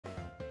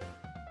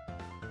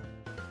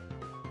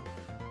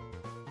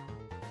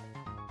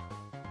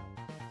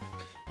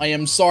I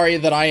am sorry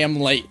that I am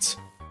late.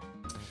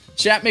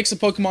 Chat makes a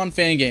Pokemon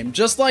fan game.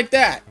 Just like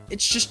that.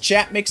 It's just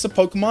chat makes a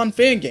Pokemon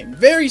fan game.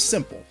 Very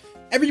simple.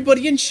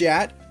 Everybody in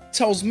chat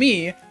tells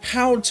me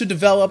how to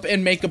develop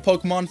and make a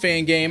Pokemon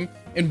fan game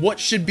and what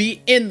should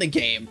be in the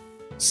game.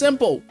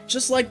 Simple.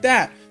 Just like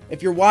that.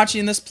 If you're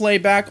watching this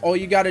playback, all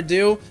you gotta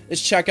do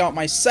is check out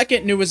my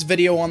second newest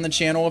video on the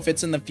channel if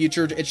it's in the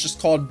future. It's just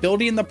called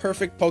Building the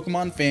Perfect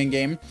Pokemon Fan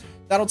Game.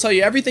 That'll tell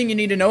you everything you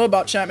need to know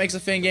about Chat Makes a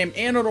Fan Game,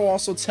 and it'll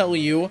also tell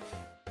you...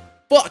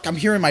 Fuck, I'm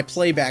hearing my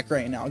playback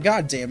right now.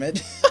 God damn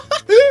it.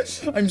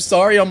 I'm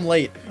sorry I'm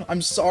late.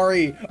 I'm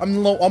sorry.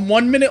 I'm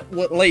 1 minute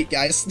late,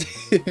 guys.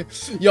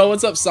 Yo,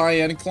 what's up,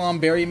 Cyan?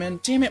 Clom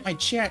Berryman? Damn it, my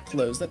chat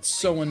closed. That's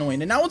so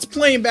annoying. And now it's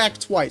playing back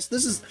twice.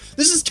 This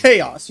is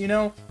chaos, you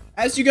know?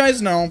 As you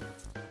guys know,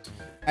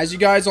 as you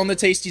guys on the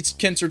Tasty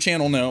Kinser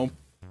channel know,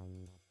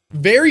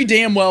 very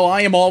damn well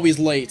I am always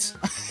late.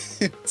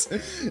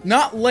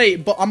 Not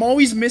late, but I'm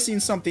always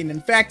missing something.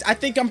 In fact, I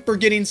think I'm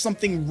forgetting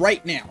something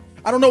right now.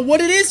 I don't know what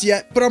it is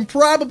yet, but I'm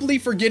probably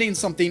forgetting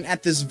something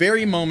at this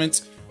very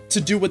moment to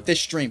do with this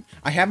stream.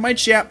 I have my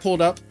chat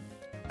pulled up.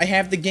 I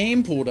have the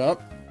game pulled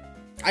up.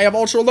 I have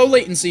ultra low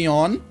latency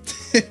on.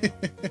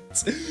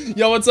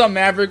 Yo, what's up,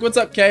 Maverick? What's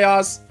up,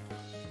 Chaos?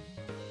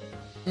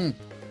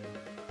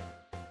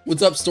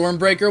 What's up,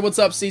 Stormbreaker? What's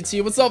up,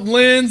 CT? What's up,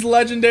 Lynn's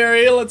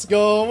Legendary? Let's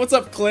go. What's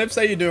up, Clips?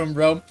 How you doing,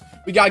 bro?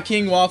 We got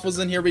King Waffles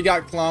in here. We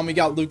got Clown. We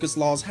got Lucas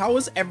Laws. How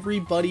is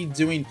everybody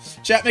doing?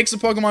 Chat makes a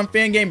Pokemon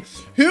fan game.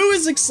 Who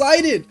is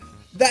excited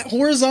that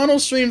horizontal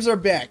streams are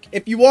back?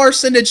 If you are,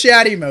 send a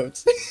chat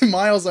emote.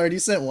 Miles already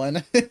sent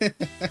one.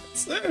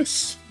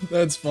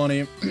 That's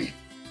funny.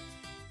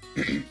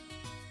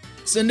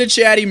 Send a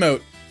chat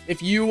emote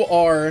if you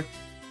are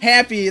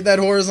happy that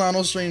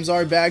horizontal streams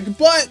are back.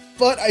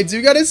 But I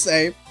do gotta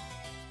say,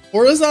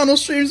 horizontal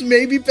streams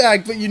may be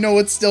back, but you know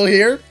what's still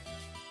here?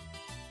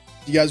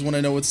 You guys want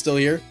to know what's still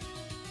here?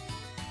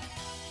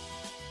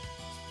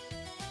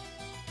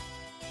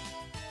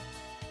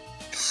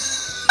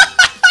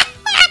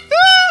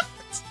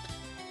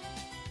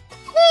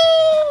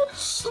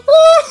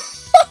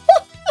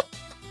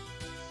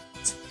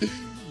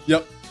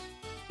 Yep,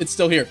 it's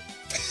still here.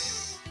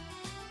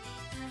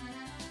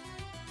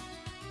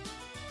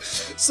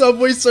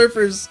 Subway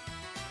Surfers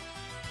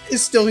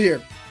is still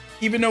here.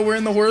 Even though we're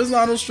in the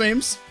horizontal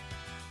streams,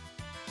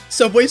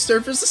 Subway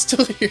Surfers is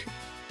still here.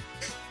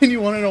 And you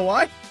want to know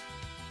why?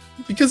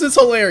 Because it's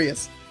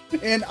hilarious.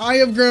 And I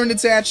have grown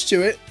attached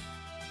to it.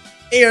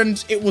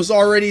 And it was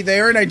already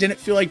there and I didn't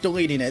feel like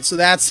deleting it. So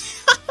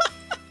that's...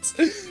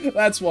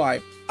 that's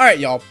why. Alright,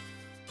 y'all.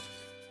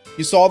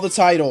 You saw the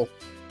title.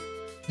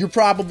 You're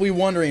probably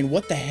wondering,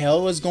 what the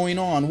hell is going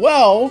on?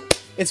 Well,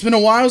 it's been a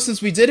while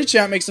since we did a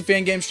Chat Makes a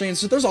Fan Game stream,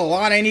 so there's a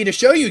lot I need to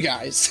show you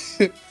guys.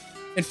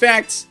 In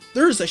fact,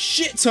 there's a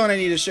shit ton I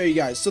need to show you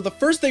guys. So the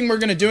first thing we're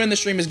going to do in the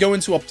stream is go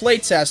into a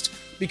playtest,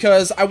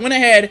 because I went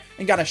ahead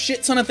and got a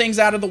shit ton of things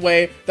out of the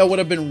way that would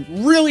have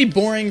been really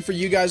boring for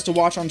you guys to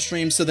watch on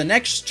stream. So the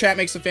next Chat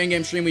Makes a Fan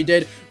Game stream we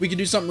could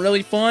do something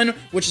really fun,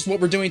 which is what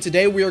we're doing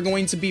today. We are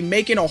going to be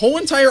making a whole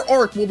entire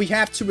arc where we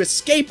have to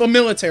escape a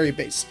military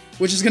base,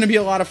 which is going to be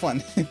a lot of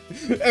fun.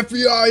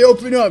 FBI,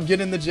 open up, get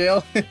in the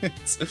jail.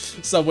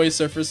 Subway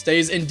Surfers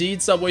stays.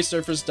 Indeed, Subway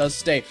Surfers does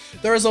stay.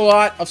 There is a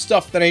lot of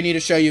stuff that I need to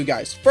show you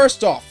guys.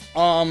 First off,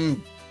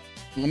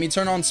 let me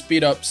turn on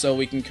speed up so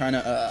we can kind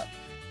of,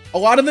 a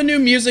lot of the new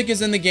music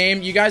is in the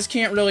game. You guys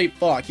can't really,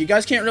 you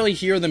guys can't really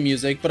hear the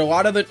music, but a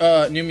lot of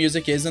the new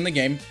music is in the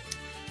game.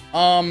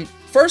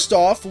 First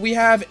off, we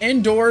have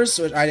indoors,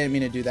 I didn't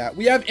mean to do that.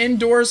 We have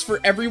indoors for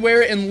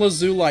everywhere in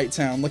Lazulite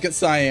Town. Look at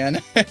Cyan.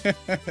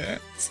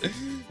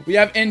 We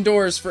have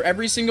indoors for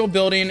every single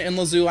building in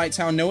Lazulite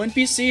Town. No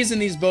NPCs in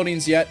these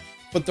buildings yet,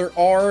 but there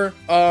are,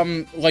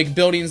 like,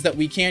 buildings that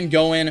we can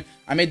go in.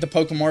 I made the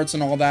Pokemarts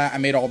and all that. I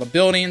made all the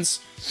buildings.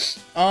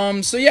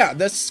 So yeah,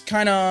 that's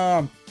kind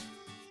of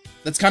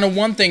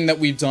one thing that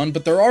we've done,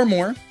 but there are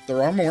more.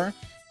 There are more.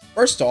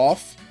 First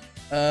off,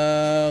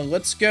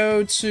 let's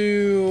go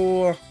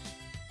to...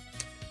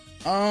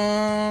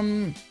 I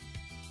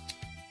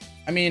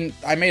mean,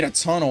 I made a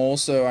tunnel,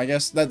 so I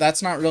guess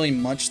that's not really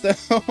much, though.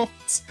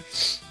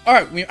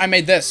 Alright, I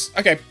made this.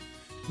 Okay.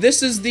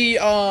 This is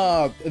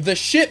the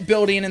ship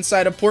building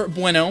inside of Port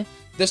Bueno.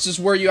 This is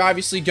where you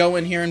obviously go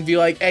in here and be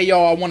like, hey,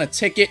 yo, I want a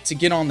ticket to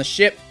get on the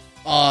ship.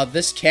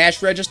 This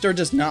cash register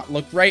does not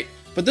look right,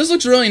 but this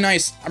looks really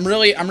nice. I'm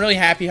really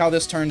happy how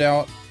this turned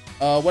out.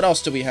 What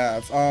else do we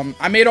have?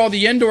 I made all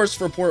the indoors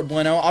for Port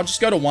Bueno. I'll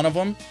just go to one of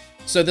them.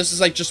 So this is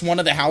like just one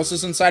of the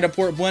houses inside of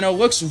Port Bueno.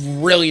 Looks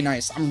really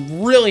nice.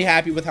 I'm really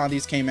happy with how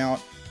these came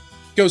out.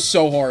 Goes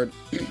so hard.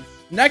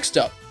 Next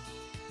up.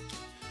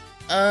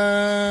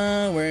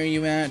 Where are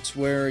you at?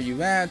 Where are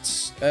you at?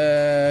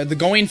 The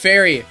Going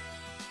Ferry.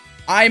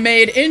 I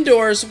made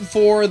indoors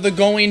for the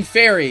Going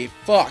Ferry.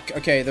 Fuck.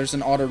 Okay, there's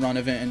an auto run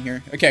event in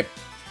here. Okay.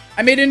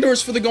 I made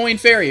indoors for the Going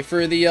Ferry,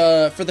 for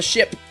the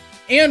ship.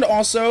 And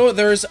also,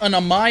 there's an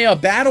Amaya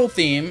battle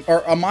theme,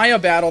 or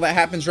Amaya battle that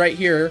happens right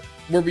here,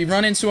 where we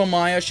run into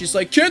Amaya. She's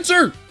like,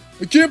 Kinser,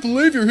 I can't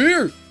believe you're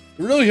here.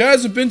 It really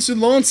hasn't been too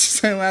long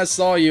since I last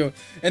saw you.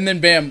 And then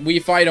bam, we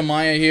fight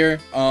Amaya here.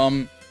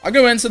 I'll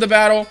go into the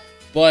battle,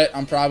 but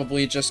I'm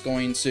probably just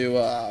going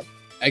to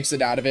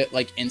exit out of it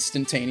like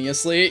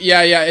instantaneously.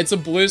 Yeah, it's a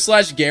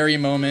Blue/Gary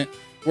moment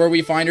where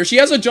we find her. She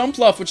has a jump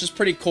fluff, which is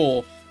pretty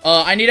cool.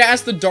 I need to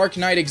ask the Dark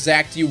Knight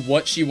exactly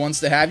what she wants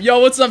to have. Yo,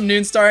 what's up,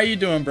 Noonstar? How you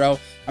doing, bro?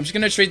 I'm just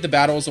gonna treat the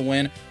battle as a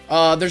win.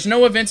 There's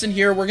no events in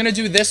here. We're gonna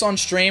do this on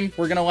stream.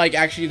 We're gonna like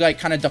actually like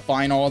kind of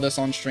define all of this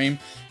on stream.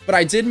 But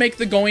I did make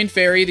the Going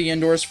Fairy, the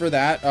indoors for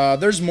that.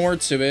 There's more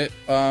to it.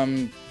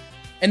 And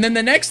then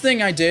the next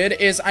thing I did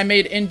is I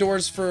made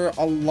indoors for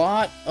a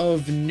lot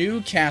of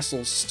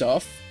Newcastle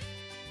stuff.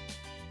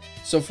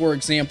 So for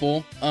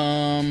example,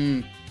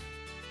 oh,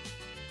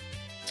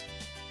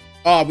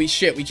 we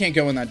can't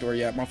go in that door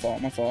yet. My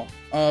fault.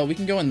 We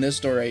can go in this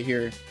door right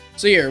here.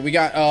 So here, we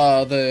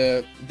got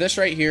this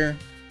right here.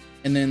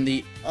 And then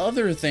the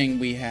other thing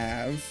we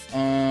have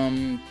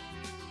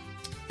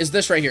is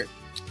this right here.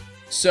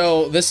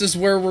 So this is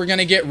where we're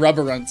gonna get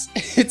rubber runs.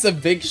 It's a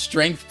big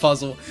strength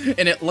puzzle,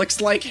 and it looks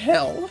like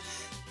hell.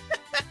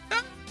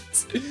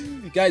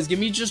 Guys, give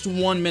me just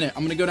 1 minute.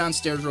 I'm gonna go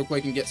downstairs real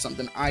quick and get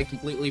something. I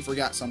completely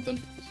forgot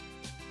something.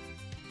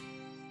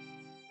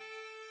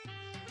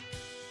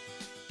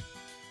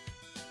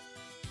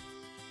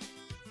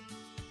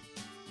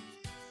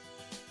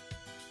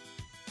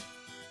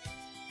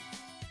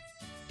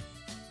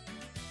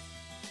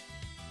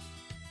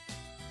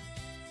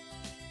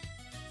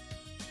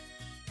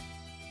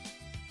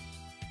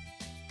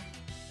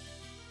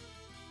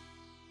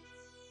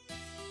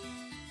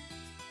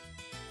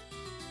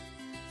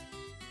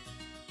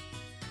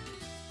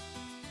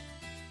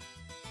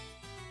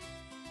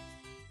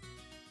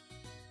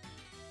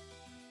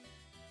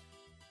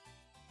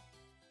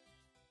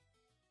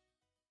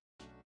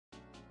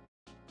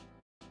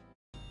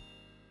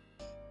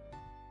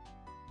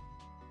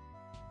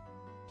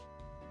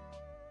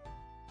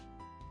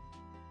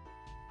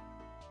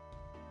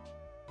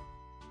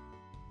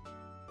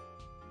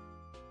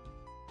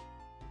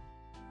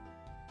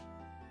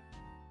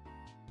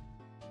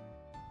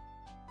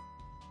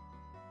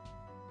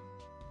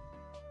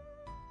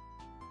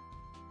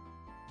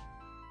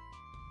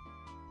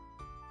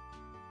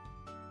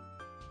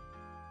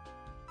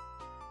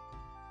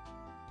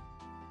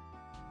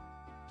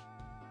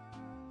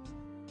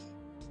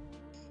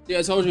 Yeah,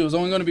 I told you it was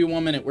only going to be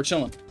 1 minute. We're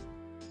chilling.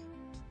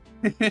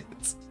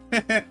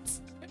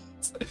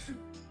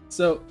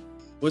 So,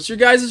 what's your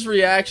guys'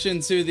 reaction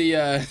to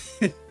the,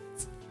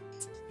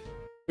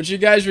 what's your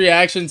guys'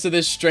 reaction to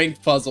this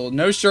strength puzzle?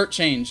 No shirt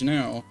change,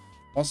 no.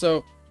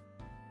 Also,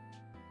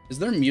 is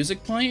there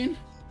music playing?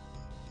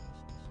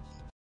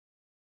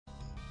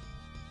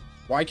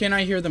 Why can't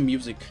I hear the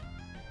music?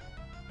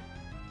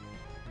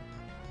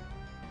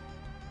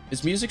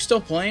 Is music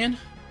still playing?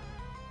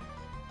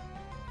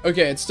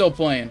 Okay, it's still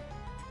playing.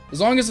 As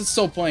long as it's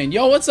still playing.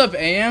 Yo, what's up,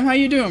 AM? How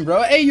you doing,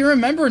 bro? Hey, you're a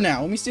member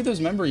now. Let me see those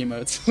member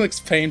emotes.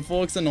 Looks painful.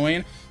 Looks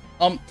annoying.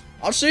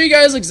 I'll show you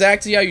guys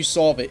exactly how you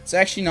solve it. It's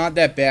actually not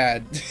that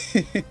bad.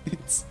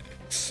 It's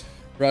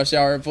rush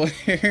hour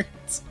players.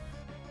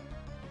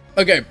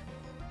 Okay.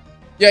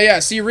 Yeah.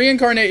 See,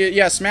 reincarnate.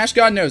 Yeah, Smash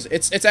God knows.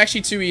 It's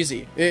actually too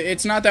easy.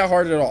 It's not that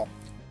hard at all.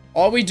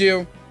 All we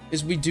do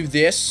is we do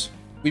this.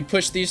 We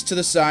push these to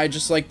the side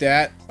just like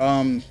that.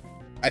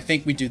 I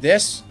think we do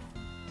this.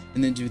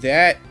 And then do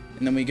that,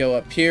 and then we go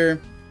up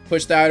here,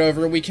 push that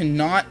over. We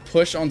cannot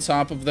push on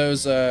top of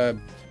those,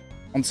 on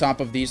top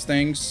of these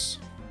things.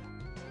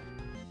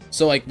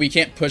 So, like, we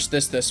can't push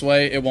this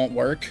way. It won't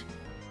work.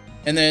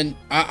 And then,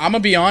 I'm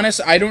gonna be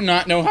honest, I do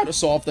not know how to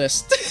solve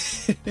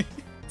this.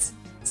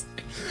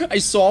 I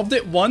solved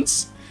it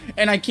once,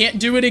 and I can't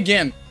do it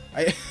again.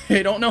 I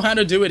don't know how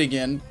to do it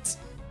again.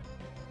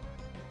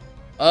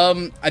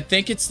 I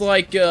think it's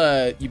like,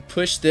 you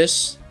push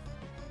this,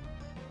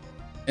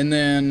 and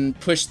then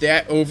push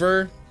that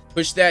over,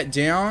 push that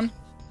down,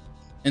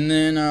 and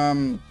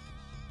then,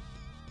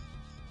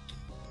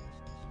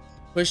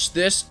 push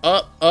this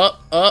up.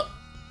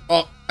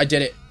 Oh, I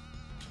did it.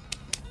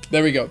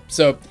 There we go.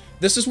 So,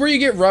 this is where you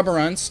get rubber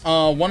runs,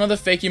 one of the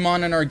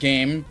Fakemon in our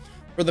game.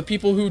 For the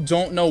people who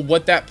don't know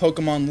what that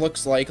Pokemon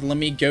looks like, let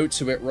me go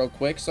to it real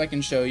quick so I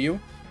can show you.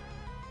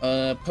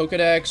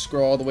 Pokedex,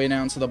 scroll all the way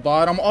down to the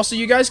bottom. Also,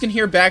 you guys can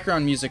hear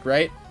background music,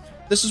 right?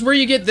 This is where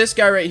you get this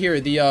guy right here,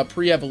 the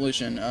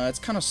pre-evolution. It's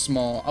kind of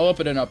small. I'll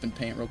open it up in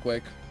paint real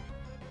quick.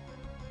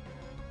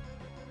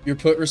 You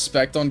put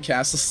respect on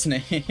Castle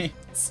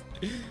Snakes.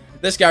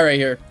 This guy right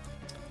here.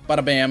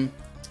 Bada bam.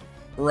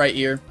 Right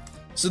here.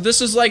 So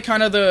this is like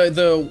kind of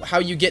the how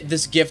you get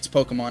this gift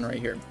Pokemon right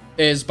here.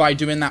 Is by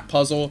doing that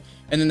puzzle.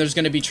 And then there's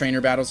going to be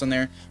trainer battles in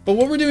there. But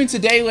what we're doing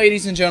today,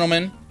 ladies and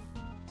gentlemen,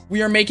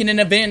 we are making an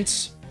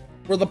event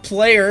where the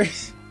player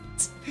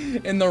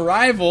and the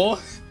rival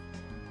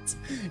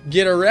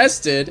get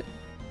arrested,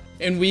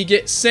 and we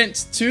get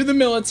sent to the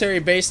military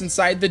base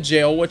inside the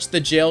jail, which the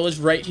jail is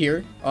right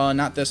here.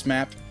 Not this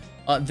map.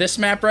 This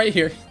map right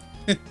here.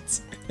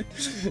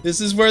 This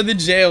is where the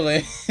jail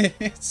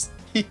is.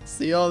 You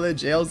see all the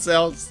jail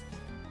cells?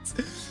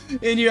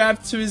 And you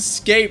have to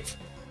escape.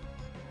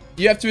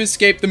 You have to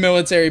escape the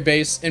military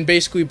base and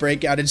basically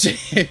break out of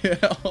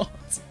jail.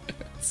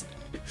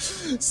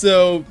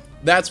 So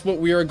that's what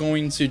we are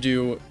going to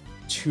do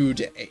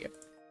today.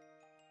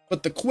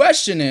 But the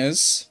question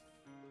is,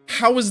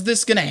 how is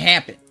this gonna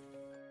happen?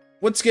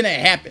 What's gonna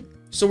happen?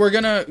 So we're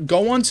gonna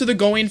go onto the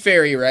going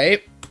ferry,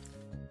 right?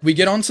 We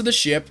get onto the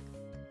ship,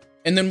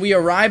 and then we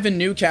arrive in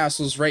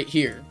Newcastle's right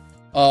here,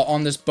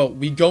 on this boat.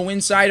 We go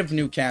inside of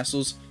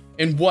Newcastle's,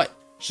 and what?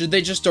 Should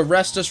they just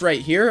arrest us right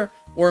here?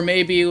 Or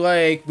maybe,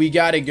 like, we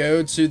gotta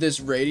go to this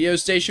radio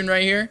station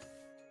right here?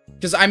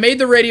 Because I made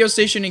the radio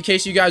station in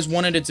case you guys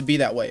wanted it to be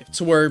that way.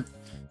 To where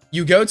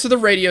you go to the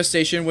radio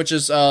station, which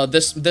is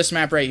this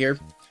map right here.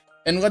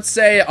 And let's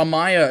say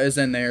Amaya is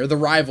in there, the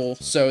rival.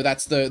 So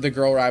that's the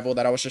girl rival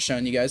that I was just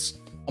showing you guys.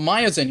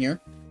 Amaya's in here.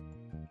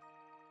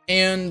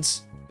 And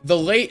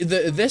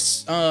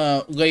this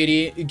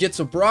lady gets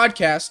a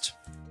broadcast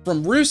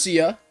from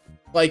Russia.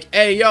 Like,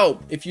 hey, yo,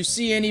 if you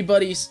see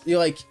anybody,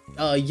 like,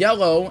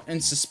 yellow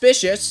and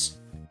suspicious,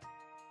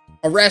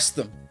 arrest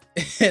them.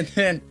 And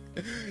then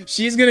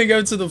she's gonna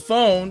go to the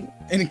phone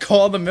and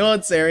call the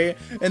military,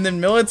 and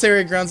then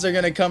military grunts are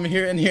gonna come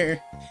here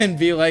and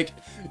be like,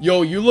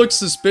 yo, you look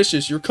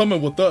suspicious, you're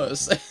coming with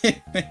us.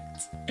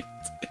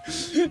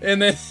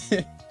 And then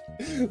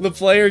the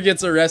player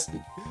gets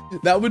arrested.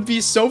 That would be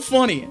so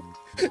funny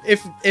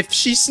if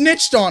she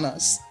snitched on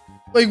us.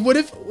 Like, what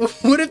if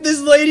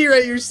this lady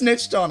right here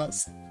snitched on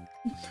us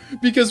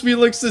because we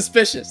look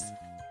suspicious?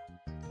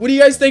 What do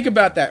you guys think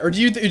about that? Or do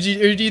you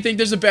think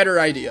there's a better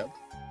idea?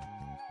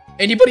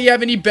 Anybody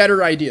have any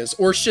better ideas?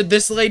 Or should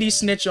this lady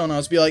snitch on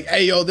us? Be like,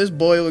 hey, yo, this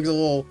boy looks a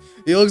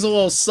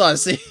little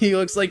sus. He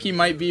looks like he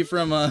might be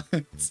from I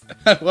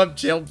love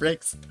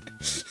jailbreaks.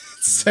 It's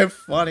so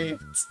funny.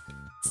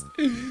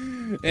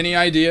 Any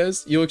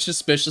ideas? You look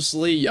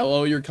suspiciously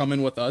yellow. You're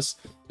coming with us.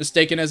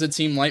 Mistaken as a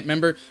Team Light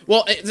member.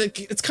 Well,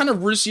 it's kind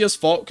of Russia's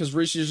fault, because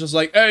Russia's just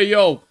like, hey,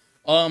 yo,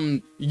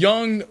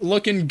 young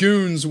looking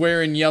goons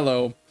wearing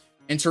yellow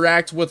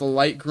interact with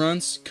light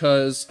grunts,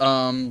 because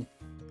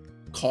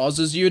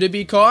causes you to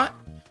be caught.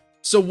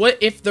 So what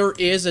if there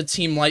is a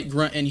Team Light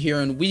grunt in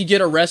here and we get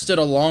arrested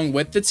along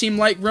with the Team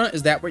Light grunt?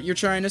 Is that what you're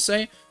trying to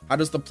say? How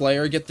does the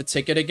player get the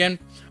ticket again?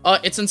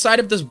 It's inside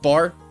of this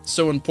bar.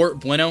 So in Port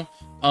Bueno,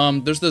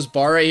 there's this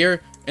bar right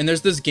here. And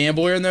there's this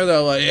gambler in there that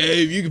like,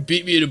 hey, if you can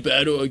beat me in a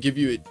battle, I'll give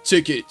you a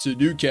ticket to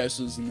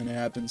Newcastle's, and then it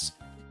happens.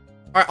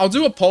 Alright, I'll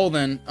do a poll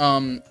then.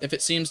 If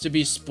it seems to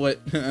be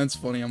split. That's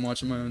funny, I'm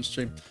watching my own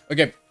stream.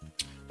 Okay.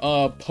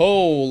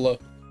 Poll.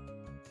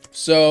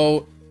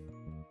 So,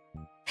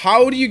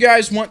 how do you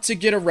guys want to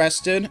get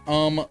arrested?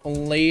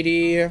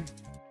 Lady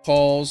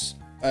calls,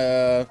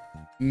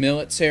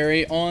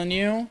 military on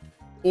you.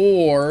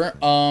 Or,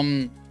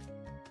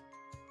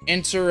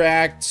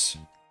 interact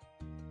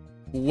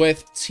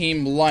with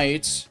Team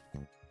Light,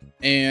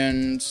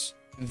 and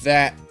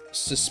that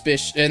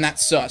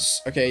that's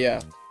sus. Okay,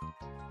 yeah.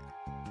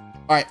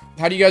 Alright,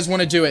 how do you guys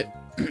want to do it?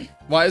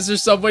 Why is there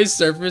Subway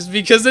Surfers?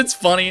 Because it's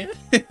funny.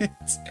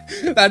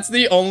 That's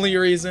the only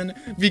reason.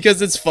 Because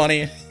it's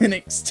funny.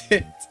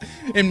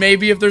 And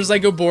maybe if there's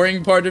like a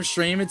boring part of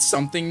stream, it's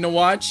something to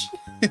watch.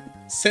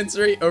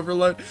 Sensory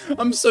overload.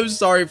 I'm so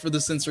sorry for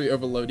the sensory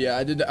overload.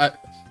 Yeah,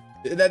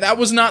 that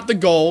was not the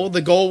goal.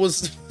 The goal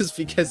was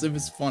because it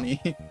was funny.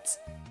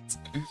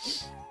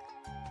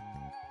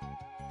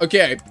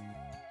 Okay.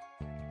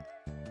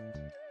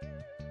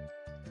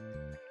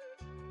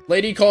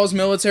 Lady calls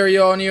military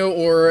on you,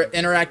 or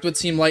interact with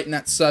Team Light, and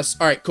that's sus.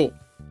 Alright, cool.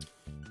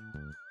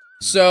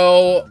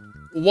 So,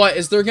 what?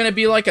 Is there gonna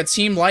be like a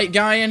Team Light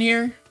guy in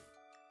here?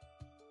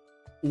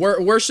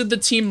 Where should the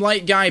Team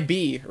Light guy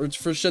be? Or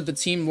should the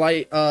Team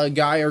Light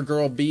guy or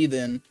girl be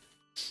then?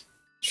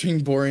 String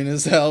boring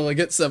as hell. Look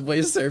at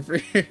Subway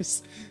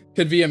Surfers.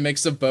 Could be a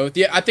mix of both.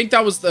 Yeah, I think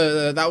that was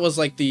the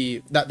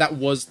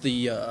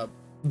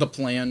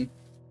plan.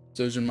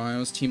 Dojin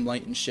Miles, Team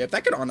Light and Ship.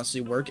 That could honestly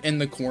work in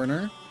the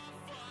corner.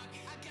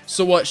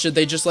 So what, should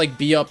they just like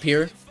be up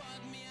here?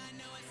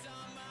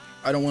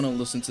 I don't want to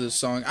listen to this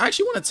song. I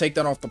actually want to take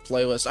that off the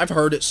playlist. I've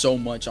heard it so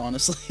much,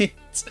 honestly.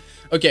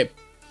 Okay.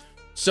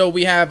 So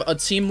we have a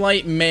Team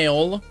Light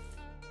male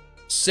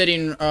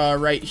sitting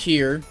right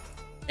here.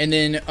 And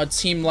then a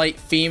Team Light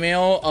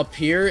female up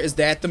here. Is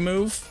that the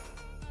move?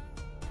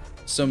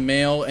 So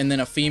male and then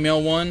a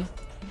female one.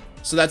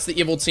 So that's the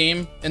evil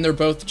team. And they're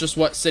both just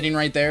what, sitting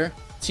right there.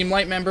 Team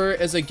Light member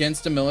is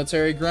against a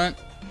military grunt.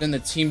 Then the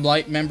Team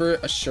Light member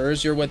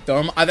assures you're with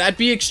them. That'd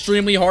be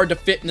extremely hard to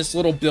fit in this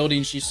little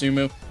building,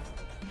 Shisumu.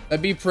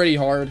 That'd be pretty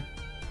hard.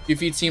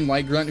 Goofy Team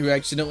Light grunt who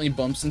accidentally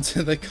bumps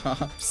into the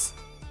cops.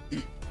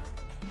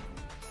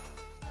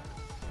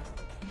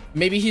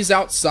 Maybe he's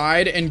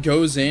outside and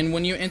goes in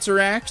when you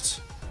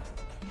interact.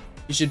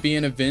 He should be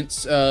in an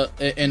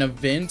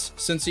event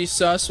since he's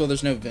sus. Well,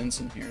 there's no vents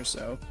in here,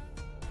 so.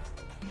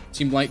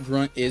 Team Light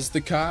grunt is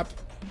the cop.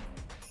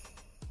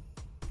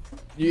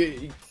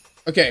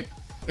 Okay.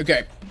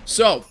 Okay.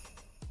 So.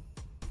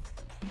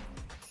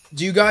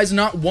 Do you guys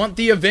not want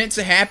the event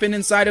to happen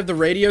inside of the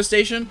radio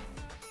station?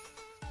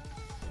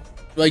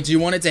 Like, do you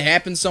want it to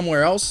happen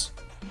somewhere else?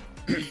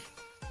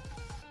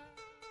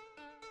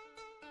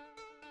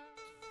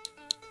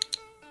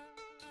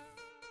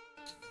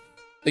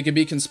 They could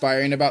be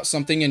conspiring about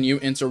something and you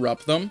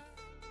interrupt them.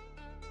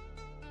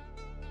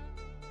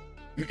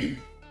 Think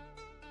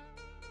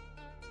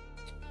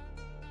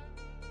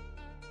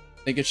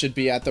it should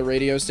be at the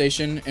radio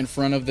station in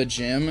front of the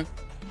gym.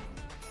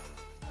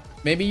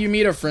 Maybe you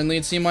meet a friendly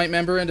Team Light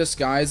member in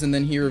disguise and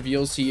then he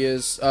reveals he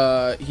is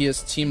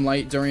Team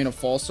Light during a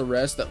false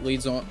arrest that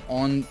leads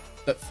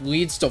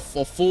to a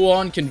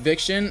full-on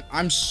conviction.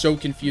 I'm so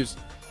confused.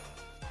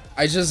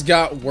 I just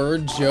got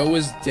word Joe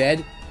is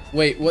dead.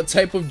 Wait, what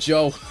type of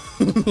Joe?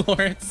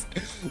 Lawrence,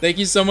 thank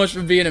you so much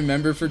for being a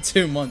member for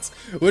 2 months.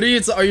 What are you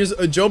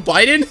Joe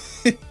Biden?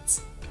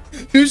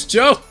 Who's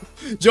Joe?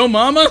 Joe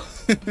Mama?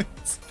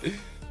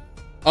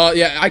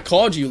 Yeah, I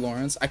called you,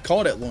 Lawrence. I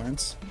called it,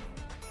 Lawrence.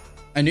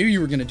 I knew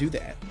you were gonna do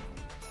that.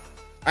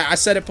 I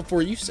said it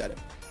before you said it.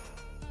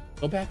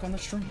 Go back on the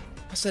stream.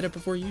 I said it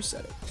before you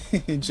said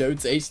it. Joe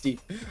Tasty.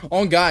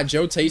 Oh God,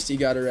 Joe Tasty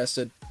got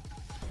arrested.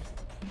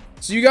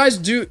 So you guys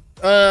do,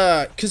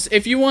 cause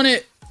if you want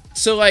it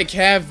to like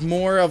have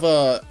more of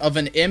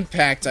an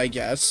impact, I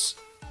guess.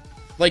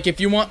 Like if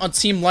you want a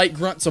Team Light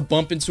grunt to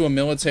bump into a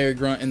military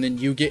grunt and then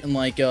you get in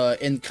like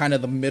in kind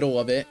of the middle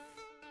of it.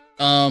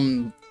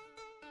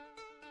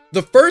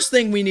 The first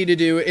thing we need to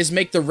do is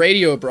make the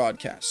radio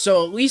broadcast.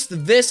 So at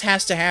least this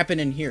has to happen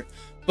in here.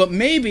 But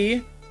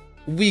maybe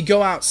we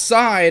go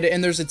outside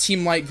and there's a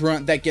Team Light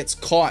grunt that gets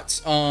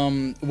caught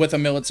with a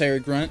military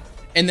grunt.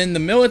 And then the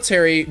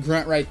military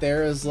grunt right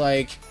there is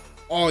like,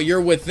 oh,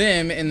 you're with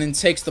them, and then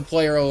takes the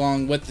player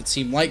along with the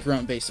Team Light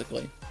grunt,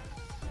 basically.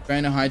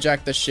 Trying to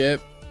hijack the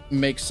ship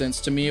makes sense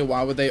to me.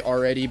 Why would they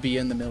already be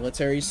in the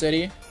military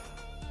city?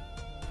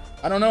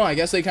 I don't know. I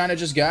guess they kind of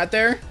just got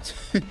there.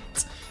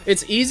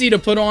 It's easy to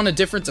put on a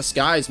different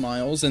disguise,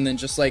 Miles, and then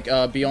just, like,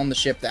 be on the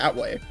ship that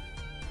way.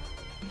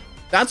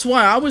 That's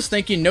why I was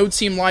thinking no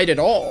Team Light at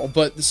all,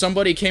 but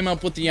somebody came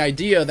up with the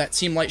idea that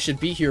Team Light should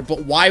be here.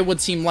 But why would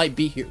Team Light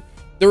be here?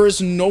 There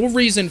is no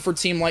reason for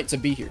Team Light to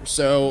be here,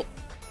 so...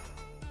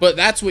 But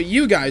that's what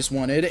you guys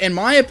wanted. In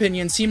my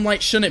opinion, Team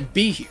Light shouldn't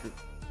be here.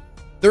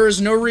 There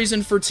is no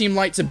reason for Team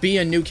Light to be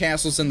in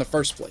Newcastle's in the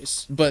first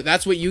place, but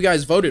that's what you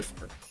guys voted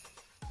for.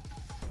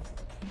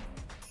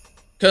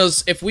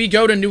 Because if we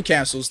go to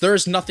Newcastle's, there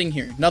is nothing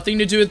here. Nothing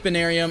to do with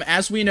Binarium.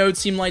 As we know,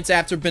 Team Light's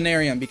after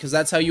Binarium, because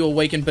that's how you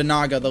awaken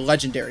Banaga, the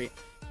legendary.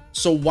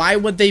 So why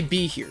would they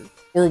be here?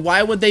 Or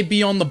why would they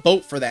be on the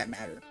boat, for that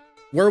matter?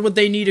 Where would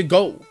they need to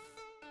go?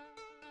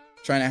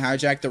 Trying to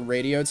hijack the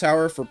radio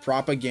tower for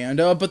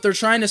propaganda, but they're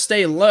trying to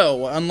stay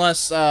low,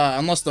 unless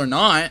they're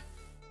not.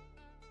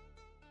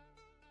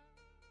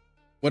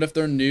 What if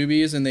they're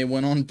newbies and they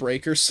went on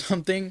break or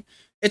something?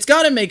 It's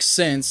gotta make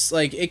sense.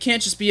 Like, it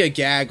can't just be a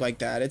gag like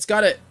that. It's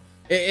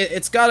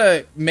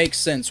gotta make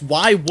sense.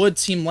 Why would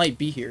Team Light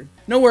be here?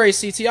 No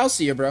worries, CT. I'll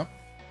see you, bro.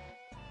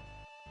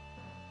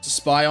 To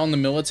spy on the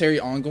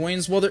military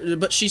ongoings? Well,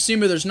 but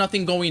Shizuma, there's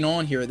nothing going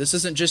on here. This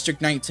isn't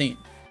District 19.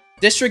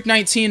 District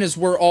 19 is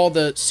where all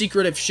the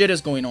secretive shit is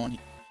going on here.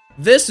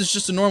 This is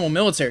just a normal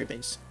military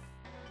base.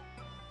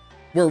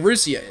 Where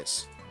Russia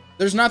is.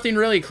 There's nothing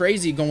really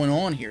crazy going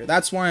on here.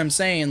 That's why I'm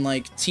saying,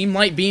 like, Team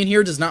Light being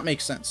here does not make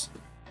sense.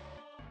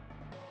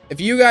 If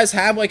you guys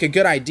have, like, a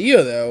good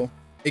idea, though,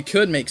 it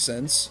could make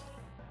sense.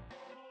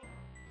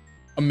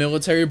 A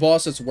military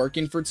boss that's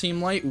working for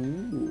Team Light?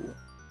 Ooh.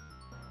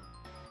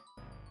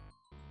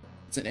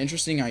 It's an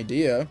interesting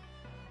idea.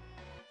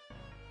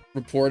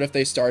 Report if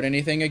they start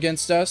anything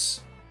against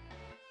us.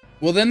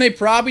 Well, then they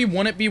probably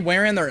wouldn't be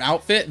wearing their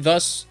outfit,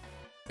 thus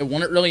it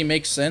wouldn't really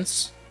make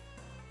sense.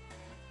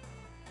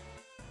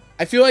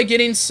 I feel like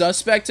getting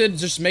suspected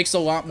just makes a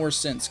lot more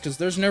sense, because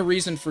there's no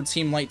reason for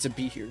Team Light to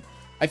be here.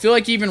 I feel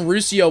like even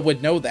Russia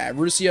would know that.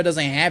 Russia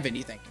doesn't have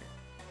anything here.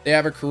 They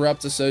have a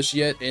corrupt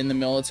associate in the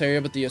military,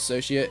 but the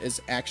associate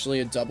is actually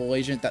a double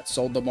agent that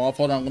sold them off.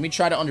 Hold on, let me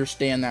try to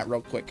understand that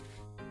real quick.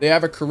 They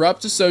have a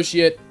corrupt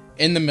associate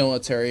in the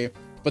military,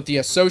 but the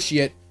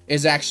associate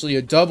is actually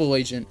a double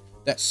agent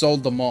that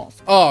sold them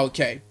off. Oh,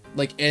 okay.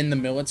 Like, in the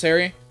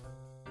military?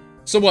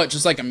 So what,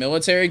 just like a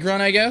military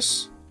grunt, I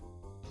guess?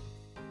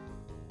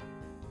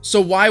 So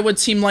why would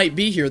Team Light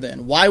be here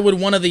then? Why would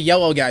one of the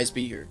yellow guys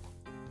be here?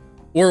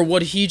 Or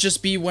would he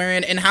just be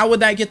wearing... And how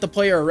would that get the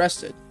player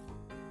arrested?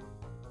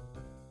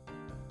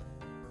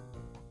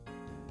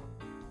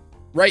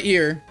 Right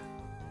here.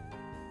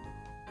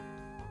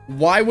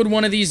 Why would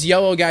one of these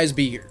yellow guys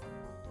be here?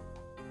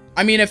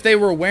 I mean, if they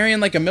were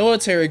wearing like a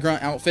military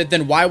grunt outfit,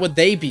 then why would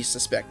they be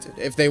suspected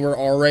if they were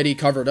already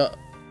covered up?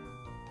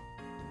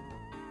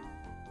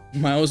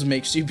 Miles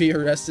makes you be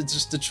arrested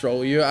just to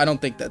troll you? I don't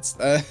think that's...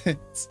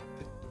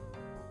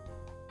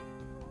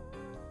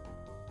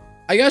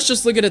 I guess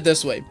just look at it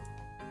this way.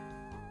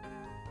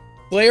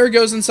 Player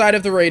goes inside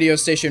of the radio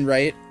station,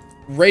 right?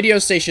 Radio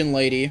station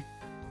lady.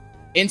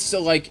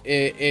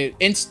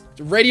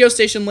 Radio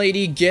station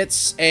lady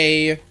gets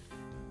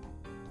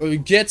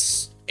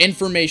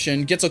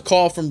information, gets a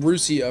call from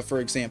Russia, for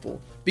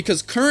example.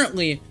 Because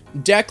currently,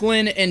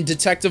 Declan and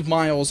Detective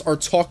Miles are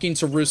talking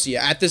to Rusia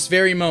at this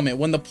very moment.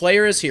 When the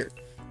player is here,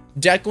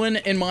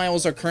 Declan and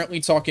Miles are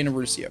currently talking to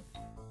Rusia.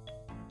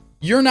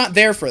 You're not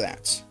there for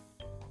that.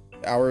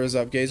 The hour is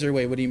up, Gazer.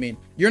 Wait, what do you mean?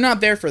 You're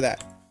not there for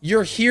that.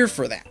 You're here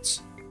for that.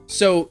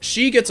 So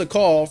she gets a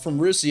call from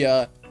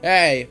Rusia.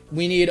 Hey,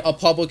 we need a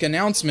public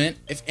announcement.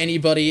 If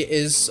anybody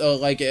is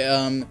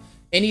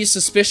any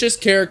suspicious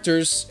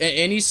characters,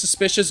 any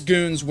suspicious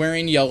goons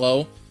wearing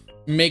yellow,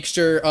 make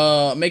sure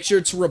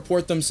to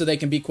report them so they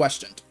can be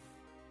questioned.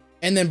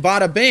 And then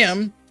bada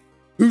bam,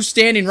 who's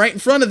standing right in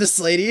front of this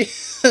lady?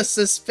 A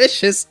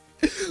suspicious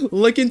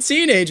looking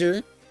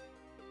teenager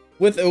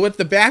with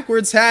the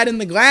backwards hat and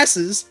the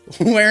glasses,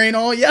 wearing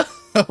all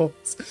yellow.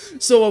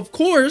 So of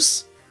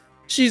course,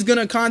 she's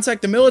gonna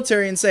contact the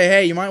military and say,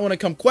 hey, you might want to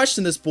come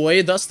question this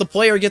boy, thus the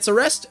player gets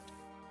arrested.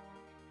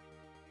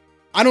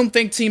 I don't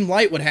think Team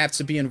Light would have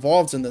to be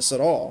involved in this at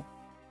all.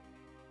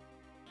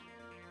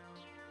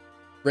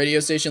 Radio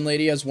station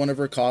lady has one of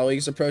her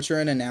colleagues approach her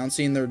and announce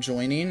they're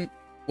joining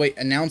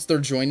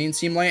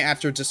Team Light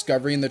after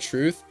discovering the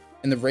truth.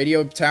 And the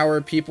radio tower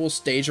people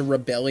stage a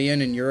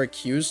rebellion and you're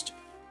accused.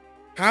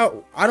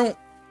 Who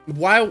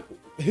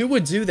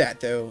would do that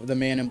though? The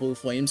man in blue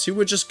flames, who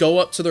would just go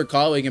up to their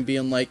colleague and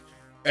being like,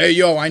 hey,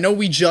 yo, I know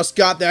we just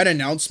got that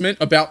announcement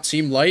about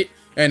Team Light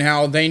and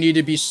how they need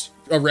to be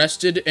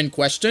arrested and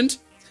questioned.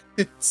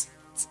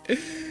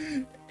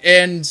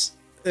 and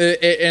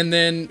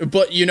then,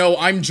 but you know,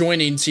 I'm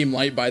joining Team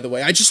Light, by the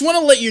way. I just want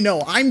to let you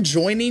know, I'm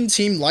joining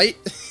Team Light.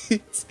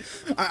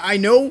 I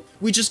know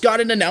we just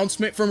got an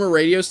announcement from a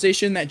radio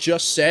station that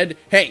just said,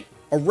 hey,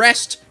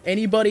 arrest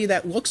anybody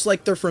that looks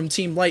like they're from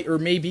Team Light or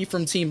maybe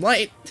from Team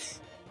Light.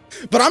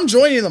 But I'm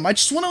joining them. I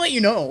just want to let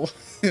you know.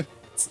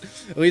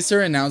 At least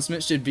her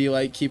announcement should be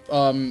like, keep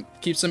some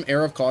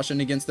air of caution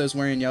against those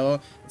wearing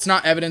yellow. It's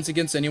not evidence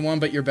against anyone,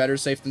 but you're better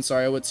safe than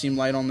sorry. With Team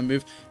Light on the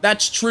move.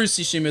 That's true,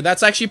 Shishimu.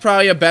 That's actually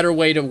probably a better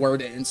way to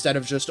word it instead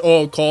of just,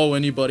 oh, call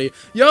anybody.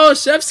 Yo,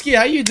 Shevsky,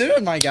 how you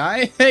doing, my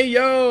guy? Hey,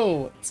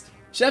 yo.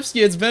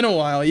 Shevsky, it's been a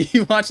while.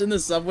 You watching the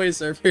Subway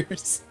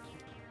Surfers?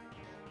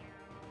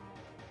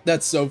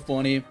 That's so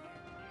funny.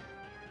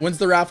 When's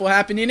the raffle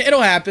happening?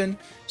 It'll happen.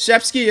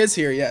 Shevsky is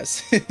here,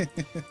 yes.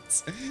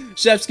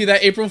 Shevsky,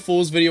 that April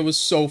Fool's video was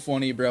so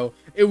funny, bro.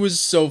 It was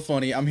so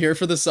funny. I'm here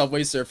for the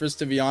Subway Surfers,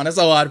 to be honest.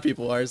 A lot of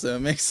people are, so it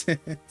makes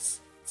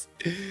sense.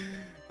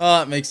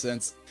 Oh, it makes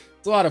sense.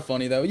 It's a lot of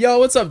funny, though. Yo,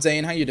 what's up,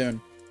 Dane? How you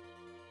doing?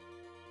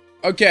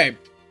 Okay.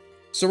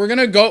 So we're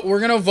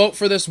gonna vote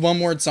for this one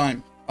more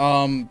time.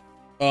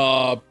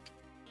 How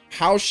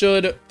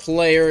should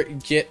player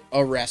get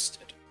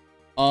arrested?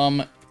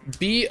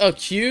 Be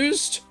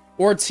accused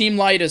or Team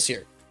Light is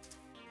here?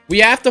 We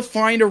have to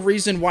find a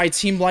reason why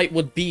Team Light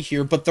would be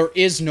here, but there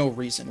is no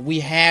reason. We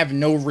have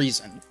no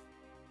reason.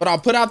 But I'll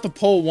put out the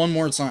poll one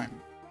more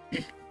time.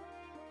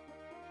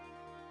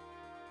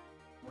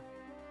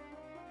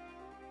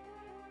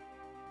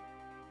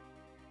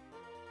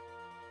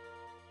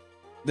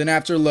 Then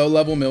after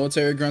low-level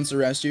military grunts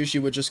arrest you, she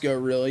would just go,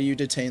 really? You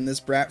detain this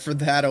brat for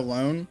that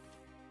alone?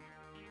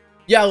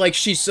 Yeah, like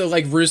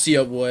like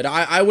Rusia would.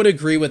 I would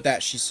agree with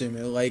that,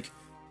 Shisumu. Like,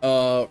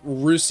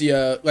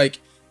 Rusia, like,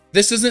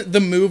 this isn't the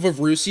move of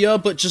Rusia,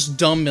 but just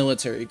dumb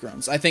military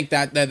grunts. I think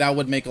that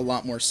would make a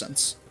lot more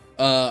sense.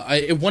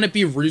 It wouldn't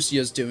be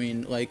Rusia's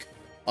doing, like,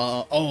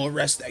 oh,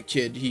 arrest that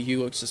kid. He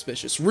looks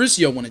suspicious.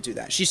 Rusia wouldn't do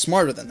that. She's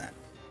smarter than that.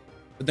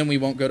 But then we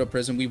won't go to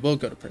prison. We will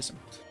go to prison.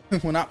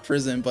 Well, not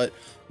prison, but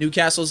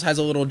Newcastle's has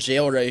a little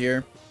jail right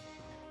here.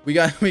 We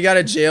got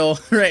a jail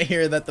right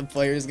here that the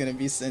player is gonna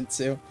be sent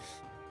to.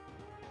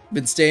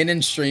 Been staying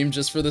in stream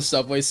just for the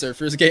Subway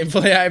Surfers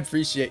gameplay. I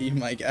appreciate you,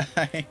 my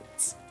guy.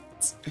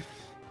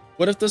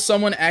 What if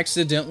someone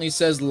accidentally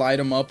says light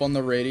 'em up on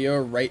the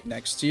radio right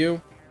next to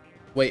you?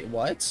 Wait,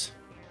 what?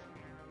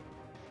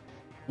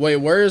 Wait,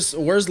 where's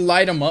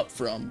light 'em up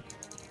from?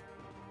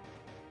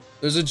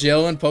 There's a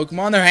jail in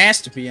Pokemon? There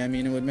has to be. I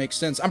mean, it would make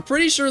sense. I'm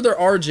pretty sure there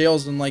are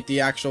jails in, like, the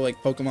actual,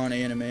 like, Pokemon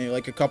anime,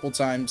 like, a couple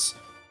times.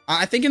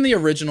 I think in the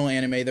original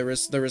anime, there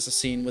was a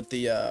scene with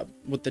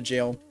the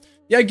jail.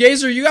 Yeah,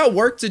 Gazer, you got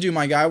work to do,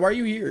 my guy. Why are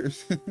you here?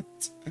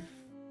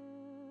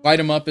 Light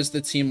 'em up is the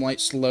Team Light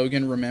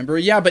slogan, remember?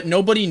 Yeah, but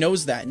nobody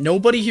knows that.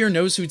 Nobody here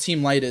knows who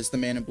Team Light is, the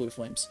man in blue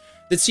flames.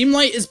 The Team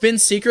Light has been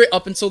secret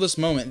up until this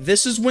moment.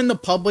 This is when the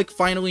public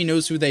finally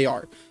knows who they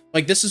are.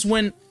 Like, this is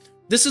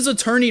a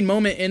turning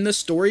moment in the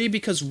story,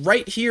 because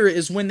right here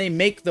is when they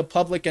make the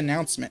public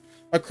announcement.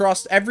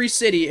 Across every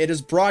city, it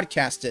is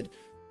broadcasted.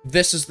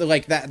 This is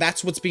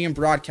that's what's being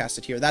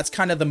broadcasted here. That's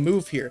kind of the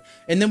move here.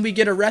 And then we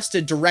get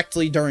arrested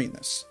directly during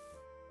this.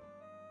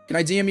 Can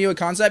I DM you a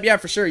concept? Yeah,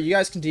 for sure. You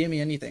guys can DM me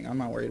anything. I'm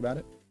not worried about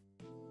it.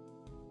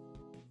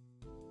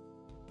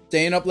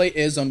 Staying up late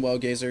is unwell,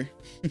 Gazer.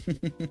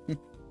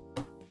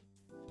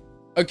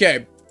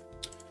 Okay.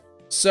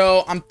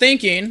 So, I'm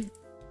thinking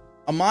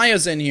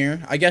Amaya's in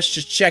here. I guess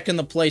just checking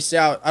the place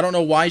out. I don't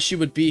know why she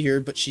would be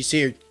here, but she's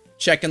here.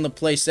 Checking the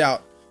place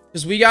out.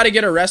 Because we got to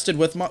get arrested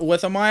with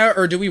Amaya.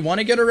 Or do we want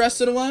to get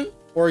arrested alone?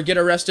 Or get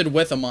arrested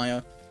with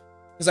Amaya?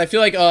 Because I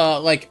feel like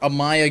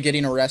Amaya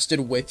getting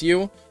arrested with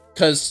you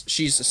because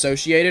she's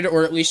associated,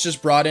 or at least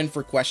just brought in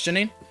for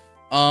questioning,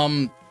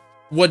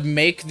 would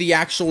make the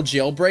actual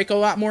jailbreak a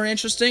lot more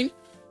interesting.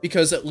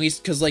 Because at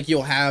least, because like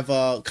you'll have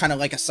kind of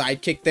like a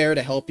sidekick there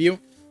to help you.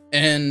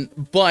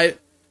 But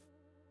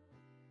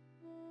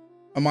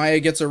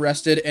Amaya gets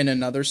arrested in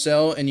another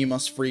cell and you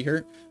must free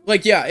her.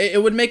 Like, yeah,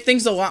 it would make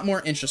things a lot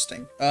more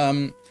interesting.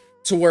 To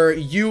where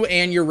you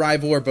and your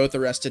rival are both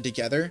arrested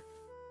together.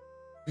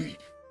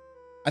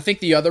 I think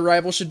the other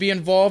rival should be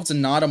involved and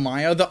not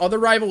Amaya. The other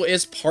rival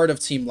is part of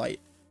Team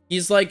Light.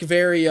 He's like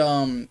very,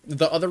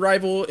 the other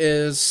rival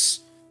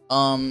is,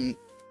 kind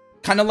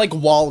of like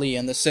Wally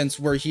in the sense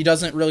where he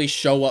doesn't really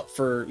show up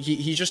for,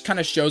 he just kind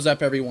of shows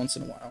up every once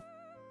in a while.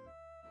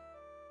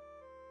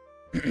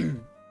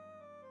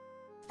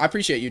 I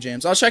appreciate you,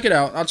 James. I'll check it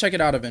out. I'll check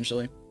it out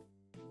eventually.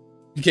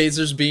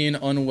 Gazer's being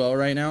unwell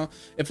right now.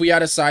 If we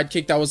had a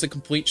sidekick that was a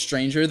complete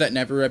stranger that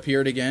never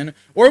appeared again,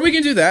 or we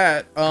can do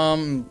that.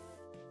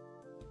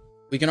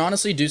 We can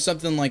honestly do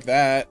something like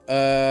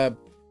that.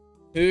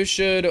 Who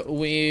should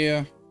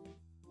we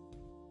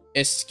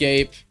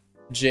escape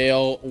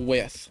jail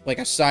with? Like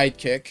a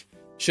sidekick.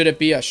 Should it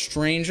be a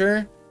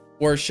stranger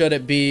or should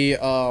it be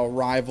a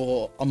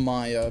rival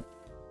Amaya?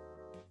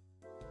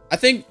 I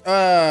think,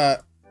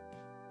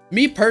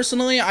 me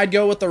personally, I'd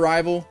go with the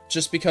rival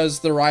just because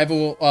the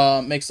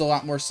rival makes a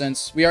lot more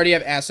sense. We already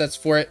have assets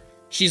for it.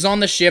 She's on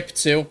the ship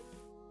too.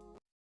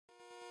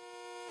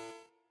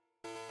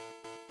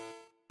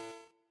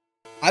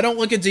 I don't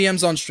look at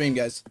DMs on stream,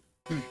 guys.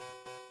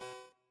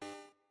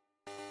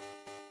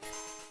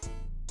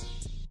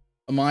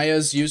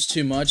 Amaya's used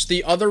too much.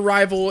 The other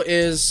rival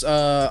is,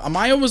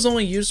 Amaya was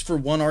only used for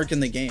one arc in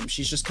the game.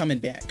 She's just coming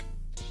back.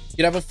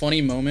 You'd have a funny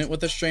moment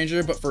with a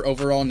stranger, but for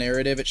overall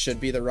narrative, it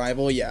should be the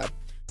rival. Yeah.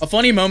 A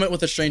funny moment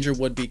with a stranger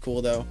would be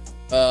cool, though.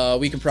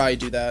 We could probably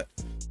do that.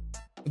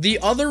 The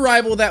other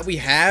rival that we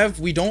have,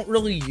 we don't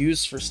really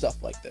use for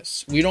stuff like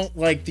this. We don't,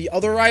 like, the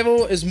other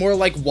rival is more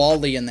like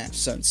Wally in that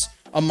sense.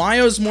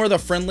 Amaya's more the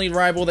friendly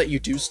rival that you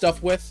do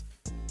stuff with.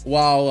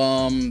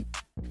 While,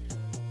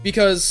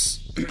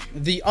 because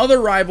the other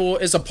rival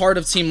is a part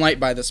of Team Light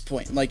by this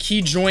point. Like,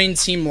 he joined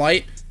Team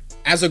Light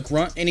as a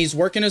grunt, and he's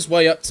working his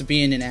way up to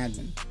being an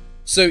admin.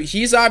 So,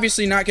 he's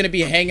obviously not going to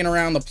be hanging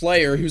around the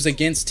player who's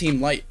against Team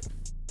Light.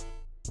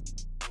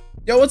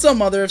 Yo, what's up,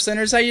 Mother of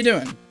Sinners? How you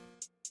doing?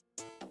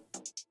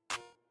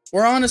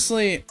 Or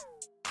honestly,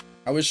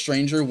 I was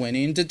Stranger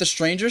winning. Did the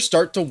Stranger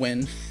start to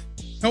win?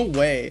 No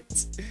way.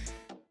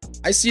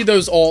 I see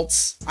those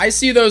alts. I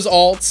see those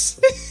alts.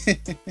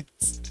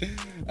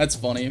 That's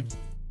funny.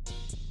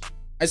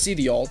 I see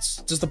the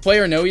alts. Does the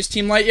player know he's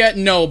Team Light yet?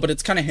 No, but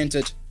it's kind of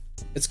hinted.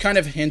 It's kind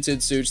of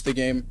hinted, Suits, the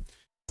game.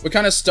 What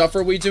kind of stuff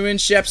are we doing,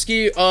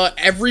 Shepsky?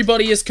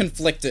 Everybody is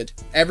conflicted.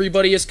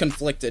 Everybody is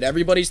conflicted.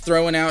 Everybody's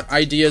throwing out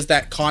ideas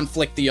that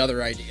conflict the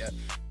other idea.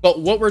 But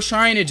what we're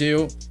trying to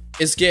do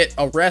is get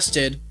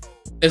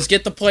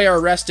the player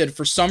arrested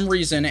for some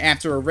reason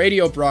after a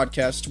radio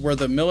broadcast where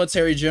the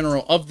military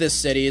general of this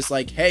city is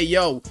like, hey,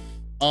 yo,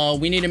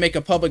 we need to make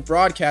a public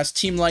broadcast.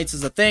 Team Lights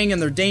is a thing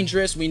and they're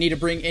dangerous. We need to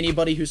bring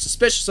anybody who's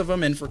suspicious of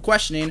them in for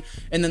questioning.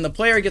 And then the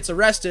player gets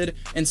arrested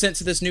and sent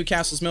to this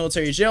Newcastle's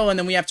military jail. And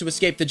then we have to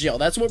escape the jail.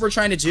 That's what we're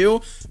trying to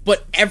do.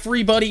 But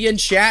everybody in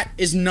chat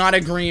is not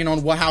agreeing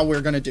on how we're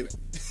going to do it.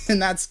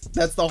 And that's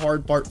the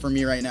hard part for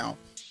me right now.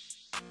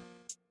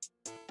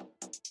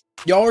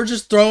 Y'all are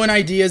just throwing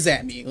ideas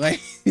at me.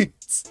 Like,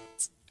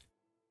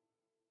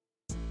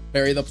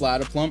 Barry the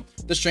Platyplump.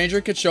 The stranger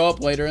could show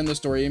up later in the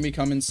story and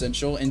become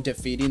essential in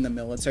defeating the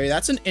military.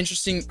 That's an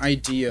interesting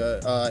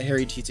idea,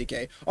 Harry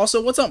TTK. Also,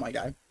 what's up, my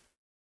guy?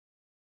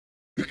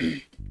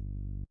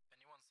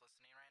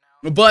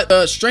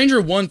 But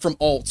stranger won from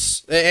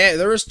alts.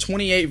 There was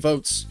 28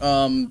 votes,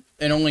 and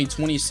only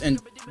 20, and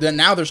then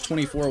now there's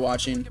 24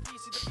 watching.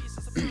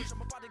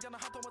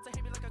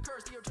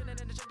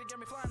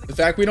 The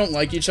fact we don't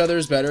like each other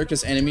is better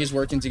because enemies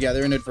working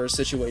together in adverse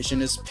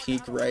situation is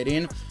peak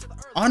writing.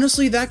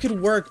 Honestly, that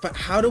could work, but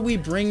how do we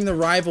bring the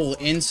rival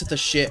into the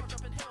ship?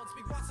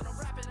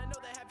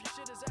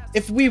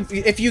 If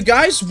you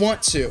guys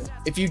want to,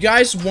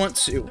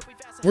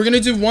 we're gonna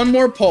do one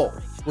more poll.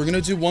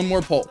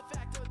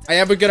 I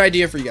have a good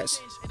idea for you guys.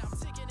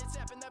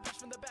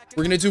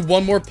 We're gonna do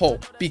one more poll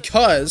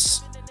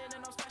because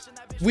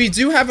we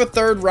do have a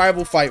third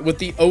rival fight with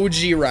the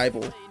OG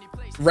rival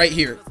right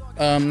here.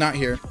 Not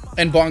here,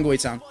 in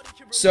Bongway Town.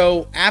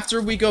 So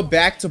after we go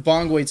back to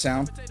Bongway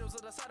Town,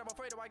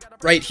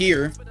 right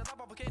here,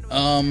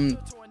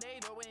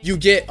 you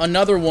get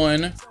another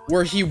one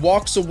where he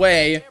walks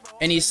away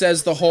and he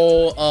says the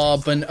whole,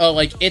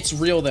 like, it's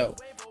real though.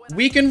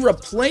 We can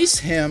replace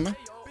him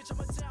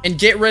and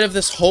get rid of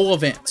this whole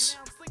event.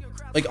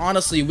 Like,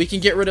 honestly, we can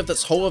get rid of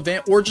this whole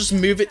event or just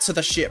move it to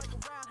the ship.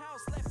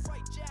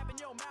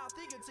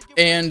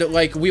 And,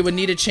 like, we would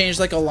need to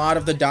change, like, a lot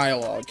of the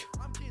dialogue.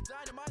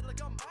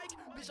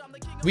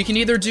 We can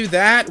either do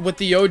that with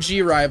the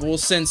OG rival,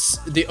 since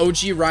the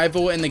OG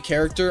rival and the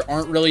character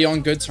aren't really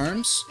on good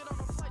terms,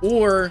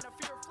 or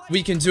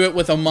we can do it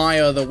with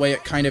Amaya the way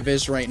it kind of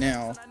is right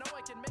now.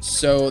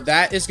 So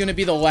that is going to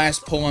be the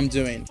last pull I'm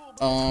doing.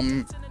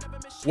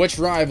 Which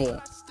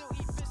rival?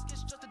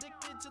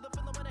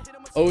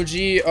 OG,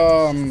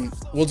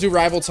 we'll do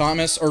rival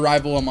Thomas or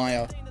rival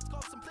Amaya.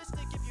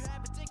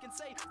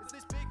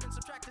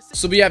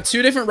 So we have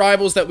two different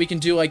rivals that we can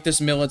do like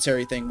this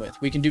military thing with.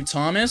 We can do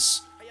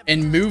Thomas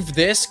and move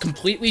this,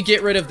 completely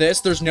get rid of this.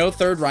 There's no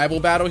third rival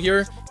battle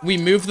here. We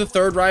move the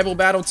third rival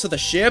battle to the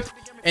ship,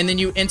 and then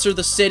you enter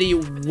the city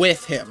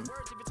with him.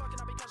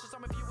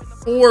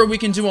 Or we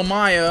can do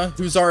Amaya,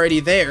 who's already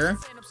there,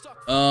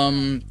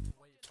 and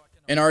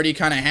already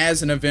kind of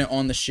has an event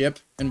on the ship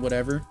and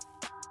whatever.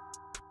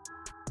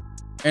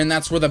 And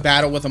that's where the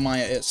battle with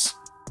Amaya is.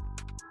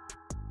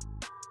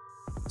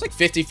 It's like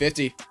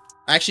 50-50.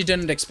 I actually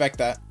didn't expect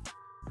that.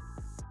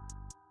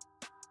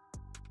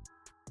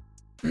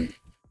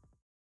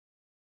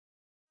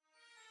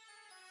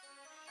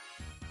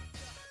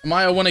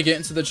 Amaya wouldn't get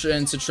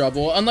into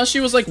trouble unless she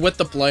was like with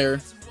the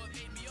player.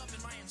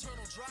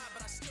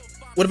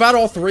 What about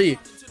all three?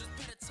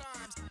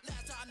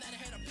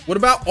 What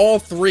about all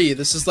three?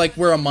 This is like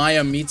where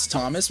Amaya meets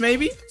Thomas,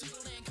 maybe?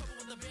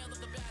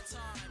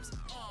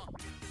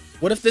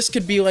 What if this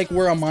could be like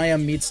where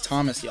Amaya meets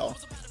Thomas, y'all?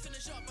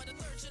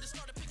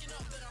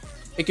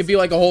 It could be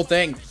like a whole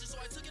thing.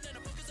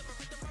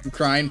 I'm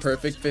crying,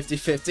 perfect,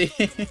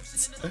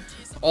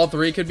 50-50. All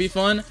three could be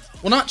fun.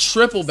 Well, not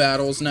triple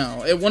battles,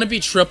 no. It wouldn't be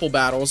triple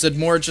battles. It'd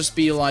more just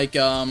be like,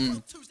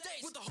 it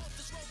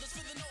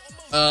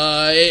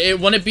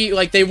wouldn't be,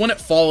 like, they wouldn't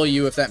follow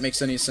you, if that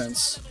makes any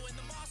sense.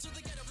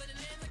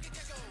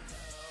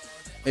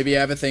 Maybe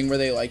have a thing where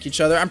they like each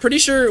other. I'm pretty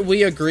sure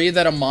we agree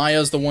that Amaya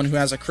is the one who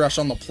has a crush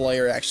on the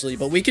player, actually.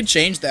 But we could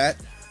change that.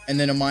 And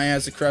then Amaya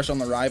has a crush on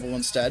the rival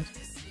instead.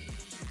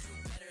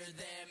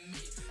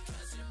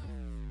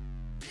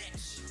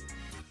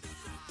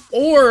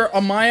 Or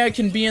Amaya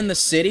can be in the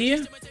city,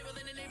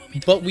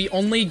 but we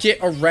only get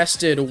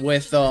arrested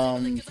with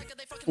the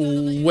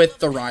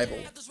rival.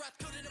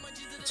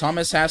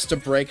 Thomas has to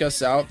break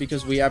us out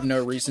because we have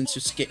no reason to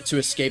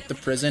escape the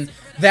prison.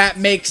 That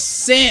makes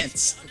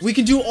sense. We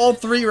can do all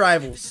three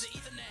rivals.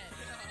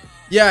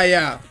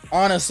 Yeah.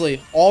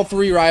 Honestly, all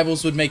three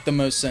rivals would make the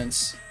most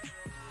sense.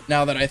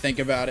 Now that I think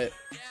about it.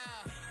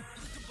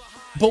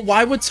 But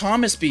why would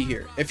Thomas be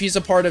here if he's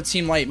a part of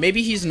Team Light?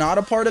 Maybe he's not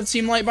a part of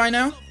Team Light by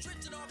now?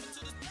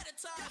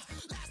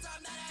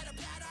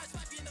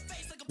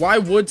 Why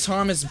would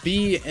Thomas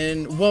be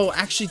in... Well,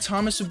 actually,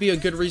 Thomas would be a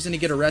good reason to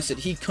get arrested.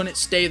 He couldn't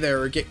stay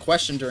there or get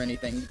questioned or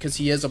anything because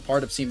he is a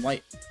part of Team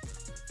Light.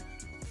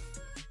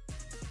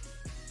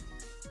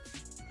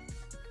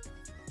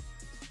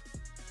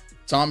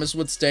 Thomas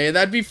would stay.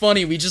 That'd be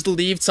funny. We just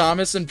leave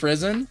Thomas in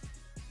prison.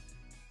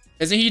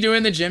 Isn't he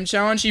doing the gym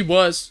challenge? He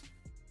was.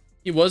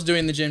 He was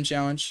doing the gym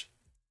challenge.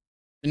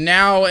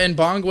 Now, in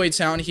Bongway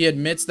Town, he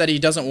admits that he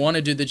doesn't want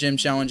to do the gym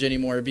challenge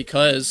anymore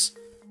because...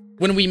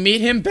 when we meet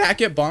him back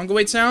at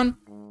Bongway Town,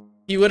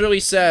 he literally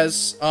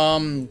says,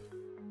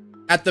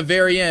 at the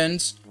very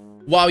end,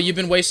 while you've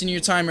been wasting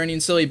your time earning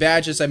silly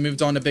badges, I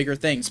moved on to bigger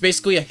things.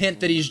 Basically a hint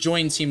that he's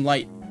joined Team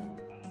Light.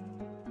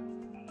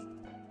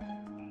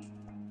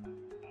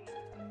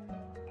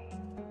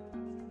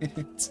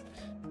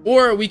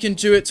 Or we can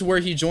do it to where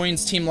he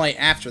joins Team Light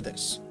after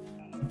this.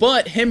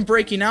 But him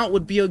breaking out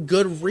would be a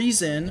good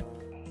reason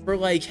for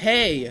like,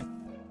 hey,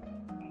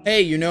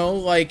 you know,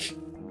 like,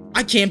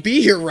 I can't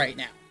be here right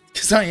now.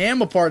 Because I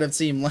am a part of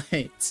Team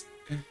Light.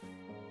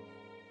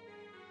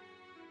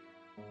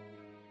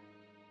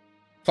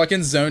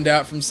 Fucking zoned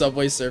out from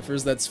Subway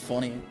Surfers. That's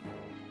funny.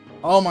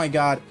 Oh my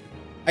god.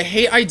 I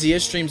hate idea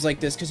streams like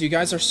this because you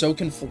guys are so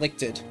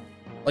conflicted.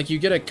 Like, you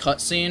get a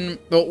cutscene.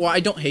 Well, I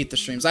don't hate the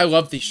streams. I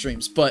love these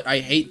streams. But I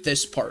hate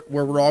this part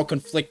where we're all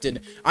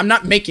conflicted. I'm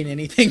not making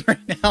anything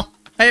right now.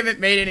 I haven't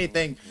made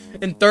anything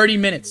in 30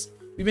 minutes.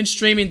 We've been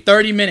streaming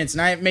 30 minutes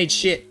and I haven't made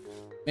shit.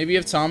 Maybe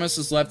if Thomas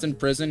is left in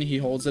prison, he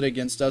holds it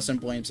against us and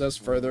blames us,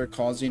 further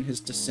causing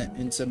his descent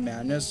into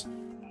madness.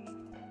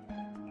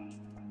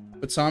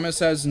 But Thomas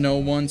has no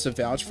one to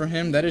vouch for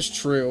him. That is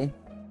true.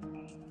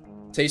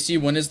 Tasty,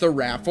 when is the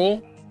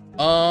raffle?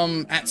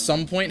 At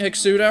some point,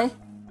 Hixudo.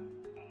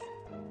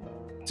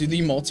 Do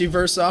the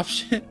multiverse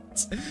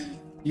options.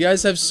 You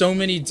guys have so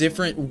many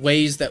different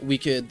ways that we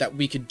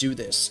could do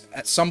this.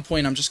 At some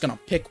point, I'm just gonna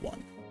pick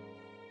one.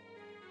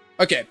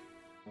 Okay,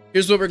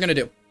 here's what we're gonna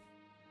do.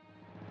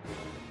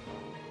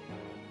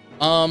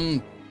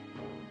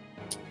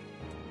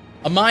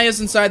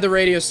 Amaya's inside the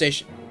radio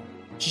station.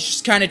 She's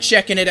just kind of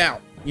checking it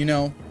out, you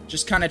know?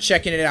 Just kind of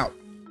checking it out.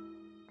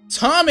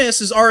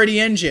 Thomas is already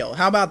in jail.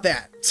 How about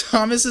that?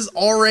 Thomas is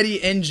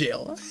already in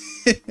jail.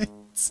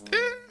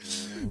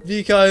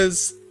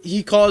 Because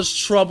he caused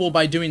trouble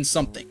by doing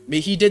something.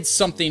 He did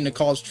something to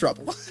cause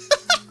trouble.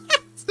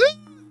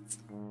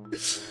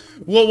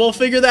 We'll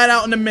figure that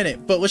out in a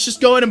minute. But let's just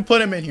go ahead and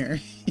put him in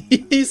here.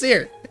 He's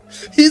here.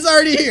 He's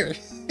already here.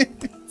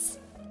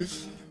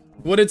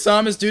 What did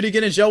Thomas do to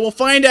get in jail? We'll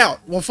find out.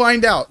 We'll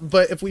find out.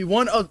 But if we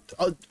want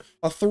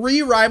a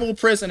 3 rival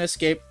prison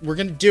escape, we're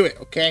gonna do it,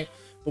 okay?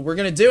 but we're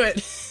gonna do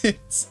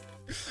it.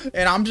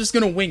 And I'm just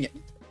gonna wing it.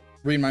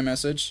 Read my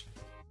message.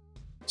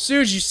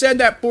 Suge, you said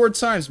that 4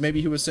 times.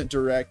 Maybe he was sent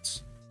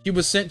direct. He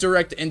was sent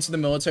direct into the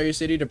military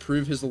city to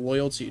prove his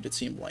loyalty to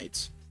Team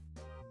Light.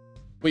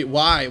 Wait,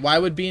 why? Why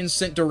would being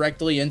sent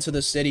directly into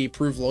the city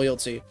prove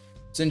loyalty?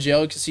 It's in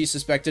jail because he's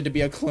suspected to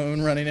be a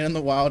clone running in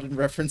the wild in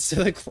reference to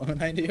the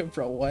clone idea,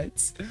 bro.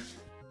 What?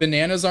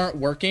 Bananas aren't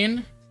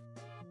working?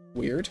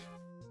 Weird.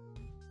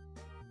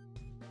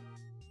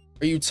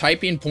 Are you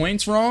typing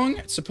points wrong?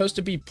 It's supposed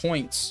to be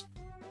points.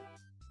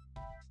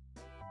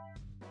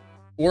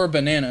 Or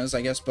bananas,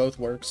 I guess both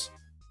works.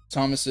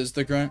 Thomas is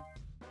the grunt.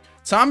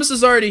 Thomas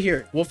is already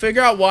here. We'll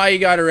figure out why he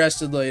got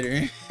arrested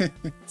later.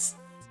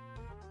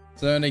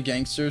 Throwing a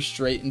gangster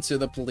straight into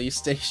the police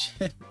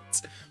station.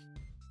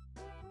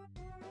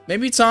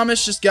 Maybe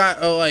Thomas just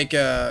got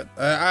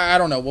I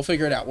don't know. We'll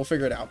figure it out. We'll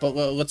figure it out. But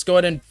let's go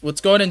ahead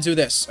and do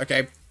this.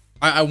 Okay.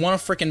 I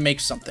want to freaking make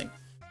something.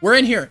 We're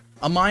in here.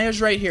 Amaya's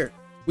right here.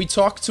 We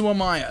talk to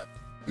Amaya.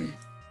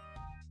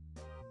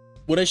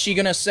 What is she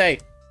gonna say?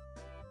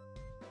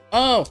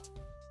 Oh.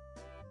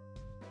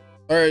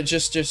 Or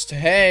just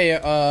hey,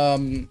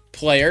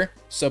 player.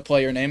 So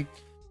player name.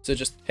 So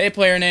just hey,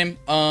 player name.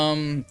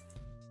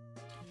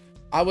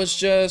 I was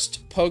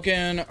just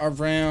poking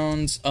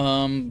around.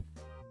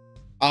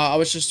 I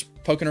was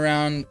just poking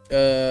around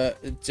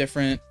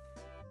different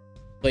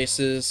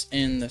places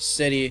in the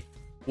city.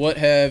 What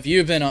have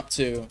you been up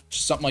to?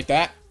 Just something like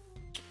that.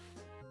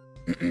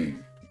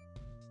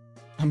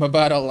 I'm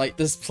about to light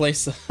this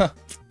place up.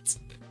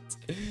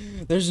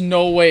 There's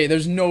no way.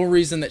 There's no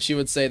reason that she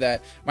would say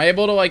that. Am I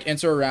able to like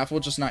enter a raffle,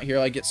 just not here,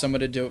 like get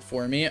someone to do it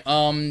for me?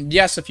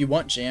 Yes, if you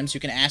want, James,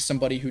 you can ask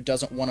somebody who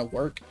doesn't want to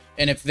work,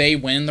 and if they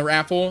win the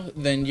raffle,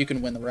 then you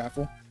can win the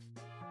raffle.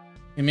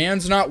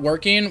 Command's not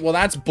working? Well,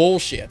 that's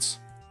bullshit.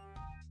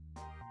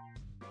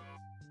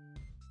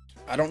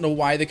 I don't know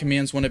why the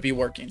commands want to be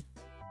working.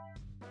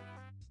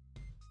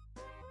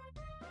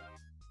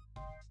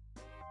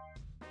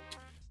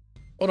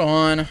 Hold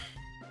on.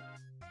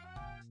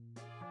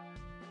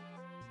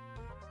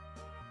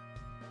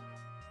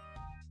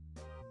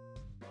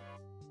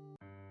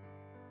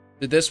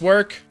 Did this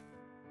work?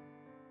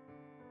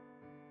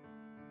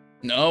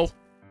 No.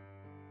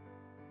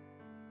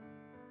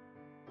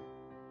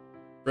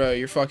 Bro,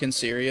 you're fucking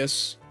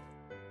serious?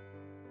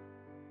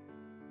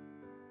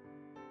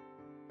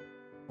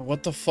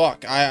 What the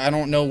fuck? I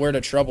don't know where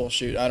to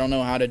troubleshoot. I don't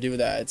know how to do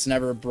that. It's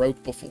never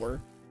broke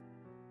before.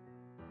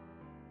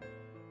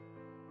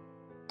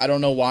 I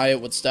don't know why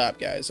it would stop,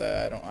 guys.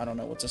 I don't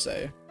know what to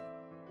say.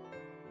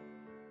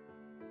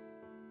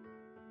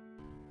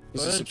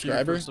 Is a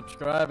subscriber?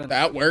 Subscribing.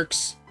 That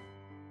works.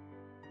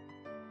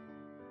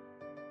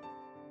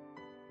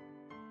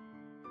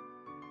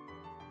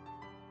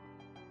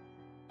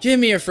 Give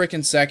me a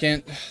freaking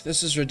second.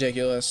 This is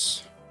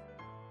ridiculous.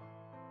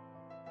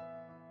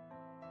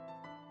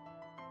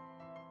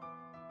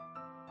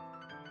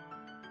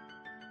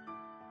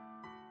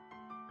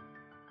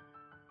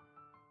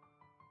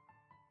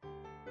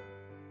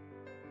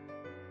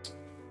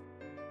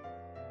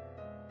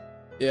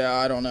 Yeah,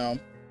 I don't know.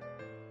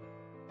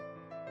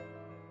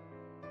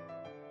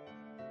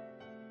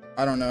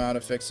 I don't know how to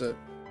fix it.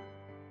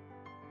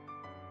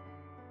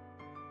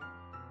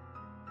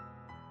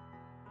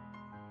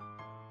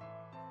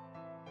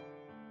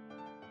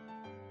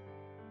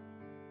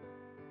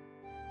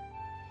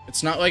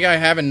 It's not like I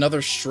have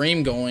another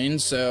stream going,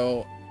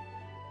 so...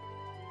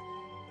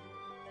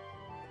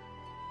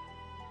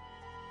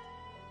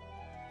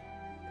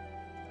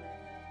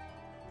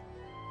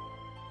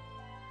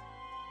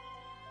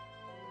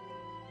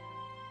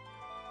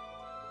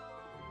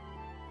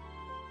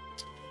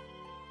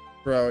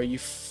 Bro, are you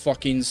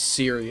fucking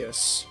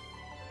serious?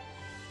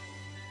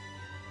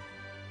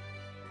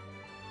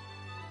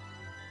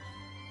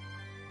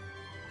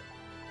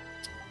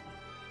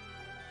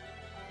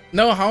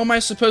 No, how am I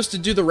supposed to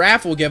do the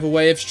raffle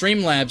giveaway if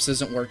Streamlabs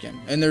isn't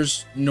working? And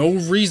there's no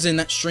reason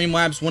that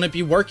Streamlabs wouldn't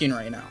be working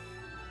right now.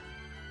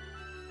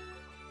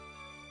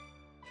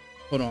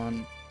 Hold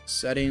on.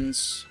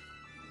 Settings.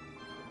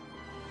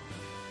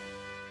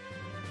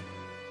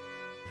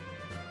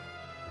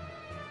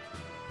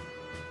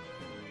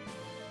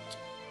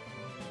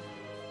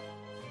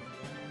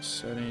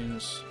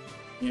 Settings.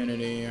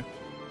 Unity.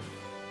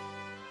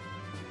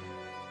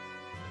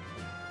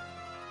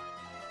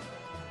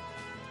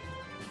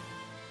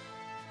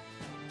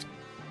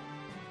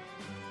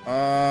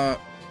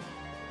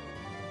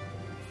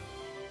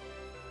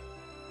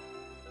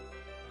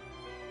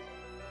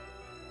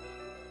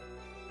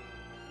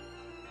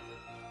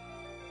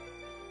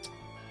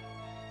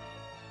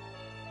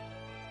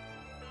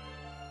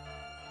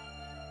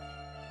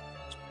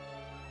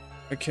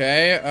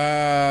 Okay,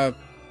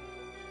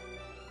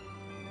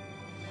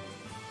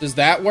 does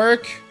that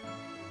work?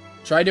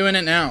 Try doing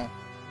it now.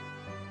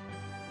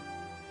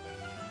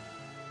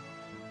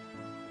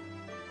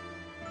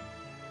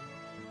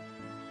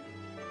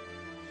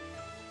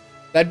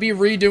 That'd be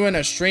redoing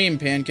a stream,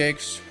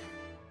 Pancakes.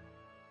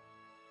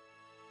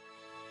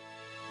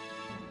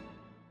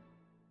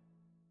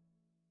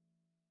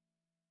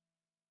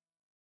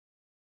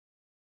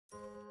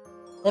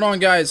 Hold on,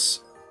 guys.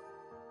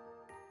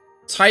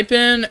 Type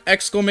in !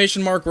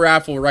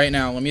 raffle right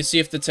now. Let me see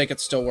if the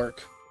tickets still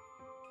work.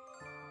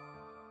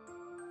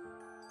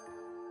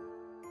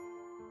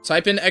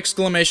 Type in !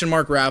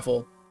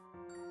 raffle.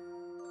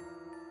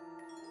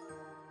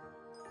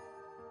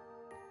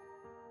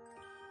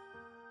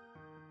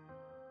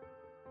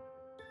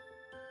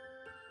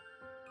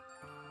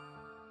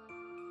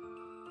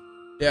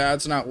 Yeah,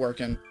 it's not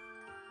working.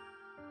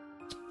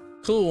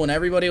 Cool, and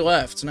everybody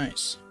left.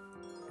 Nice.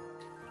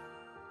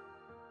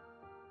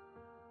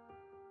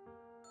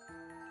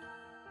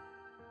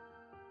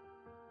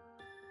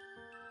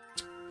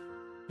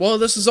 Well,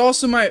 this is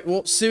also my...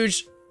 Well,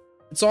 Suge,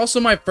 it's also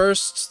my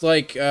first,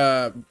 like,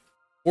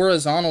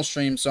 horizontal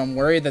stream, so I'm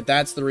worried that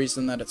that's the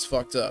reason that it's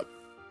fucked up.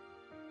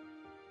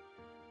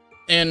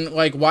 And,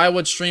 like, why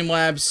would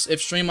Streamlabs... If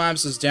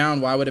Streamlabs is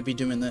down, why would it be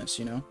doing this,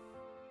 you know?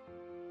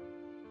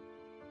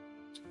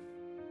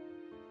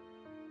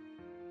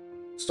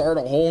 Start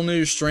a whole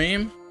new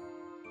stream?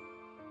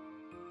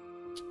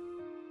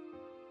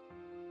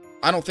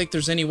 I don't think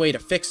there's any way to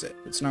fix it.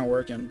 It's not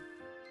working.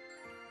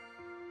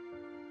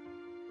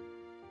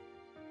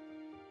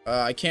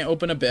 I can't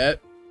open a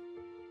bet.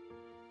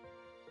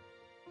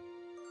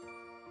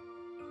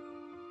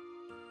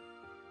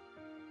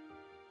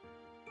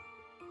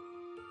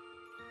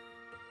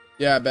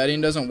 Yeah,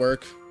 betting doesn't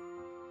work.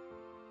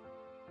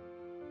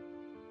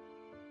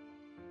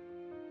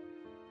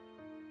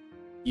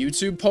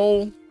 YouTube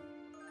poll?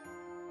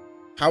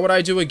 How would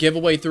I do a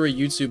giveaway through a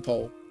YouTube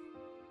poll?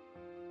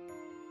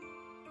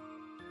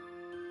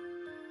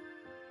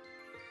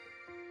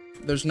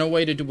 There's no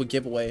way to do a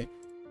giveaway.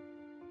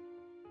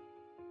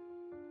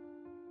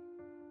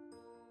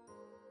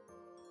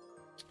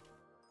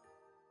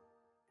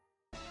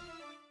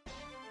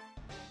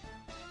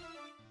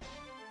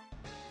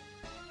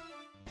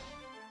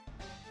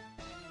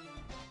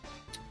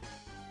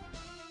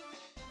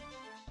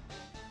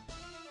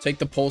 Take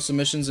the poll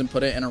submissions and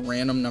put it in a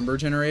random number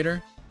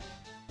generator.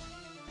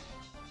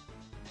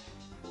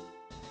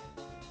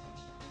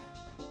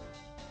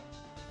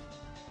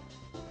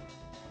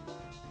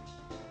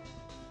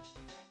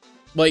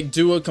 Like,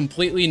 do a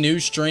completely new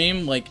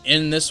stream, like,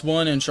 in this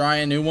one and try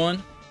a new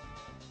one?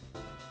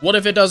 What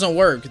if it doesn't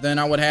work? Then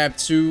I would have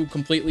two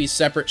completely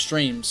separate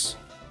streams.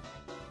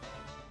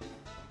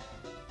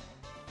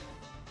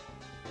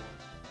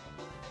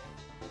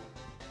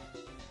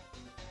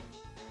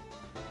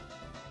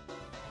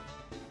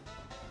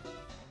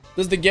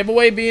 Does the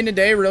giveaway being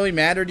today really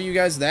matter to you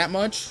guys that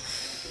much?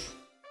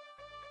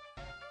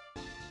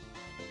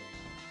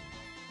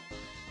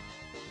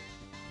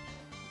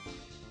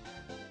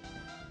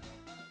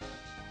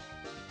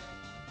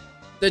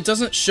 It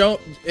doesn't show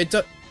it.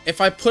 If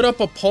I put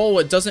up a poll,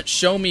 it doesn't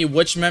show me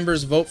which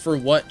members vote for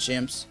what,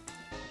 champs.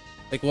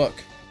 Like, look.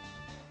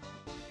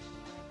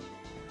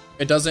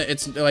 It doesn't.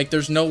 It's like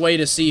there's no way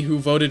to see who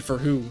voted for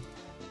who.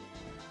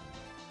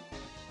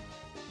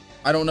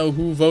 I don't know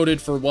who voted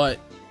for what.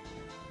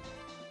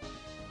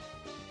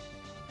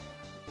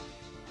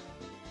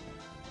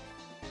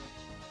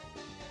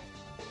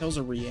 That was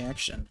a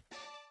reaction.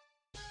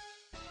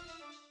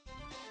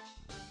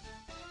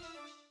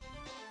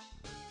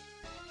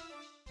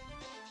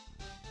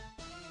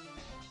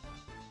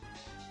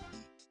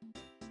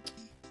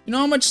 You know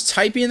how much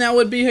typing that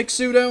would be,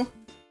 Hixudo?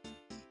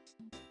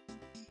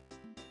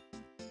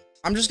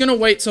 I'm just gonna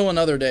wait till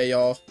another day,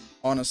 y'all.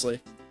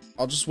 Honestly.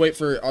 I'll just wait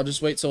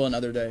till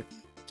another day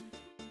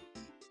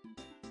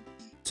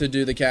to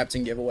do the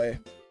captain giveaway.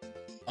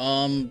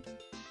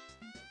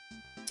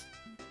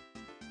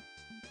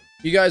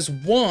 You guys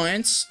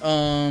want,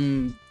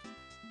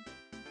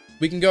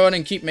 we can go ahead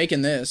and keep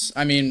making this.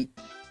 I mean,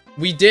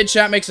 we did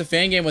Chat Makes a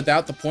Fan Game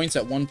without the points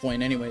at one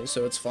point anyway,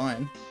 so it's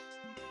fine.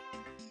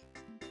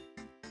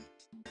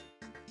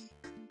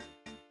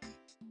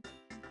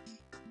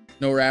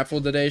 No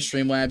raffle today.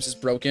 Streamlabs is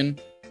broken.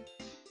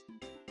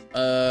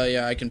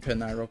 Yeah, I can pin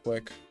that real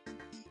quick.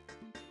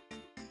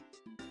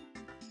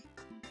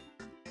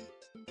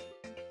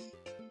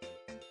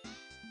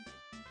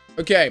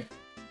 Okay.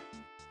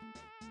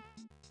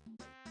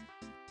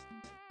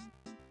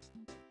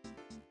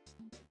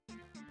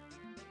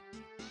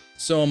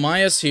 So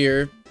Amaya's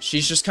here.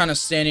 She's just kind of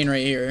standing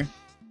right here.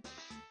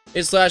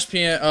 Hey slash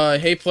PM,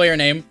 hey player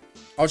name.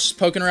 I was just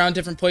poking around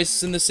different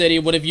places in the city.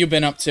 What have you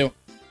been up to?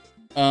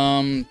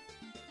 And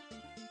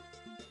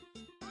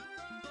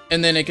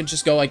then it can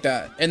just go like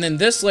that. And then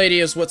this lady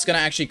is what's gonna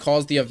actually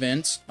cause the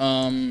event.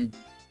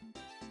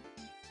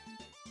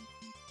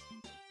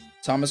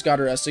 Thomas got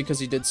arrested because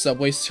he did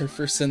Subway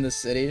Surfers in the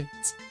city.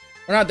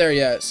 We're not there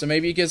yet, so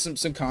maybe you give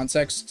some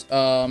context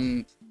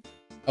of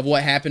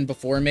what happened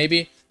before,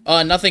 maybe.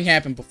 Nothing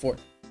happened before.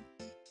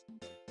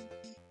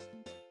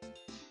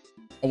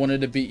 I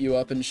wanted to beat you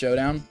up in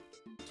Showdown.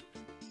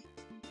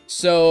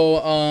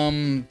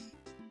 So,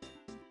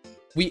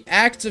 we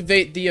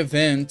activate the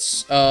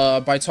event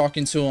by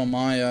talking to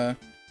Amaya,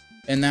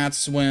 and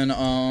that's when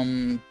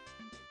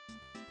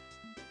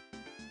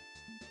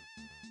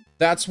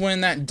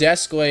that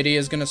desk lady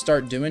is gonna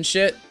start doing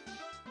shit.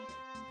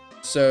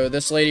 So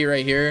this lady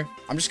right here,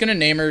 I'm just gonna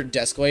name her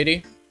Desk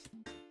Lady.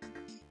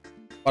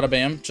 Bada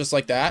bam, just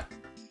like that.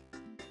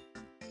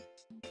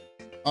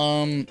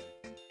 The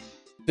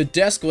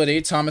desk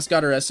lady, Thomas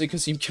got arrested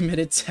because he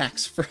committed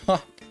tax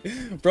fraud.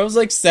 Bro's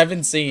like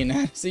 17.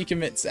 How does he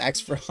commit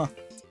tax fraud?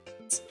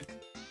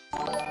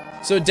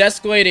 So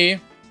desk lady,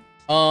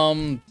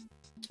 there's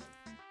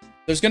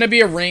gonna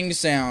be a ring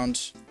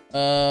sound.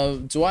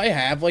 Do I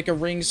have like a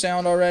ring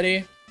sound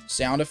already?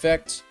 Sound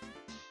effect?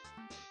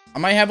 I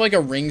might have like a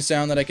ring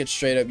sound that I could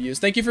straight up use.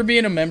 Thank you for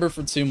being a member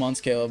for 2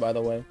 months, Kayla, by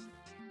the way.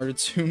 Or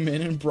 2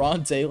 men in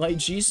broad daylight.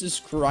 Jesus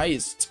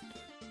Christ.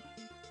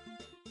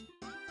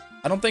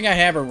 I don't think I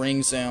have a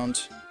ring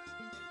sound.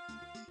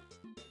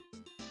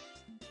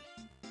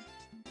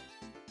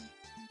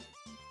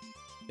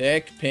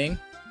 Dick, ping.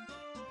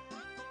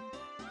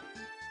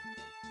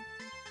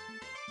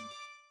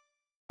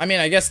 I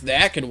mean, I guess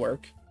that could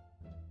work.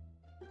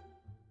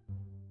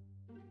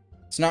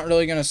 It's not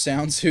really gonna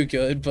sound too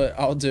good, but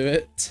I'll do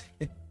it.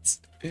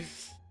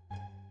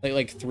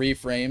 like 3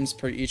 frames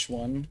per each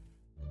one.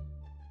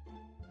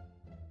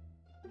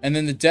 And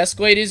then the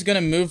desk lady is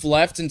gonna move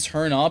left and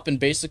turn up and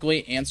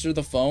basically answer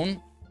the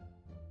phone.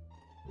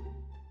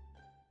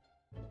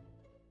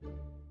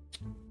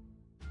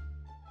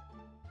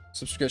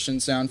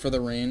 Subscription sound for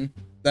the rain.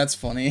 That's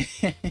funny.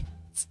 He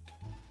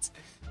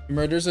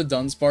murders a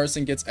Dunsparce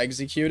and gets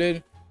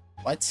executed.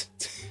 What?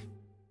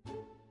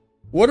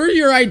 What are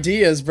your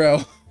ideas,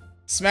 bro?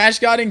 Smash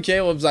God and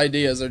Caleb's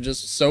ideas are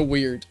just so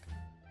weird.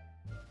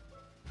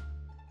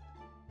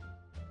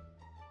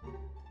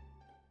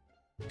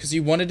 Because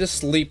he wanted to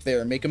sleep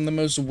there. Make him the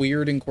most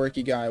weird and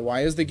quirky guy.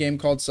 Why is the game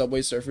called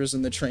Subway Surfers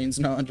and the train's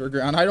not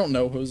underground? I don't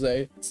know,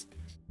 Jose.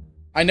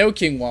 I know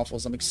King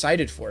Waffles. I'm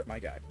excited for it, my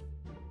guy.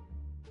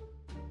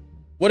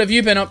 What have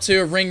you been up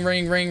to? Ring,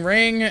 ring, ring,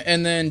 ring.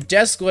 And then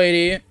desk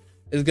lady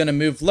is going to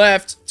move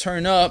left,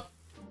 turn up,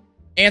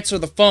 answer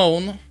the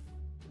phone.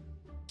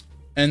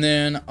 And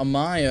then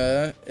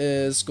Amaya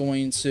is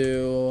going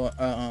to,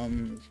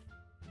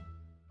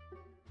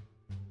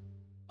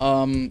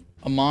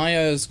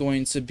 Amaya is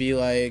going to be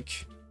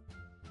like,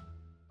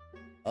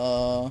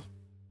 oh,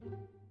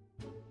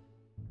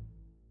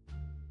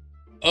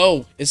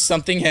 is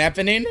something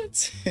happening?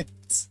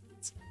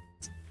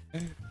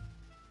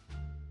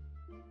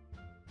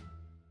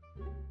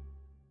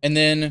 And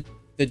then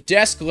the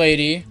desk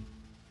lady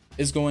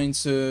is going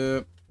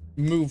to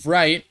move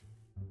right,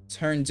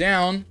 turn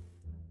down,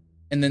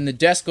 and then the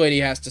desk lady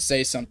has to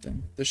say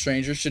something. The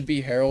stranger should be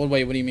Harold.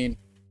 Wait, what do you mean?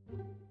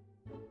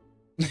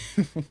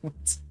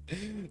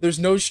 There's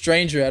no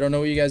stranger. I don't know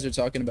what you guys are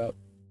talking about.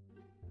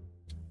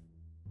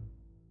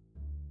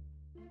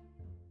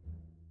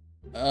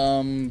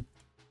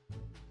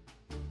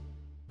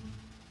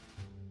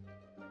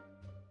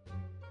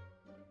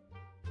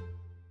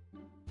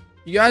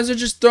 You guys are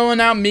just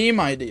throwing out meme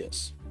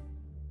ideas.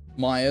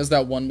 Maya's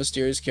that one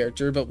mysterious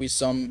character, but we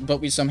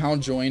somehow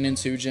join in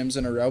 2 gyms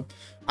in a row.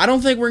 I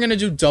don't think we're gonna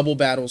do double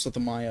battles with the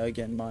Maya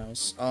again,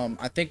 Miles.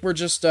 I think we're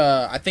just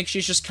I think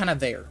she's just kind of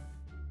there.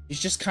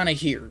 She's just kind of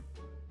here.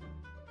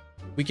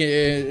 We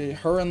can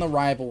her and the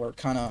rival are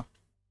kind of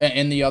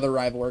and the other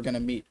rival are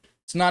gonna meet.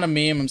 It's not a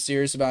meme. I'm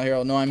serious about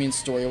Harold. No, I mean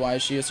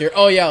story-wise, she is here.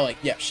 Oh yeah, like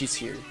yeah, she's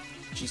here.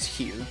 She's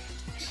here.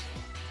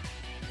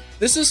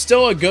 This is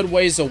still a good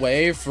ways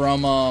away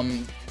from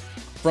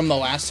the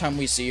last time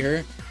we see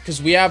her,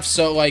 because we have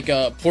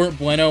Port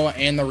Bueno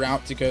and the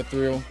route to go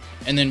through,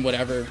 and then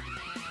whatever.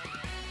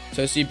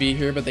 So she be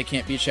here, but they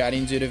can't be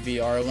chatting due to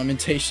VR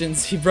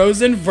limitations. He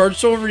bros in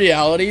virtual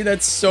reality.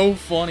 That's so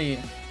funny.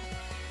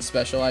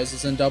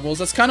 Specializes in doubles.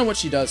 That's kind of what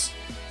she does.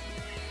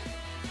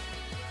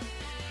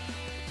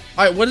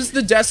 All right, what is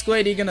the desk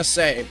lady gonna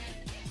say?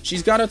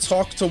 She's got to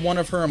talk to one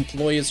of her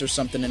employees or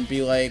something and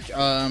be like, get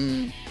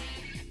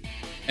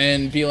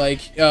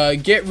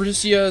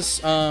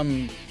Rusia's,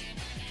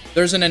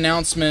 there's an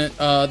announcement,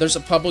 there's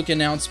a public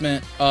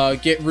announcement,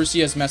 get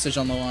Rusia's message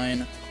on the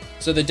line.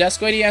 So the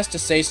desk lady has to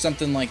say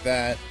something like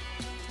that.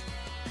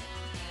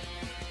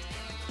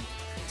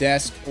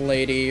 Desk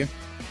lady.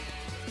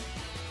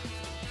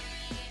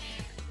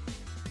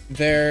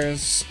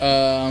 There's,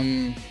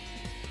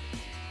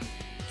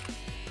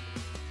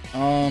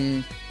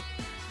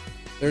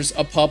 there's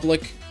a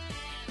public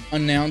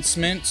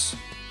announcement.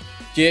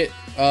 Get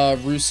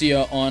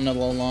Rusia on the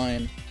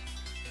line.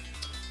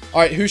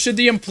 Alright, who should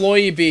the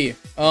employee be?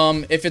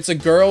 If it's a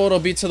girl, it'll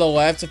be to the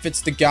left. If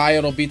it's the guy,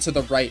 it'll be to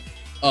the right.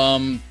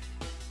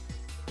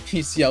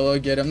 He's yellow,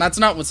 get him. That's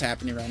not what's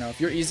happening right now. If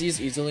you're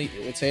easily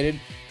irritated,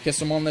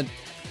 kiss him on the...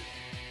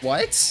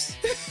 What?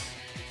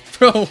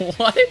 Bro,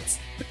 what?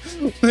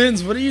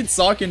 Linz, what are you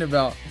talking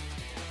about?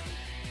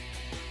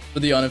 For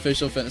the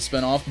unofficial fitness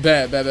spinoff.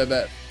 Bet.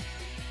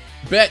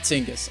 Bet,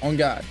 Tinkus. On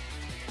God.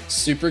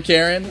 Super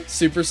Karen.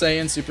 Super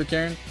Saiyan. Super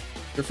Karen.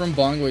 You're from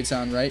Bongoy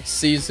Town, right?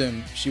 Sees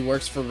him. She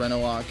works for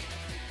Renalock.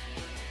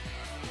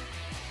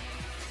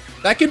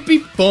 That could be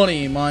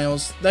funny,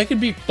 Miles. That could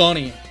be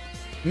funny.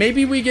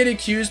 Maybe we get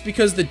accused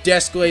because the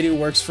desk lady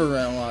works for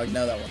Renalock.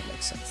 No, that wouldn't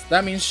make sense.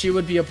 That means she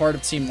would be a part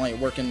of Team Light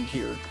working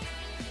here.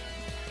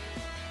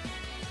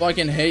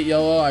 Fucking hate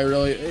yellow. I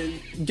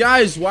really...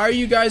 Guys, why are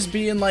you guys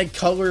being, like,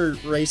 color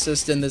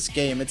racist in this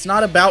game? It's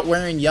not about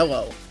wearing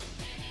yellow.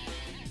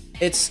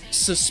 It's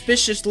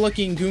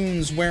suspicious-looking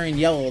goons wearing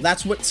yellow.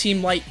 That's what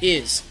Team Light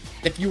is.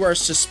 If you are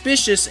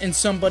suspicious in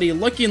somebody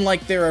looking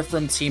like they're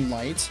from Team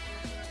Light,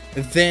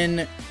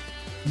 then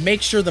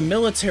make sure the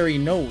military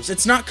knows.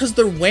 It's not because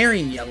they're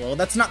wearing yellow.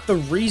 That's not the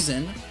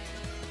reason.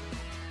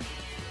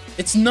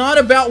 It's not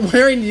about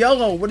wearing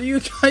yellow. What are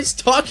you guys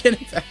talking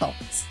about?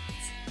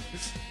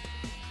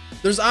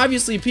 There's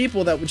obviously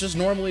people that would just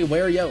normally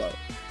wear yellow.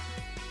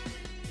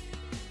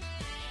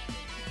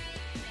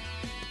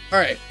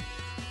 Alright.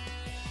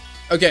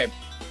 Okay.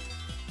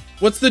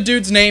 What's the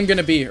dude's name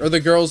gonna be? Or the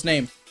girl's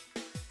name?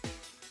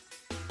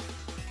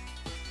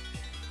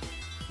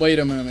 Wait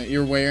a moment.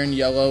 You're wearing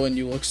yellow and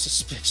you look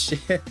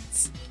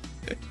suspicious.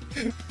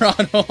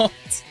 Ronald.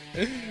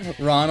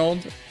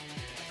 Ronald.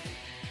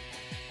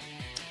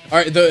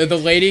 Alright, the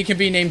lady can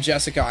be named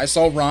Jessica. I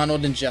saw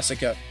Ronald and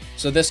Jessica.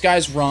 So this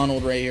guy's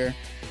Ronald right here.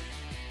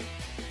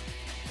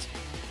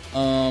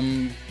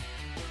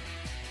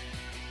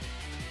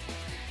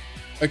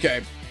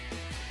 Okay.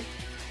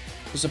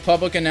 There's a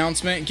public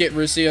announcement. Get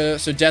Russia.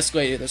 So desk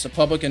lady, there's a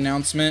public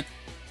announcement.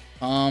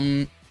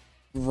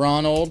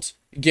 Ronald,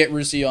 get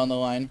Russia on the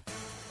line.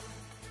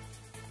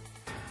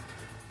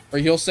 Or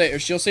she'll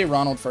say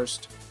Ronald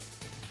first.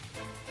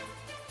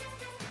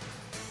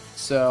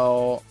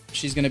 So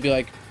she's gonna be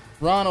like,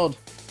 Ronald,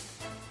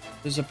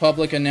 there's a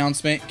public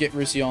announcement. Get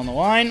Russia on the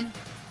line.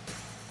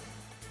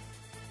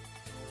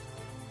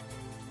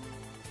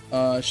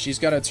 She's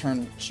gotta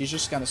turn. She's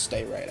just gotta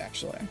stay right,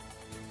 actually.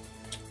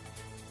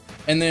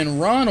 And then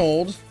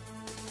Ronald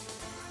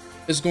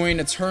is going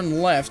to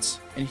turn left,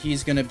 and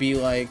he's gonna be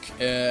like,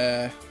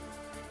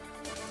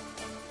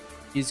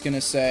 he's gonna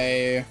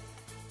say,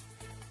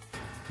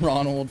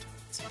 Ronald.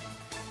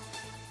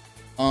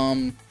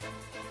 On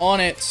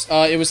it,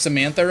 it was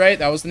Samantha, right?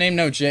 That was the name?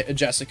 No,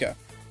 Jessica.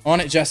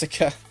 On it,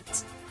 Jessica.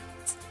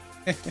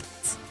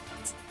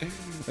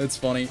 That's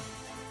funny.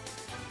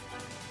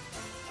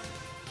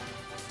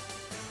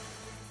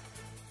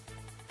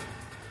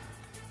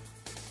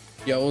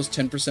 Yellow's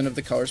 10% of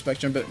the color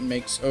spectrum, but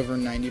makes over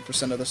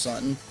 90% of the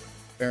sun.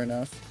 Fair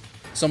enough.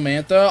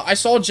 Samantha. I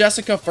saw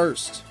Jessica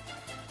first.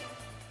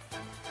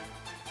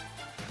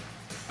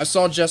 I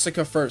saw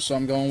Jessica first, so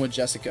I'm going with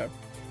Jessica.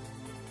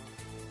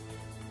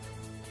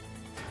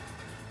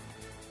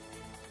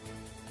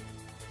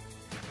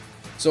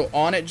 So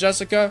on it,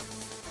 Jessica.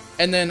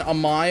 And then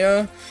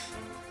Amaya.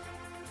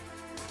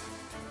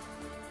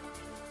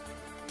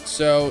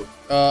 So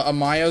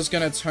Amaya's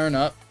gonna turn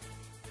up.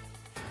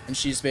 And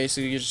she's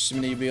basically just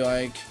gonna be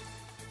like,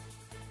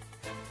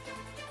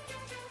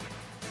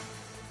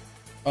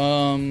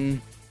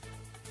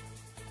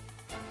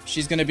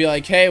 she's gonna be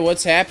like, hey,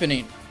 what's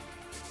happening?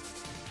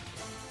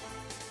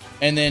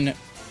 And then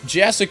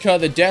Jessica,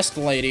 the desk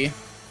lady,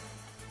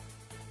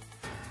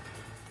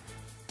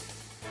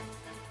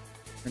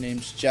 her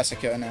name's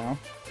Jessica now,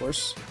 of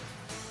course.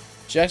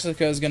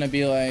 Jessica is gonna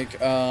be like,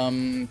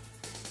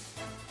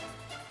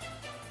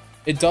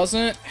 it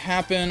doesn't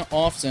happen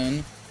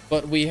often,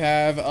 but we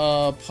have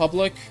a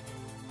public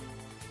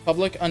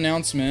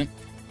announcement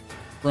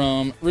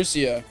from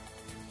Russia.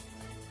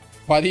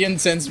 Why the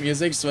intense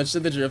music? Switch to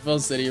the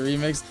Driftville City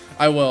remix.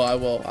 I will.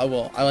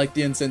 I like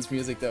the intense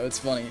music though. It's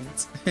funny.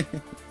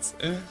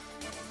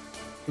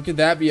 What could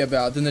that be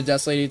about? Then the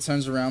desk lady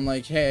turns around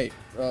like, hey,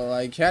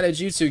 like, how did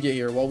you two get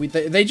here? Well,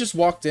 they just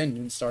walked in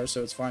and started,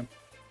 so it's fine.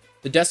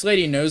 The desk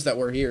lady knows that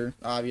we're here,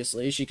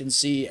 obviously. She can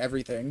see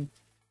everything.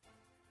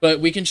 But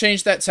we can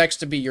change that text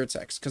to be your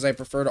text, because I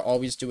prefer to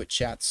always do it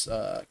chats,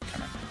 kind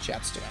of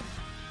chats to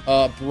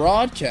it.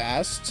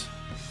 Broadcast.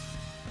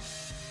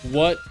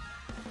 What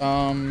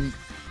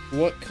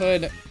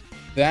could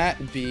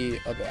that be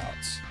about?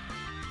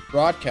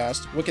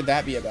 Broadcast. What could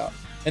that be about?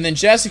 And then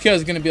Jessica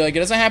is going to be like, it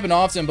doesn't happen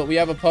often, but we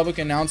have a public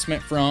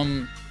announcement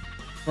from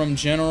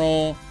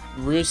General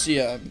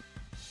Russia.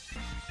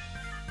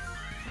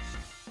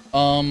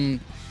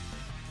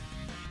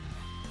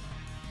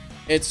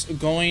 It's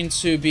going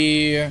to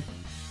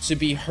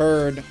be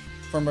heard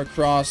from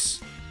across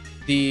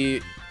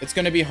the, it's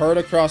going to be heard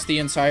across the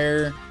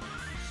entire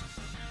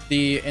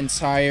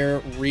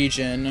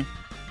region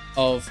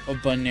of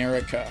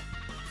Benerica.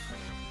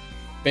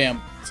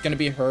 Bam. It's going to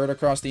be heard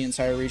across the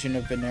entire region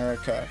of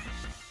Benerica.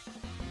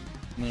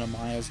 And then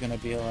Amaya's going to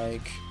be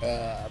like,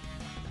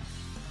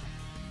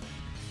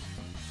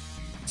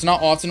 it's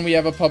not often we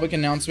have a public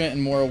announcement,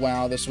 and more,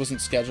 wow, this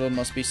wasn't scheduled,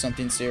 must be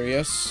something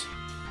serious.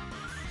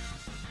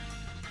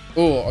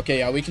 Oh, okay,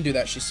 yeah, we can do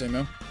that,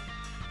 Shisumu.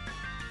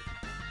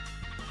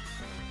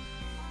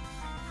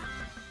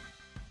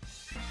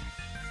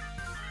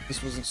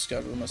 This wasn't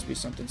scheduled, must be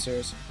something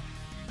serious.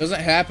 Doesn't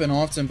happen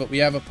often, but we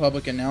have a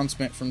public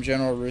announcement from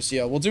General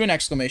Russia. We'll do an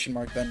exclamation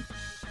mark then.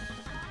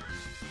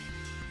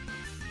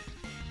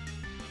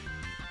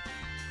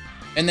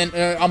 And then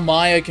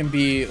Amaya can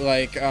be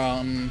like,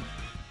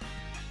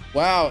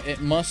 wow, it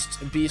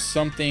must be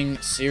something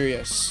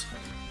serious.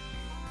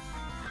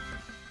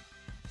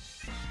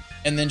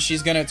 And then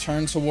she's gonna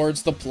turn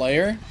towards the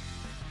player.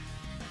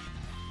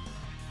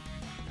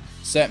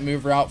 Set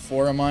move route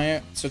for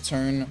Amaya to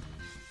turn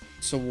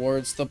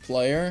towards the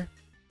player.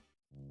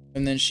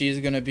 And then she's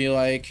gonna be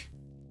like,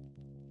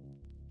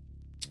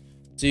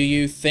 do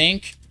you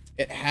think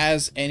it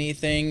has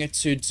anything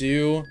to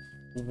do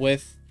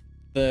with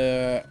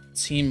the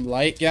Team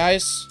Light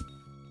guys?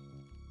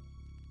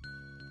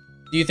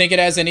 Do you think it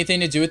has anything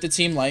to do with the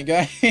Team Light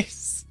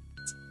guys?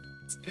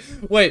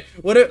 Wait,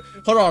 what if,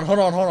 hold on.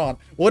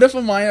 What if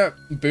Amaya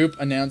Boop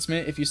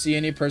announcement, if you see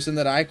any person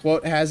that I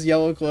quote has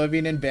yellow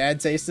clothing and bad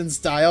taste in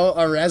style,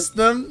 arrest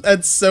them?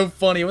 That's so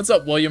funny. What's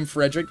up, William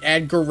Frederick?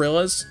 Add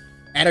gorillas.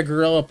 Add a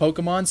gorilla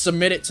Pokemon.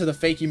 Submit it to the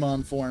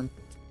Fakemon form.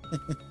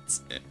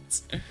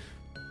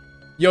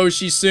 Yo,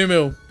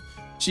 Shisumu.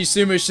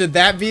 Shisumu, should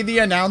that be the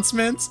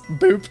announcement?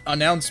 Boop,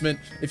 announcement.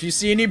 If you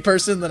see any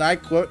person that I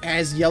quote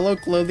has yellow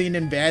clothing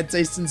and bad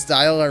taste in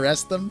style,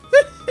 arrest them.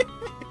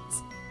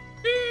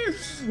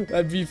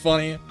 That'd be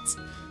funny.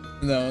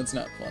 No, it's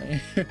not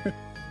funny.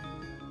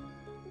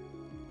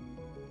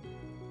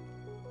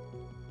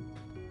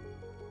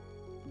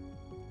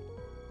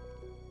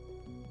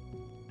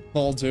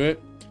 I'll do it.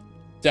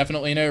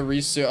 Definitely no.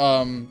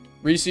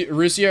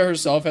 Rusia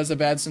herself has a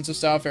bad sense of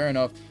style. Fair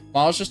enough.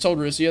 Miles just told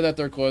Rusia that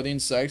their clothing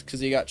sucks because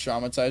he got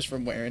traumatized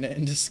from wearing it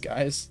in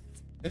disguise.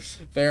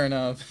 Fair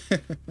enough.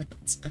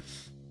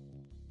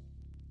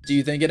 Do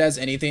you think it has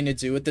anything to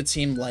do with the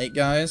Team Light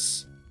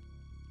guys?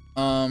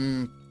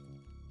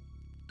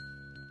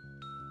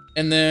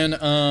 And then,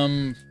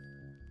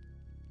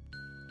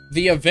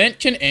 the event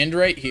can end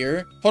right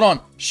here. Hold on.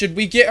 Should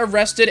we get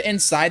arrested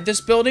inside this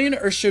building,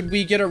 or should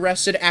we get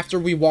arrested after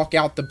we walk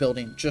out the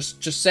building?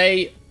 Just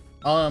say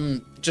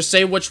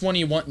which one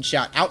you want and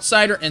shout.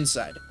 Outside or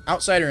inside?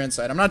 Outside or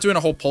inside? I'm not doing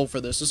a whole poll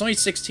for this. There's only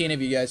 16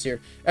 of you guys here.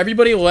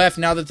 Everybody left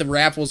now that the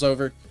raffle's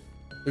over.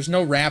 There's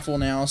no raffle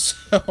now,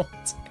 so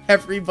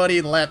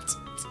everybody left.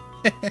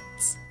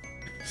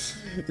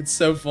 It's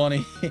so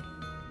funny.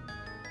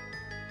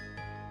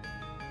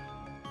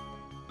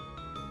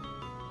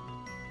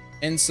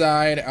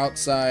 Inside,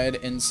 outside,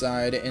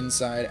 inside,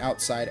 inside,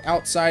 outside,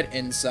 outside,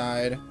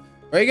 inside.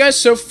 Why are you guys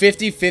so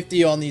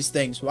 50-50 on these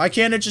things? Why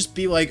can't it just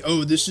be like,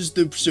 oh, this is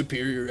the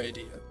superior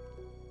idea?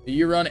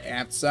 You run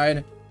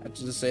outside, I have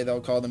to say they'll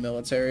call the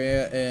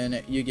military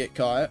and you get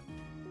caught.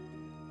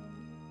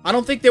 I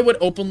don't think they would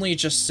openly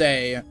just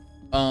say,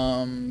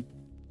 I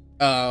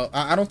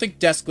don't think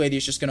Desk Lady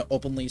is just gonna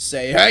openly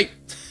say, hey,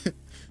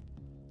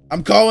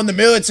 I'm calling the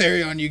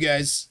military on you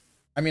guys.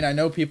 I mean, I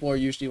know people are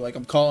usually like,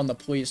 I'm calling the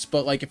police,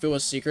 but like if it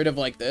was secretive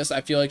like this,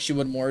 I feel like she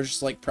would more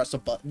just like press a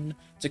button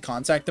to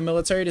contact the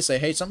military to say,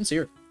 hey, something's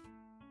here.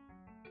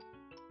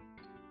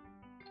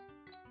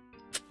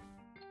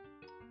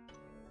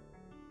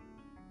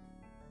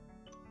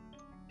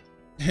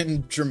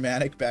 And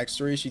dramatic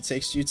backstory, she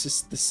takes you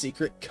to the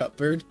secret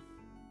cupboard.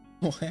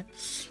 What?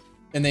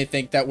 And they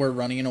think that we're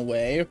running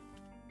away.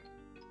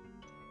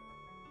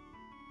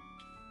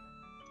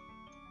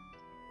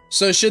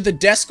 So should the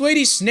Desk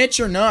Lady snitch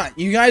or not?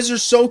 You guys are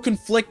so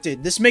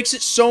conflicted. This makes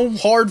it so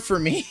hard for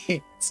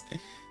me.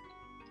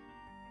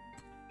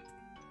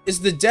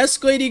 Is the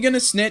Desk Lady gonna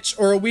snitch,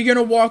 or are we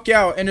gonna walk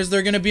out and is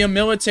there gonna be a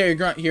military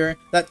grunt here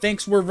that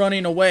thinks we're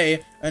running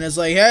away and is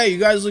like, hey, you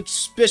guys look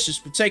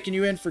suspicious, we're taking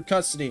you in for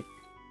custody?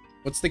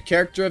 What's the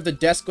character of the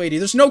Desk Lady?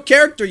 There's no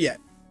character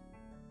yet.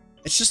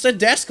 It's just a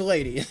Desk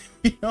Lady.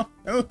 We don't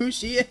know who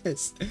she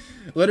is.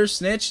 Let her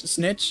snitch.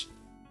 Snitch.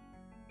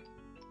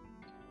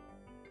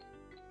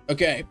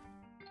 Okay.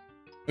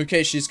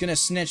 Okay, she's gonna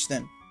snitch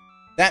then.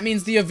 That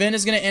means the event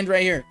is gonna end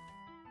right here.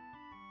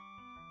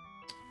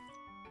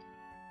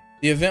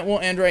 The event will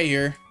end right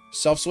here.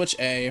 Self-switch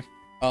A.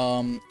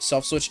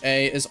 Self-switch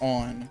A is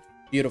on.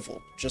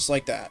 Beautiful. Just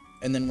like that.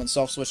 And then when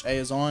self-switch A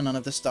is on, none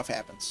of this stuff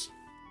happens.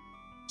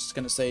 Just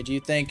gonna say, do you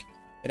think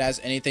it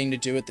has anything to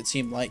do with the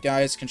Team Light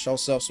guys? Control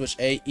self-switch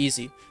A.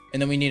 Easy.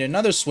 And then we need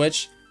another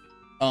switch.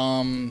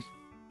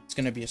 It's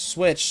gonna be a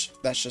switch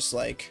that's just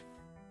like...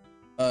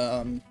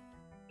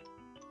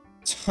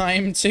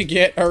 Time to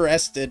get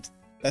arrested.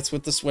 That's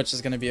what the switch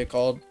is going to be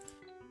called.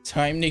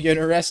 Time to get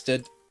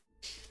arrested.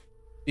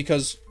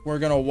 Because we're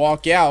going to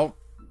walk out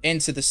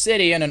into the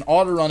city and an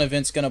auto run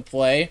event's going to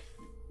play.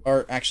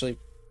 Or actually,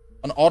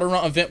 an auto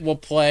run event will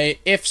play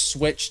if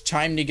switch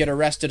time to get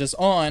arrested is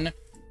on.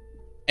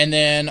 And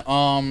then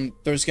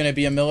there's going to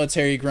be a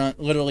military grunt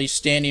literally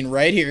standing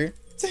right here.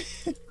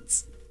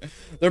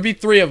 There'll be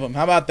 3 of them.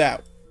 How about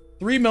that?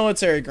 3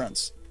 military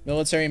grunts.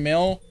 Military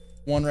male,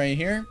 1 right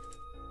here.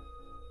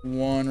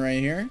 1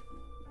 right here.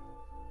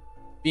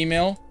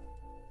 Female.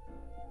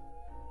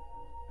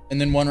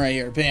 And then 1 right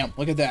here. Bam.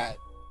 Look at that.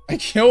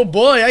 Oh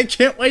boy, I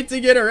can't wait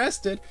to get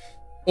arrested.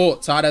 Oh,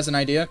 Todd has an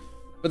idea.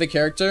 For the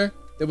character,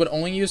 they would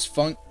only use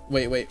for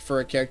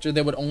a character,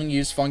 they would only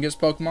use fungus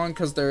Pokemon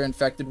because they're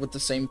infected with the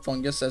same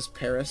fungus as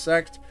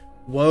Parasect.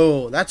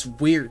 Whoa, that's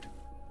weird.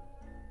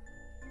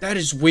 That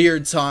is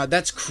weird, Todd.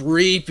 That's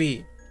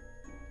creepy.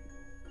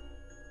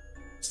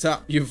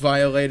 Stop. You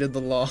violated the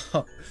law.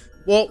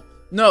 Well...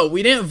 No,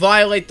 we didn't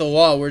violate the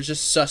law. We're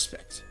just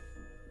suspect.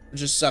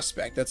 just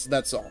suspect.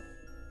 That's all.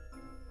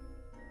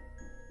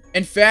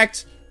 In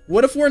fact,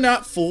 what if we're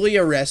not fully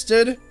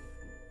arrested?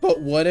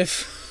 But what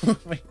if...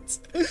 wait.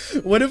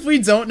 What if we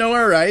don't know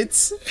our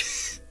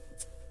rights?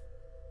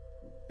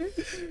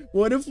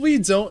 What if we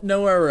don't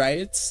know our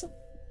rights?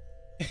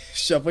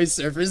 Subway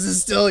Surfers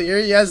is still here.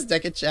 Yes,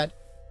 Deca Chat.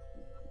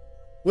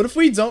 What if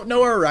we don't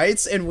know our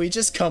rights and we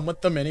just come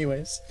with them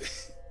anyways?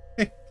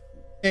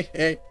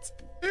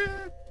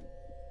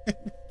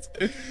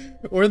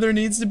 Or there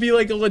needs to be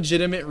like a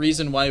legitimate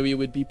reason why we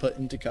would be put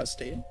into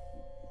custody.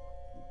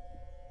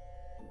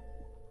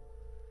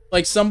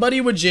 Like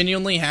somebody would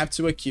genuinely have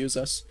to accuse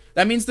us.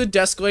 That means the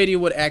desk lady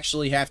would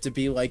actually have to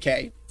be like,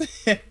 hey,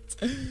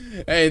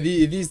 hey,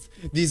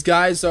 these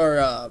guys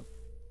are,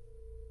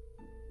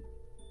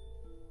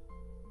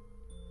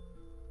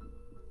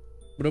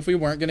 what if we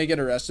weren't gonna get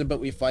arrested, but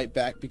we fight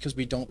back because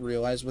we don't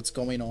realize what's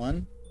going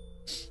on?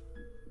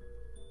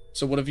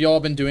 So what have y'all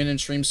been doing in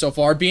stream so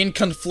far? Being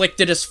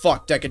conflicted as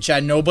fuck, Deca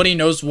Chad. Nobody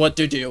knows what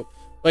to do.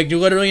 Like,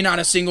 literally not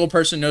a single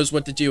person knows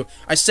what to do.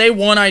 I say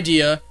one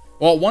idea.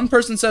 Well, one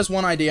person says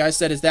one idea. I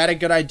said, is that a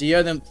good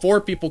idea? Then 4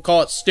 people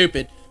call it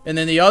stupid. And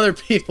then the other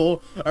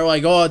people are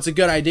like, oh, it's a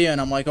good idea. And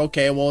I'm like,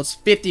 okay, well, it's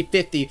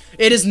 50-50.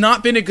 It has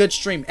not been a good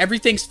stream.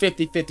 Everything's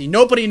 50-50.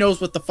 Nobody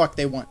knows what the fuck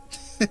they want.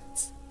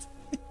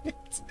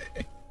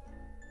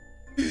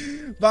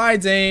 Bye,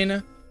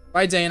 Dane.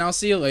 Bye, Dane. I'll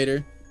see you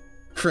later.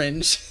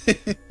 Cringe.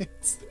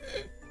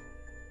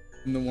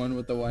 And the one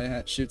with the white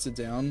hat shoots it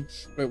down.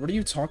 Wait, what are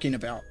you talking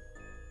about?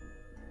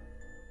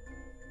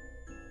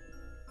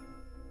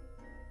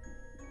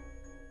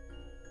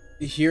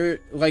 We hear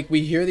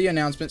the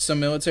announcement. Some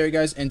military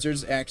guys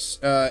enters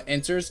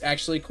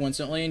actually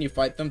coincidentally, and you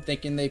fight them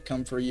thinking they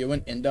come for you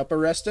and end up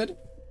arrested.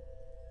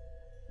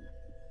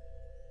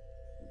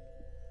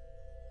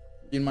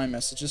 In my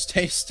messages,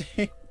 states.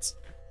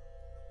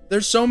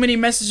 There's so many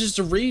messages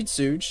to read,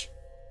 Suge.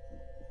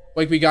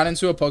 Like, we got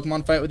into a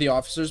Pokemon fight with the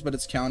officers, but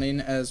it's counting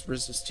as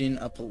resisting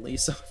a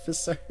police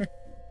officer.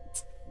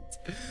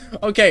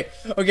 Okay,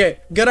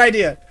 good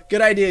idea.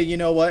 Good idea. You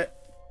know what?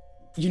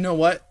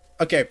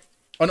 Okay,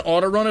 an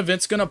auto run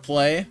event's gonna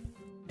play,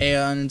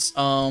 and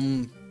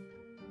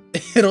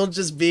it'll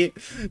just be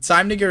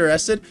time to get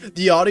arrested.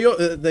 The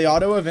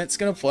auto event's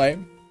gonna play,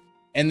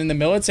 and then the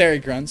military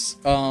grunts.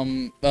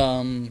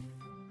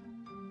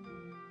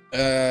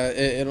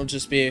 It'll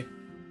just be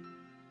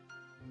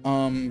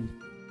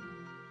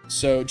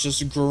so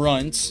just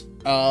grunt.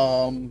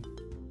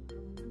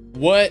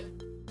 What?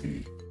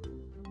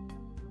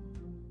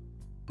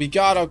 We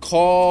got a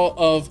call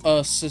of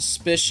a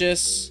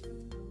suspicious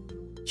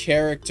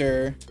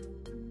character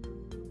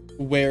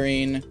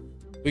wearing...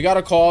 We got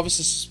a call of a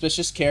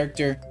suspicious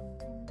character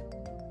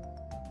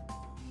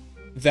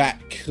that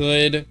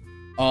could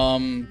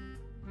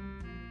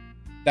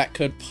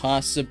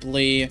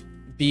possibly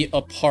be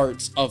a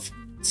part of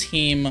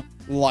Team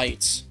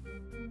Light.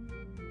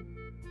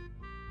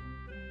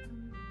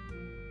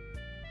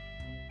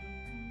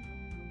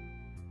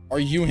 Are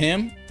you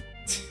him?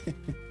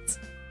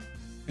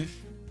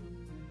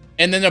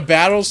 And then the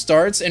battle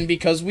starts, and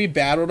because we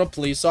battled a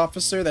police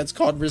officer, that's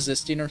called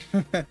resisting, or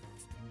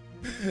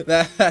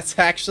that's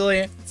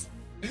actually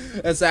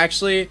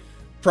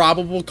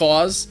probable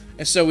cause,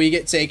 and so we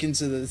get taken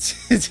to the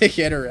to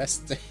get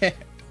arrested.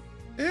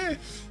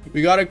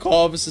 We got a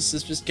call of a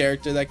suspicious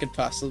character that could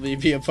possibly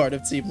be a part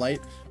of Team Light.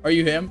 Are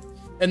you him?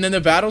 And then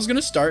the battle's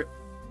gonna start.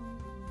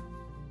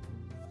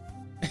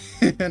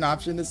 An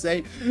option to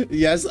say,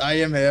 yes, I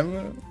am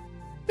him.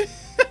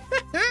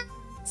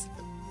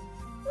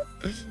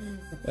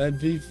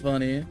 That'd be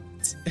funny.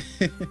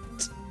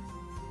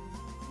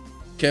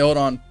 Okay, hold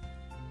on.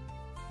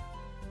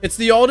 It's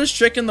the oldest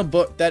trick in the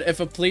book that if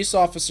a police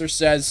officer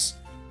says,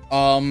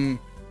 well,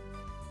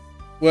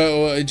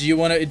 do you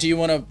want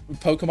a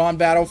Pokemon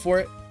battle for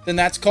it? Then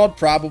that's called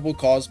probable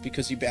cause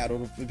because you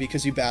battled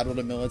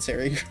a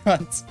military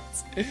grunt.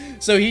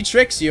 So he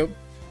tricks you,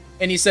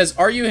 and he says,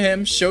 "Are you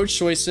him?" Show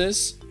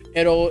choices.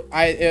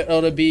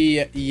 It'll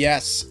be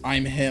yes,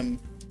 I'm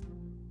him,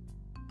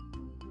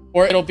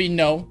 or it'll be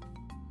no.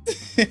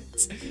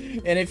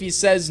 And if he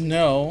says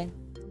no,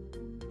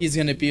 he's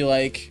gonna be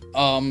like,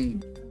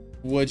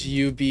 would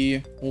you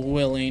be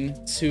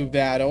willing to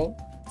battle?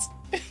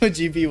 Would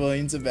you be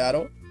willing to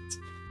battle?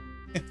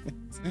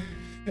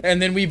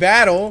 And then we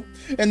battle,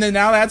 and then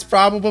now that's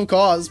probable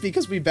cause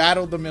because we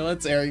battled the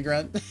military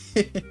grunt.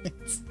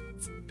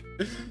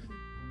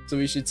 So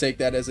we should take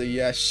that as a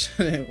yes,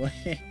 shouldn't we?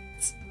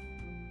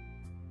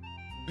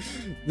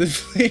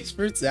 The police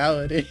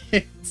brutality.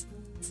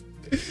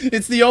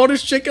 It's the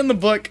oldest trick in the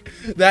book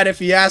that if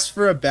he asks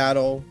for a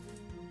battle,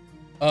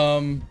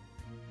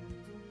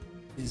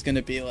 he's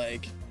gonna be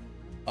like,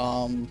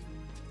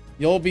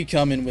 you'll be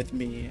coming with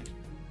me.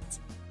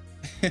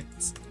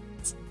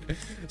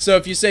 So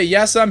if you say,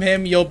 yes, I'm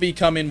him, you'll be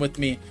coming with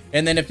me.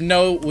 And then if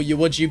no,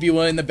 would you be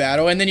willing to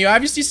battle? And then you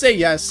obviously say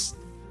yes.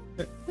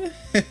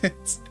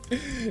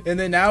 And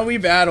then now we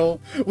battle.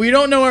 We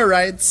don't know our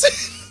rights.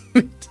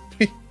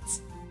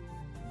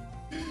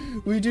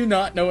 We do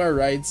not know our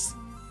rights.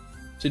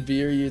 Should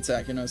be, are you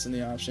attacking us? And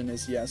the option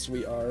is yes,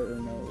 we are, or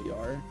no, we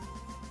are.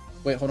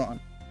 Wait, hold on.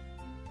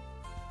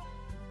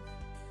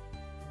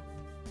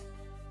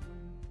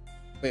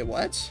 Wait,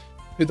 what?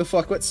 Who the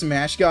fuck what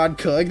Smash God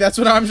Cook? That's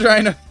what I'm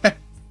trying to...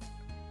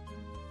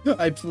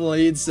 I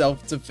played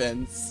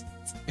self-defense.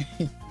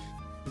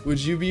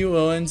 Would you be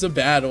willing to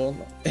battle?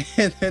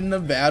 And then the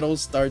battle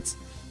starts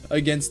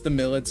against the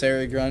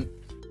military grunt.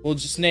 We'll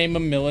just name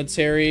him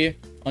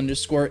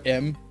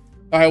military_M.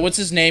 Alright, what's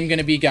his name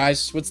gonna be,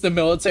 guys? What's the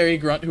military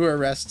grunt who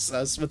arrests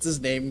us? What's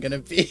his name gonna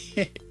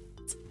be?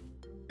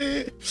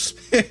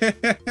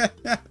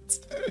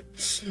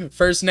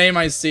 First name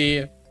I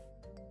see.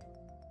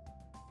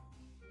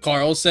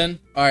 Carlson.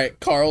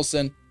 Alright,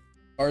 Carlson.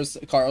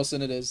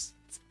 Carlson it is.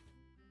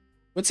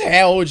 What's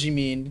hell would you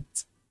mean?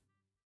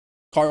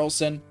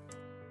 Carlson.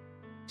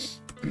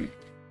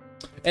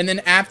 And then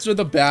after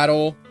the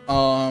battle,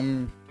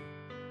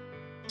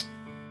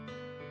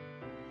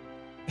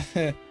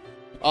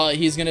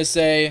 he's gonna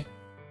say,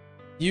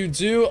 you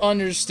do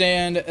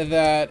understand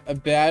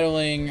that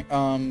battling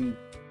a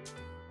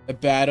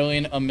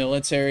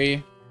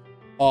military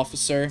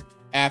officer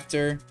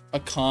after a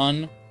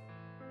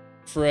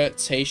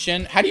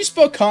confrontation. How do you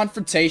spell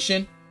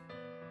confrontation?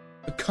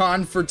 How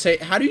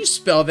do you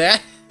spell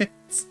that?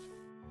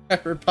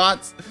 Pepper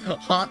pots,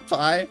 hot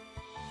pie.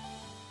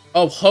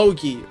 Oh,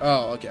 hoagie.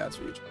 Oh, okay, that's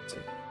what you're trying to say.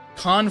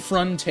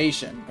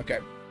 Confrontation. Okay.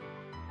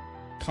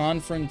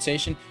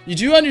 Confrontation. You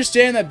do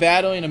understand that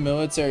battling a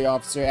military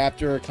officer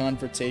after a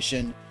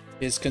confrontation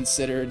is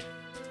considered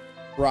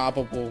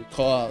probable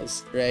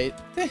cause, right?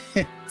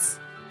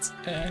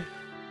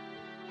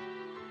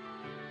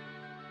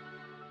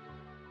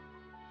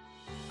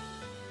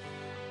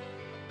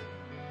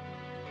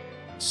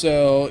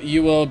 So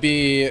you will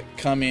be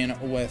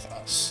coming with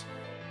us.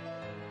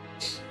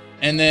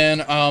 And then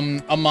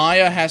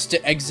Amaya has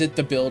to exit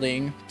the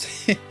building.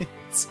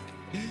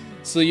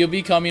 So you'll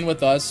be coming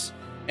with us.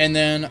 And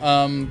then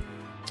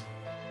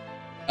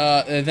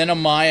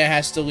Amaya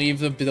has to leave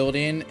the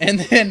building. And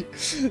then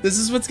this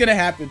is what's gonna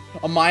happen.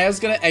 Amaya's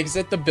gonna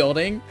exit the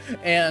building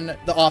and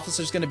the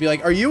officer's gonna be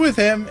like, are you with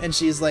him? And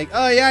she's like,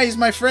 oh yeah, he's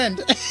my friend.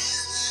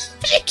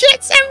 He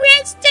gets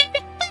arrested.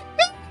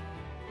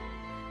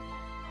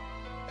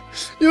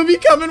 You'll be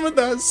coming with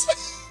us.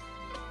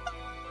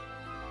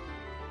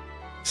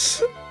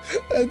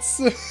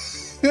 That's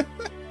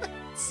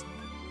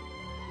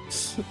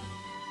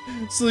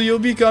so you'll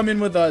be coming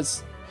with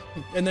us.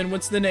 And then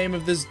what's the name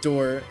of this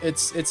door?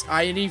 It's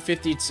ID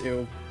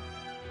 52.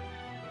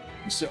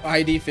 So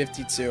ID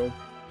 52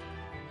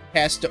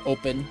 has to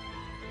open.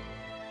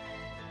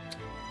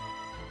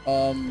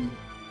 I'm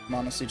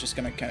honestly just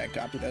gonna kind of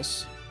copy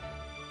this.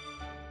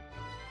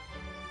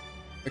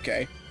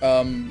 Okay.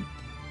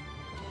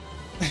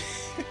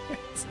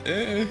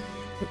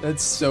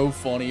 That's so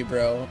funny,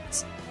 bro.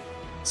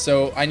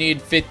 So I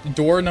need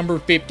door number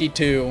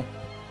 52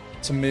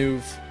 to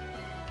move.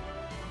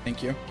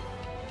 Thank you.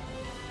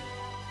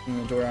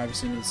 And the door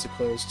obviously needs to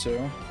close too.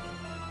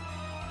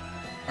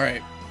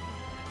 Alright.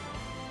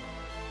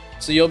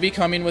 So you'll be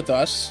coming with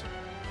us.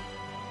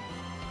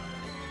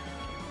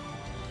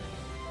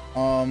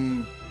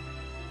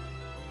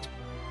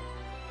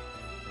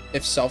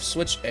 If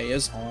self-switch A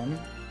is on,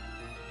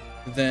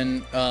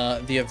 then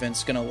the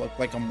event's gonna look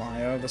like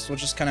Amaya. This will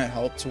just kind of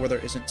help to where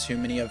there isn't too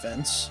many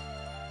events.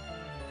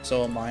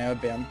 So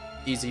Amaya, bam,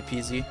 easy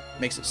peasy.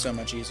 Makes it so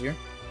much easier.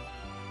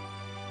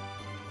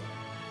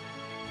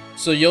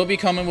 So you'll be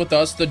coming with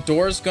us. The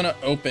door's gonna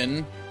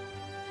open.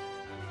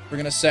 We're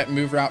gonna set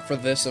move route for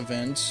this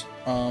event.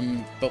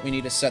 But we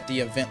need to set the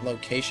event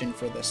location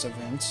for this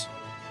event.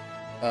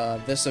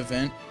 This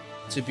event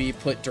to be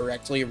put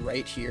directly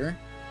right here.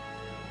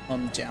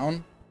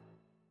 Down.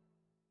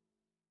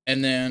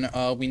 And then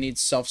we need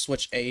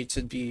self-switch A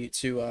to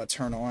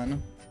turn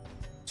on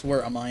to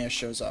where Amaya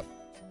shows up.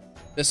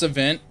 This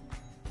event,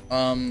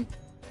 I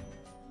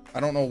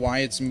don't know why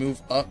it's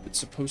move up. It's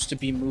supposed to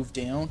be move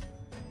down.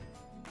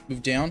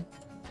 Move down.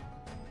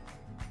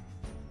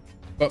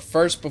 But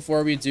first,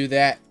 before we do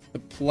that, the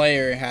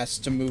player has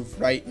to move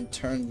right and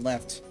turn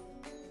left.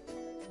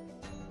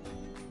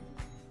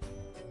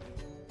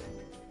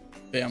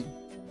 Bam.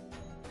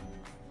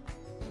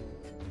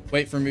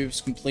 Wait for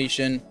moves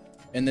completion.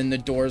 And then the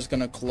door is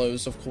gonna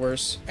close, of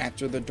course,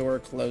 after the door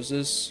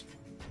closes.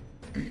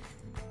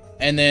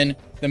 And then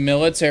the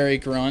military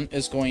grunt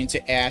is going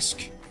to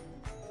ask,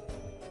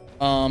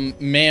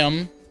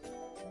 ma'am,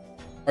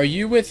 are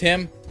you with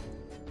him?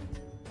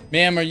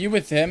 Ma'am, are you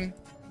with him?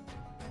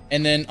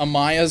 And then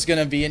Amaya's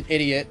gonna be an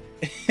idiot,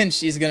 and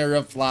she's gonna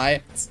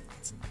reply.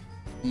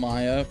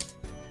 Amaya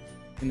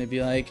gonna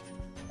be like,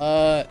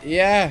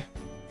 yeah.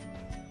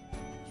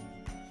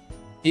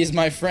 He's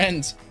my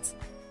friend.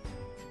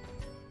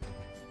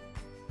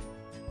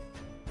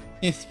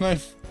 He's my...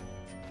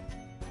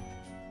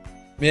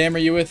 Ma'am, are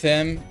you with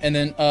him? And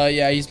then,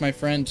 yeah, he's my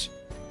friend.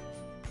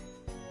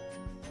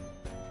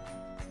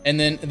 And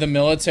then the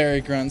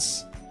military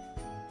grunts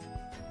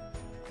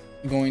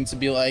going to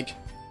be like,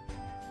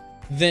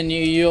 then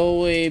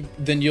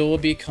you'll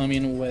be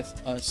coming with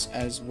us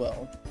as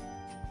well.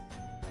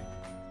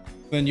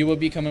 then you will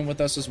be coming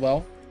with us as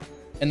well.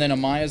 And then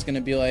Amaya's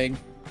gonna be like,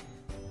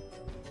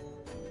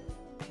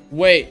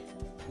 wait,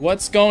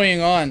 what's going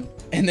on?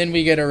 And then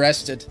we get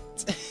arrested.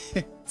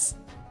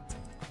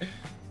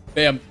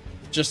 Bam.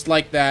 Just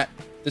like that.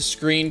 The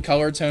screen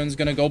color tone's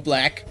gonna go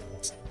black.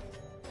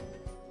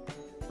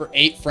 For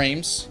 8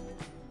 frames.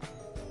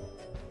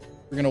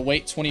 We're gonna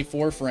wait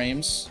 24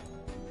 frames.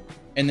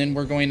 And then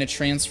we're going to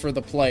transfer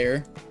the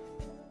player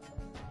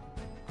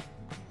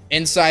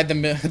inside the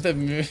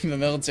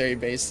military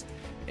base,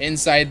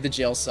 inside the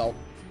jail cell,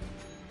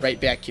 right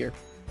back here.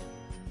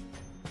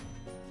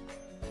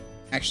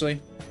 Actually,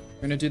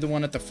 we're gonna do the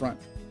one at the front.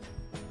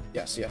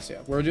 Yes, yeah.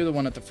 We'll do the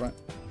one at the front.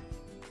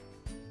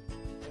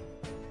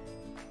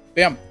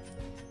 Bam.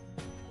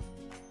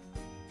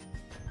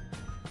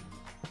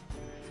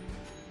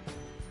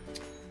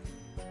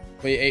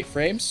 Wait 8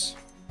 frames,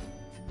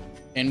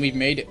 and we've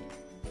made it.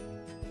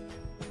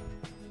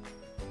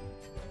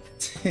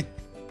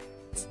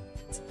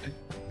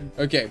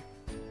 Okay,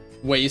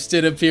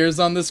 Wasted appears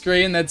on the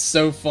screen. That's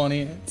so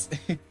funny.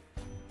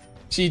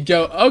 She'd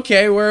go,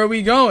 okay, where are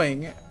we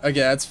going? Okay,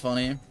 that's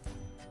funny.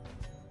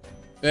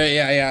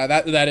 Yeah,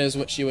 that is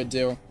what she would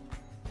do.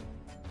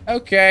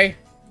 Okay.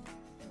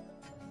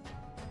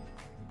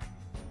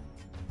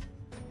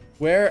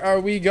 Where are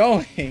we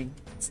going?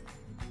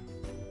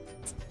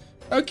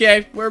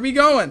 Okay, where are we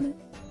going?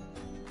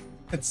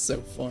 That's so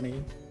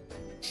funny.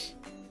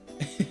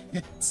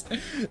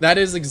 That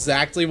is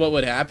exactly what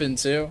would happen,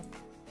 too.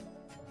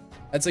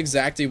 That's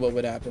exactly what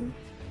would happen.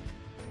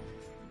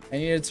 I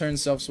need to turn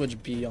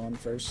self-switch B on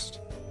first.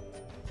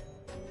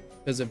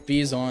 Because if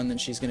B's on, then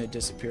she's going to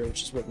disappear,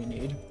 which is what we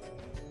need.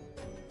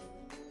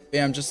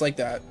 Bam, just like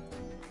that.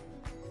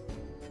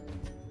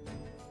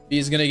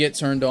 B's going to get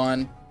turned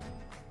on.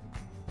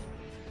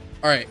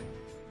 Alright.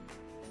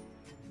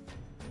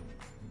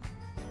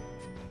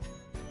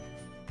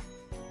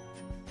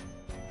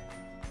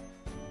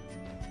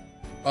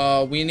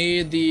 We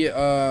need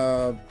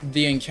the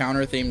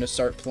encounter theme to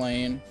start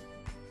playing.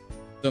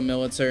 The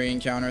military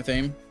encounter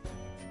theme.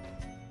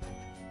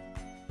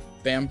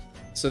 Bam.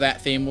 So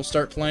that theme will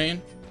start playing.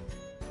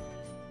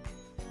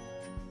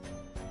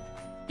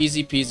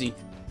 Easy peasy.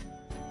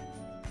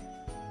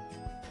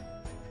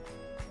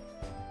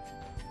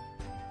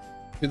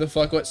 Who the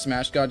fuck what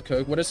Smash God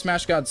cook? What does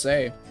Smash God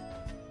say?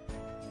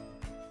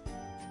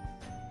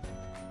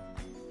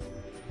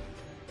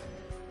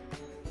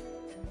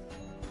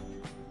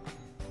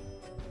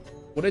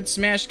 What did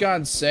Smash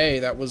God say?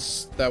 That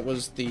was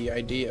the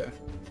idea.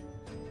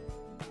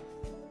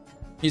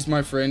 He's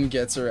my friend,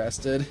 gets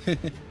arrested. Can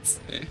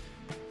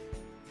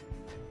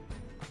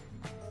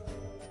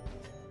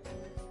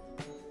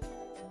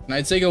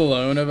I take a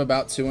loan of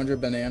about 200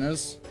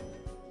 bananas?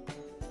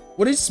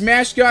 What is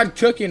Smash God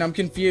cooking? I'm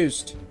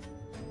confused.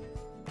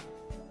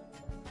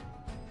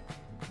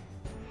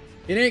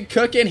 He didn't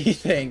cook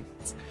anything.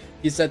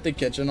 He set the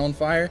kitchen on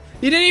fire.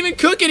 He didn't even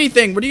cook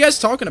anything. What are you guys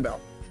talking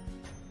about?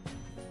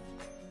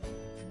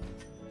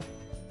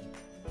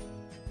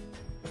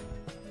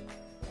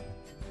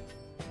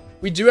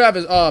 We do have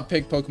a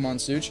pig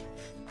Pokemon, Such.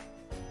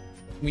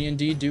 We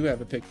indeed do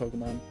have a pig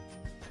Pokemon.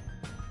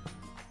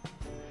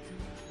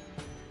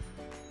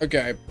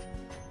 Okay.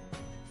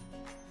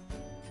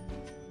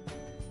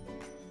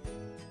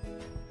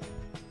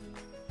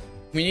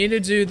 We need to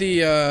do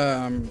the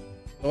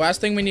last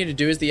thing we need to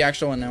do is the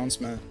actual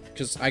announcement,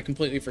 because I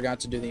completely forgot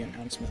to do the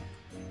announcement.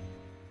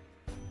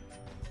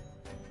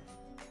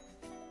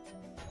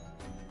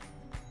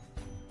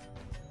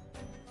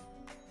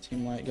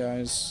 Team Light,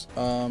 guys.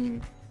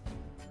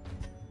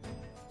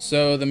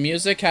 So the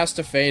music has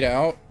to fade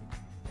out.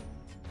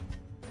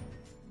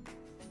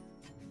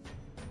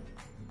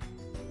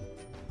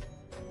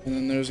 And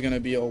then there's going to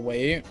be a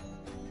wait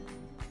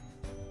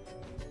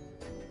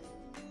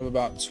of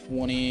about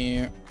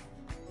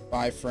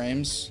 25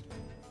 frames.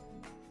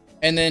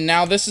 And then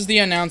now this is the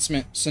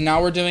announcement. So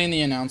now we're doing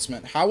the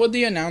announcement. How would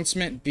the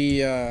announcement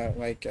be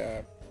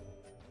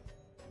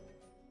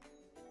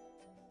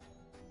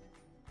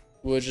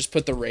we'll just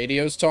put the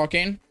radios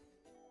talking.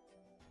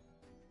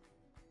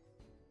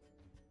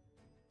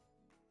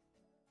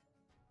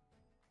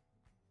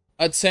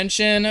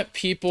 Attention,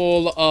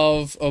 people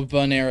of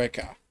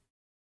Banerica.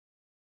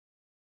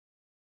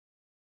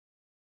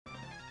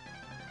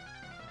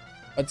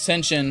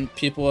 Attention,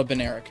 people of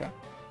Banerica.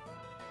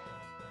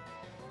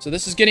 So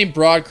this is getting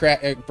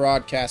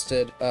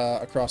broadcasted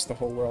across the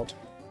whole world.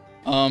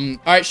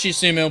 Alright,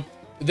 Shisumu.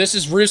 This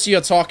is Rusia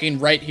talking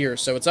right here,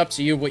 so it's up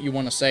to you what you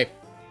want to say.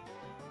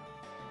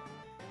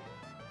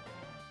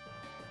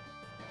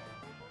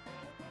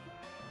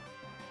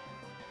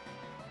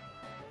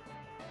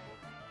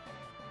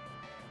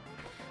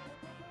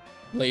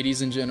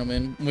 Ladies and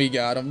gentlemen, we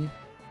got him.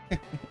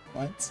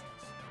 What?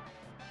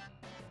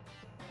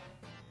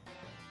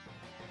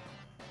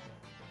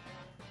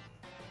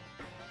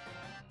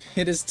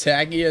 It is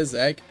taggy as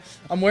heck.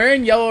 I'm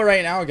wearing yellow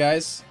right now,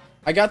 guys.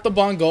 I got the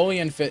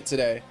Mongolian fit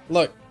today.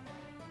 Look.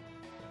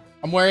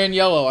 I'm wearing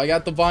yellow. I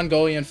got the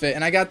Mongolian fit.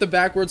 And I got the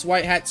backwards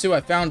white hat, too.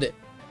 I found it.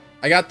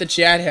 I got the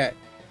Chad hat.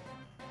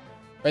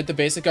 Write the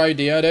basic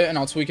idea of it, and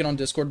I'll tweak it on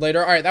Discord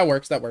later. All right, that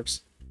works. That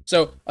works.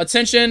 So,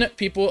 attention,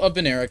 people of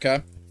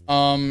Benerica.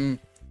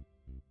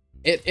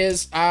 It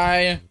is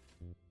I,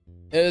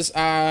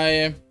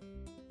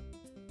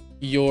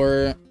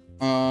 your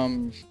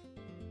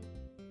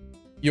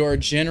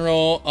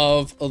general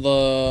of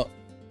the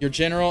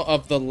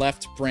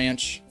left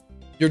branch,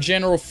 your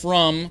general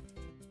from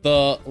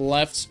the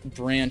left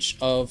branch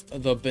of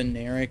the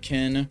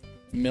Benerican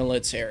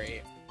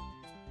military.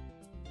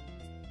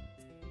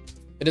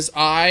 It is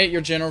I,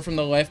 your general from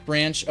the left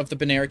branch of the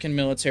Benerican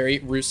military,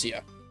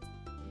 Russia.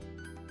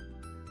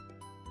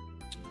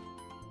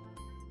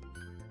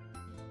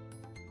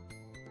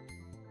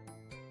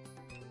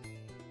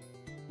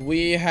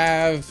 We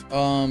have,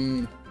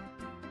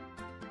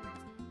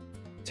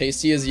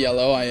 Tasty is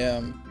yellow, I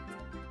am.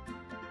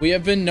 We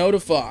have been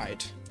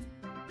notified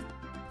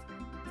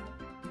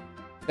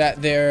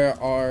that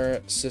there are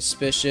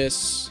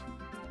suspicious,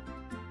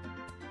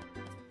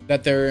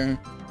 that there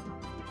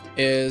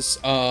is,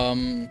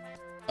 a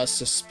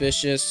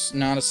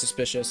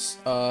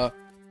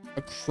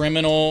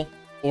criminal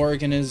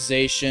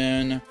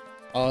organization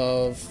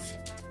of...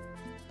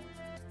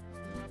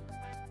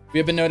 We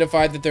have been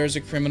notified that there is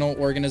a criminal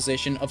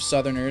organization of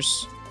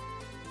Southerners,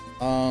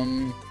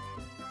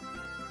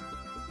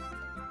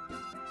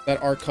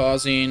 that are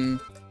causing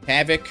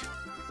havoc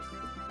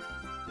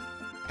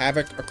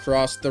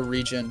across the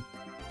region.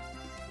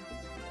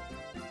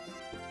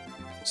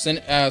 Send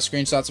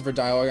screenshots of her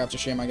dialogue after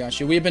stream, I got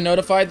you. We have been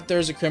notified that there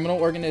is a criminal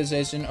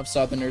organization of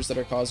Southerners that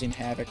are causing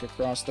havoc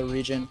across the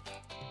region.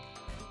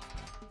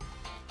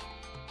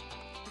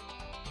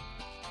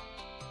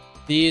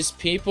 These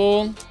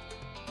people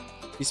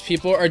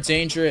are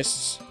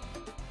dangerous.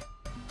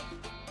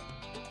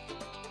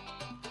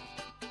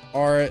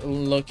 Are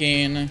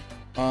looking,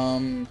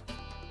 and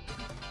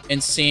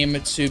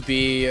seem to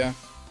be...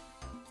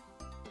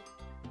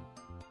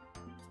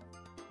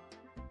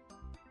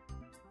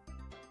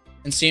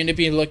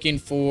 looking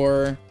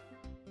for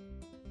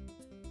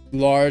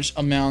large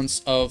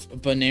amounts of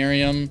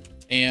Benarium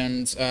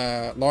and,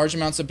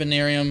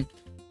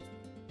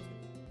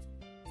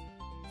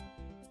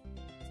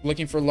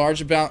 looking for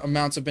large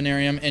amounts of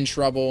Benarium and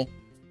trouble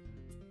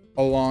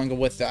along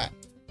with that.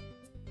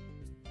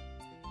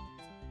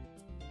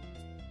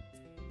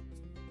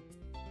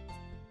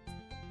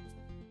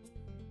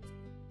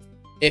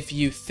 If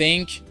you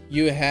think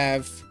you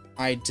have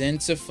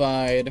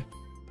identified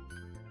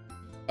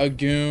a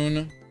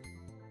goon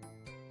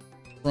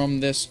from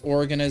this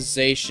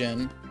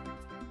organization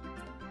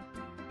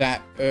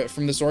that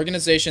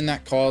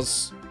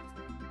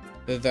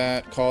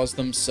calls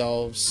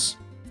themselves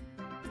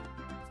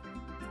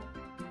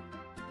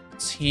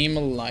Team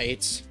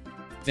Light,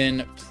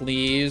 then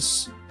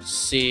please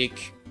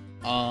seek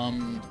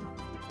then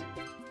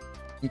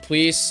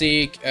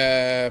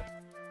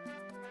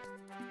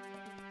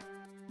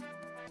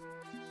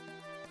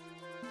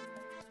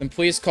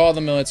please call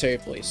the military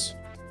police.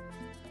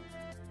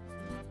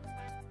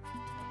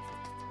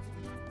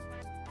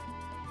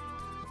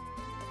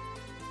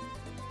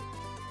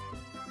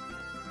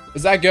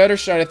 Is that good, or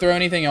should I throw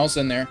anything else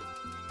in there?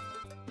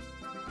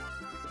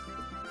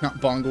 Not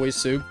Bongoy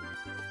soup.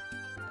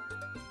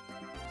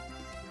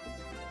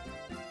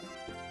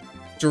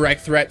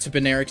 Direct threat to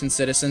Benerican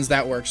citizens.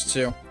 That works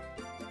too.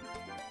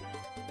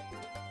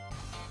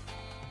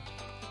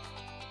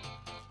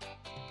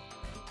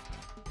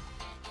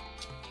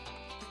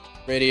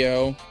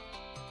 Radio.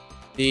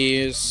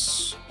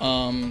 These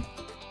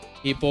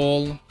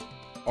people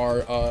are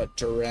a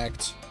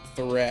direct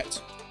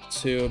threat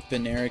to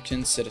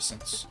Benerican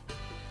citizens.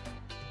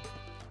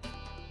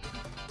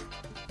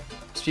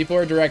 These people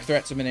are a direct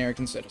threat to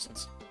Benerican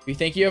citizens. If you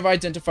think you have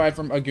identified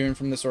from a goon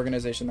from this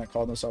organization that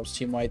called themselves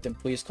Team Light, then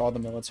please call the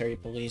military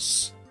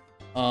police.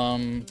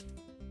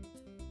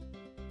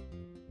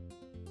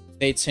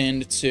 They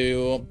tend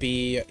to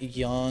be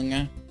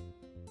young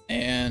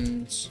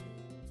and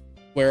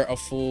wear a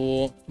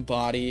full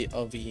body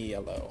of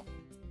yellow.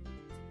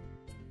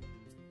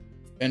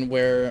 And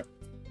wear,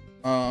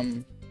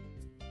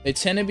 they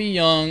tend to be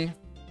young,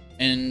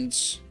 and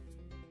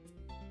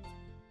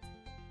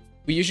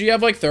we usually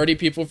have like 30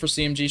 people for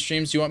CMG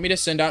streams. Do you want me to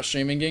send out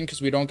streaming again?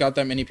 Because we don't got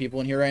that many people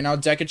in here right now.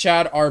 Deca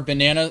Chad, our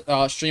banana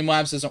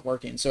Streamlabs isn't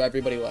working, so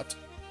everybody left.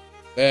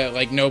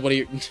 Like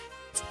nobody,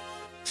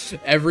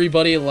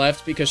 everybody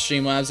left because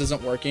Streamlabs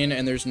isn't working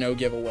and there's no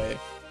giveaway.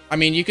 I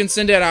mean, you can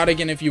send it out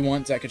again if you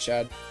want, Deca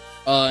Chad.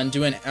 And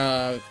do an,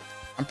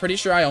 I'm pretty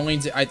sure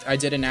I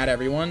did an at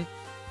everyone.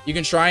 You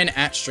can try an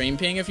at stream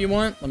ping if you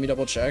want. Let me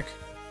double check.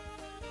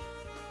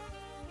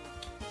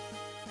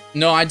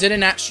 No, I did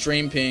an at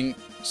stream ping.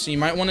 So you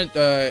might want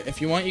to,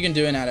 if you want, you can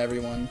do an at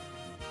everyone.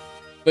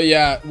 But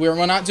yeah,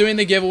 we're not doing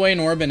the giveaway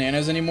nor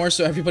bananas anymore,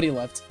 so everybody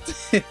left.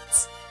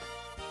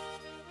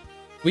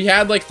 We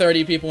had like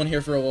 30 people in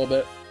here for a little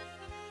bit.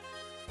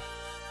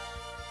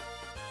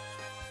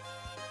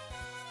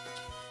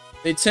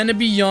 They tend to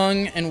be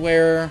young and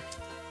wear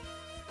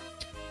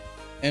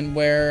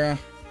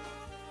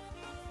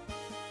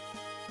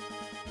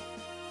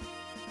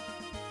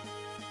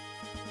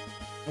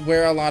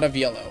wear a lot of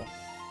yellow.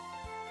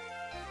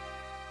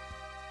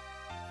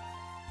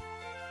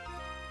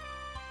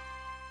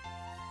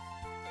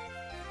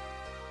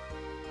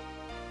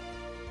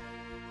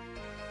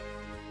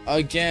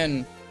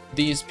 Again,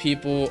 these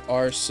people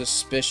are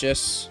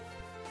suspicious.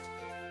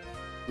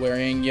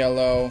 Wearing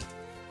yellow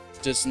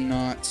does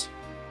not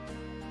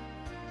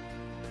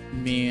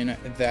mean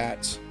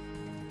that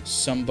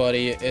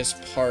somebody is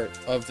part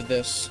of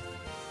this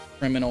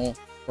criminal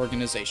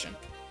organization.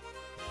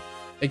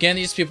 Again,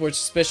 these people are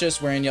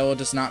suspicious. Wearing yellow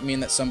does not mean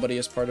that somebody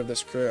is part of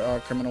this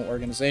criminal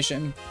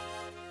organization.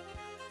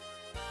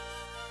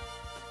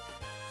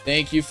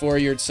 Thank you for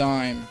your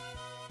time.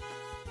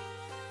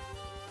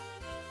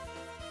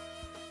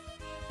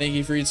 Thank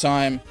you for your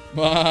time.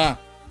 Damn.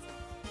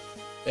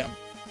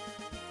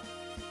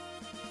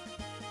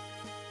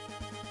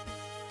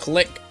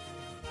 Click.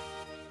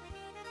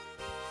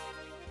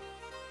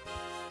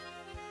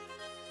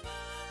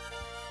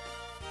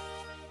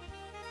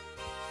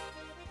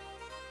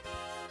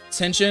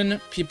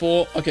 Attention,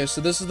 people. Okay,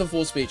 so this is the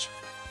full speech.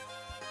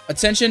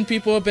 Attention,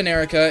 people of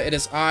Benerica. It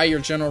is I, your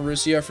General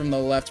Russia, from the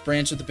left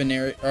branch of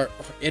the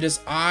It is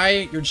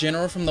I, your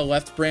General from the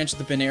left branch of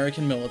the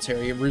Benerican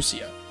military of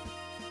Russia.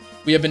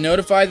 We have been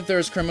notified that there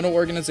is a criminal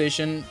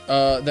organization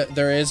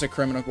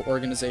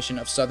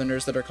of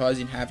Southerners that are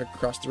causing havoc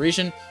across the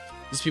region.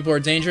 These people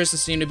are dangerous and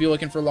seem to be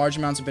looking for large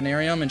amounts of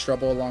Benerium and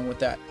trouble along with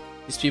that.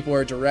 These people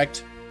are a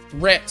direct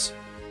threat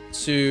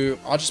to...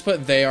 I'll just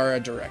put they are a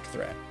direct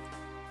threat.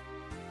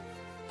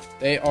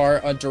 They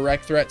are a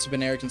direct threat to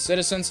Benerican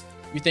citizens.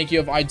 If you think you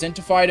have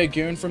identified a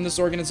goon from this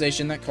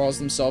organization that calls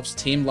themselves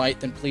Team Light,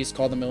 then please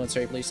call the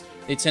military police.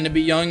 They tend to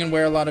be young and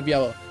wear a lot of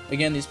yellow.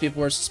 Again, these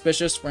people are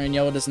suspicious. Wearing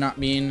yellow does not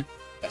mean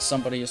that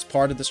somebody is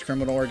part of this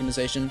criminal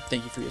organization.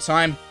 Thank you for your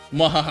time.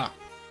 Mwahaha.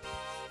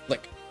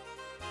 Click.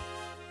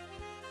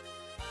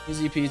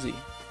 Easy peasy.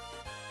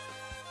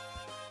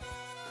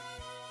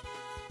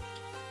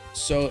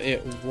 So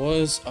it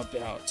was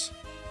about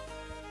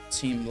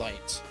Team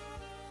Light.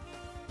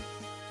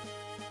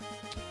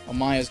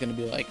 Amaya's gonna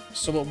be like,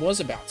 so it was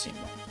about Team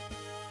Light.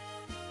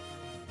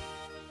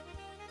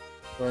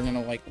 We're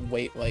gonna like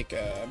wait like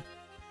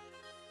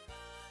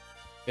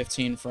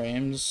 15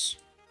 frames.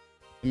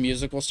 The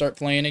music will start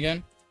playing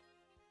again.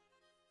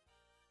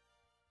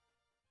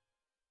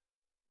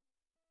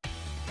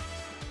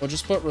 We'll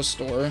just put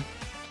restore.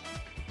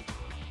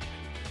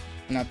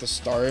 And at the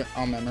start,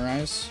 I'll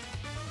memorize.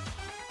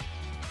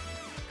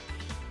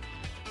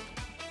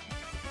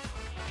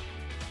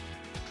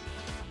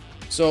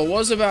 So it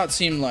was about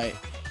Team Light.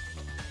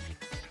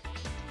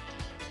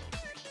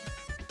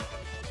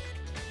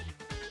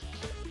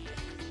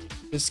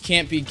 This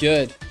can't be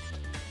good.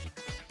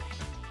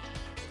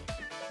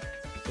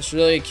 This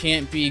really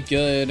can't be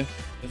good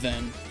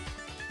then.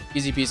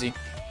 Easy peasy.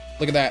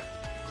 Look at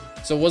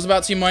that. So it was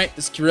about Team Light.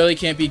 This really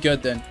can't be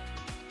good then.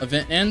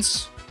 Event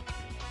ends.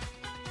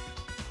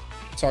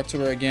 Talk to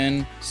her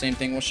again. Same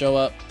thing will show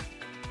up.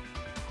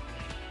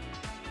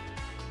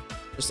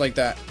 Just like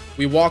that.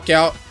 We walk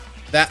out.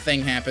 That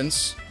thing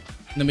happens.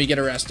 And then we get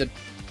arrested.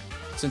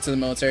 Sent to the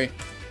military.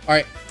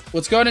 Alright.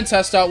 Let's go ahead and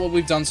test out what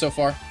we've done so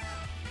far.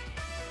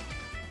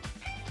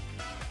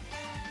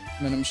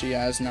 Minimum she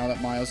has now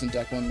that Miles and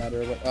Declan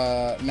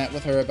met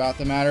with her about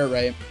the matter,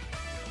 right?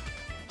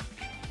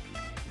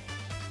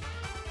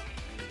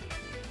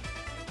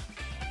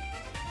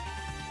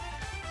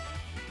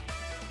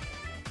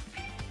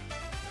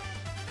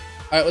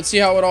 Alright, let's see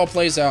how it all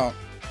plays out.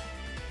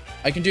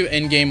 I can do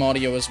in-game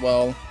audio as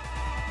well.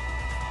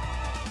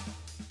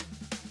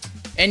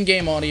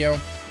 In-game audio.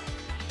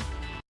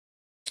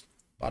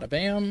 Bada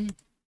bam.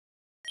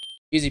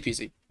 Easy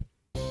peasy.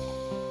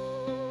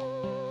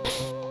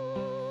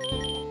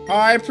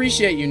 I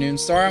appreciate you,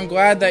 Noonstar. I'm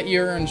glad that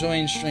you're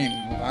enjoying stream.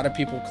 A lot of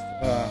people,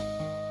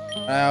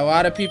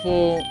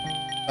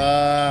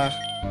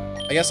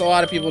 I guess a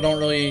lot of people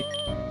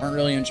aren't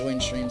really enjoying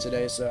stream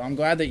today, so I'm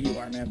glad that you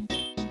are, man.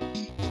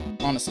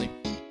 Honestly.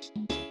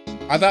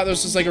 I thought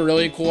this was like a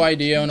really cool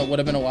idea and it would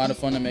have been a lot of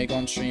fun to make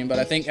on stream, but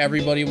I think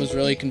everybody was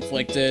really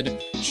conflicted.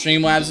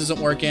 Streamlabs isn't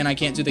working. I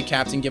can't do the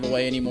captain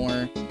giveaway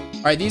anymore.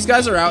 Alright, these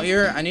guys are out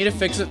here. I need to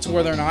fix it to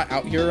where they're not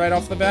out here right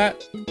off the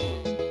bat.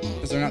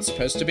 Because they're not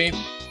supposed to be.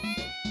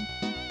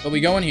 But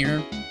we go in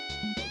here.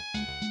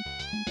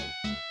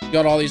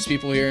 Got all these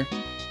people here.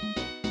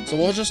 So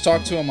we'll just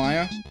talk to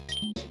Amaya.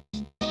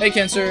 Hey,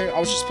 Kenser. I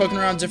was just poking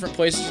around different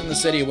places in the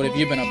city. What have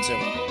you been up to?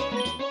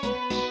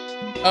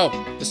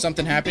 Oh, is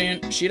something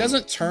happening? She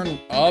doesn't turn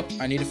up.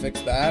 I need to fix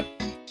that.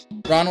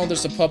 Ronald,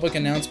 there's a public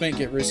announcement.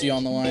 Get Russi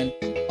on the line.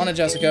 On it,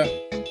 Jessica.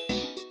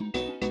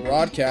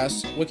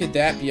 Broadcast. What could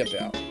that be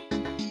about?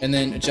 And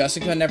then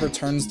Jessica never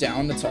turns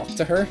down to talk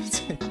to her.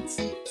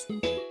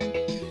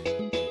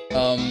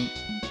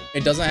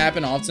 It doesn't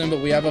happen often,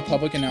 but we have a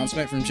public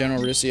announcement from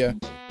General Russia.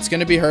 It's going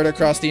to be heard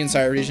across the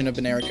entire region of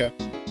Benerica.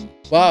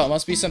 Wow, it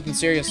must be something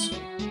serious.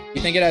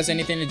 You think it has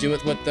anything to do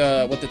with what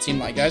the team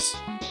like, guys?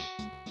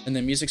 And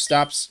then music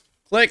stops.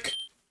 Click!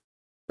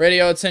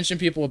 Radio, attention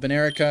people of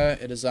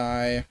Benerica. It is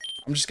I.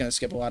 I'm just going to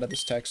skip a lot of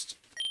this text.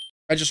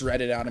 I just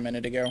read it out a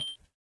minute ago.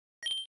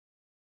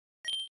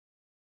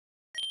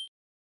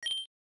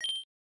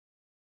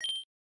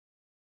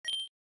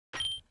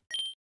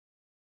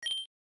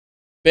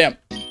 Bam.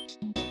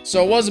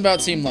 So it was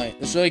about Team Light.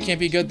 This really can't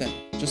be good then.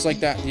 Just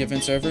like that, the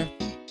event's over.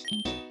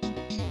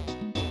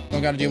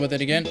 Don't gotta deal with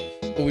it again.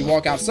 But we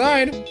walk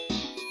outside.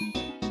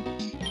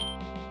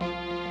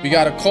 We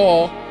got a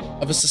call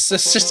of a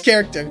suspicious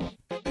character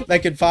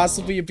that could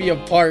possibly be a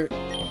part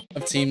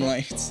of Team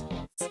Light.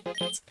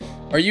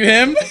 Are you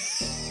him?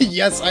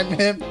 Yes, I'm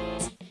him.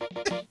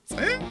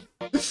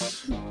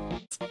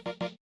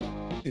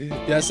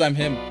 Yes, I'm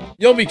him.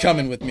 You'll be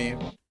coming with me.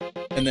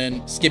 And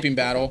then skipping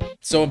battle.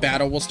 So a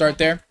battle will start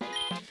there.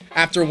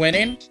 After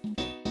winning.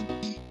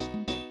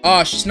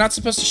 Oh, she's not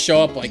supposed to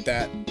show up like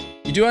that.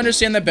 You do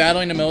understand that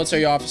battling a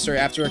military officer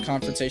after a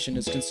confrontation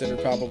is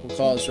considered probable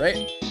cause,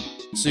 right?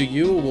 So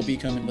you will be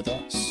coming with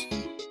us.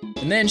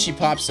 And then she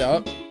pops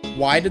out.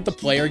 Why did the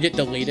player get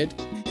deleted?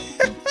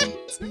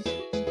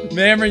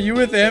 Ma'am, are you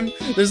with him?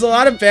 There's a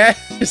lot of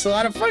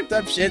fucked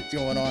up shit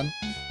going on.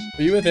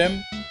 Are you with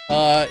him?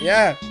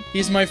 Yeah,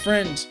 he's my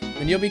friend.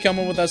 And you'll be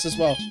coming with us as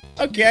well.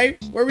 Okay,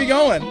 where are we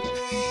going?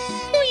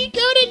 We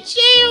go to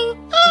jail.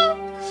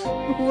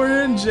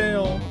 We're in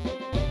jail.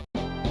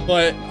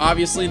 But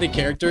obviously the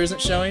character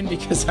isn't showing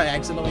because I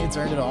accidentally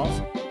turned it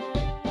off.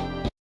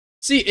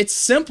 See, it's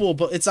simple,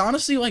 but it's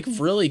honestly like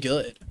really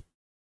good.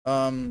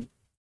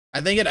 I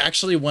think it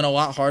actually went a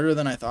lot harder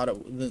than I thought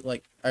it would,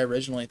 like I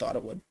originally thought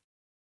it would.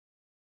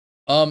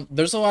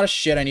 There's a lot of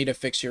shit I need to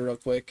fix here real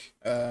quick.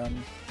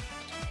 I'm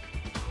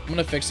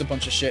gonna fix a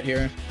bunch of shit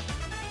here.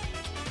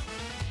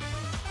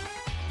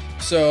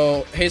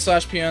 So, hey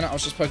 /PN, I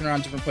was just poking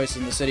around different places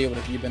in the city. What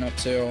have you been up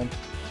to?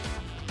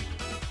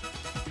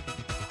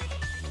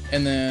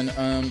 And then,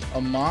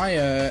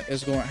 Amaya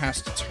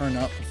has to turn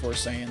up before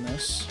saying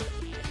this.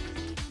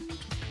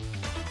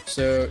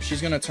 So,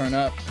 she's gonna turn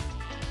up.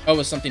 Oh,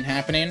 is something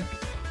happening?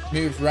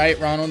 Move right,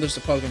 Ronald. There's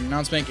a public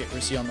announcement. Get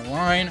Rissy on the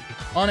line.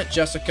 On it,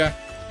 Jessica.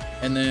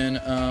 And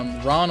then,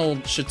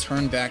 Ronald should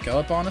turn back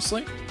up,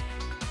 honestly.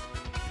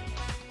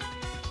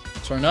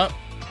 Turn up.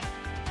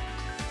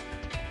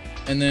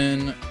 And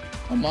then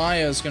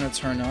Amaya is going to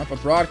turn up. A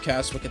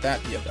broadcast, what could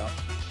that be about?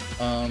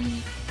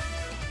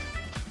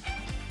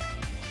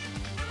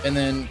 And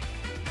then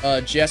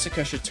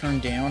Jessica should turn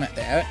down at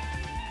that.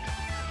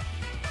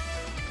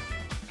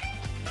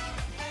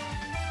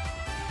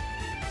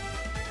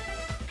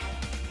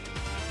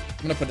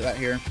 I'm going to put that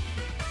here.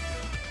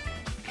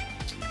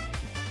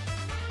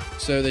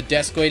 So the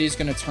desk lady is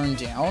going to turn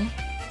down.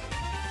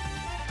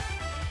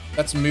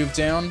 Let's move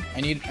down.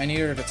 I need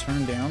her to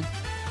turn down.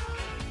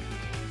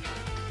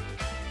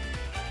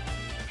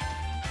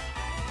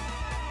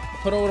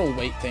 Put a little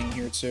wait thing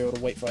here too.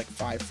 It'll wait for like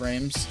 5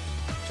 frames.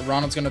 So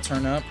Ronald's gonna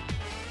turn up,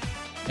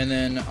 and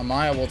then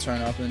Amaya will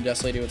turn up, and then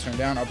Desk Lady will turn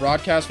down. Our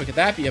broadcast, what could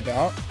that be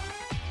about?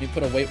 We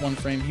put a wait 1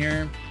 frame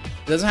here.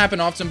 It doesn't happen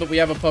often, but we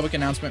have a public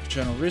announcement for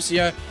General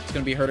Russia. It's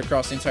gonna be heard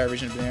across the entire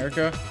region of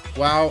America.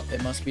 Wow,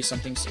 it must be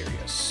something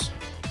serious.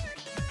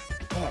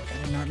 Fuck,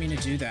 I did not mean to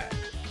do that.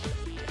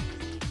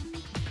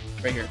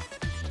 Right here.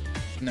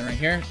 And then right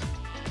here.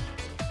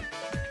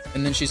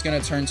 And then she's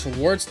gonna turn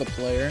towards the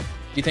player.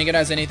 Do you think it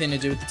has anything to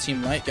do with the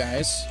Team Light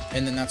guys?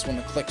 And then that's when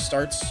the click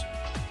starts.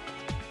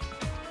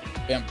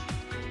 Bam.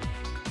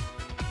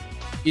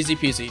 Easy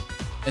peasy.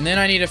 And then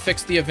I need to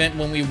fix the event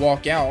when we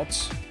walk out.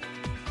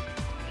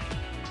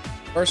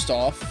 First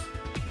off,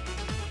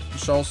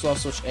 control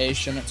switch A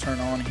shouldn't turn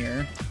on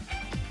here.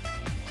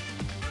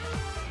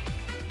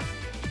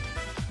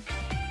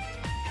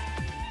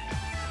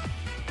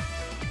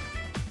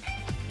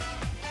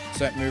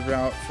 Set move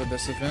route for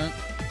this event.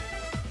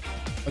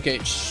 Okay,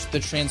 the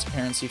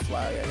transparency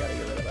flag, I gotta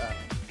get rid of that.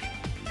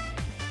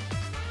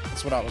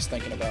 That's what I was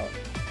thinking about.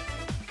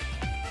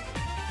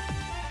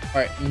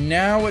 Alright,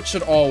 now it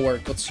should all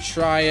work. Let's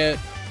try it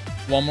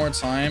one more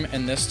time,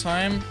 and this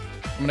time,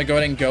 I'm gonna go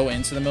ahead and go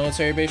into the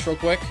military base real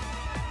quick.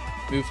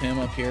 Move him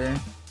up here.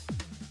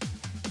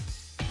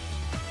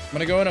 I'm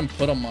gonna go ahead and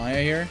put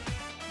Amaya here.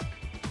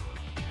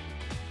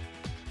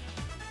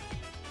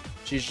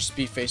 She's just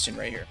be facing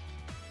right here.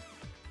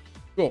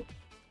 Cool.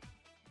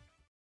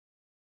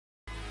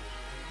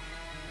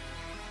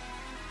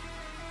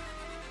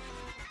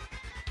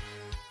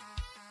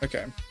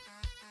 Okay.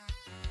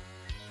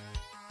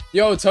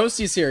 Yo,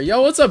 Toasty's here.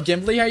 Yo, what's up,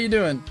 Gimbly? How you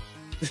doing?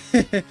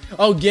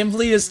 Oh,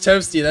 Gimbly is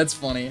Toasty. That's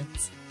funny.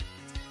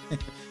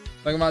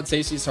 Talking about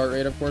Tasty's heart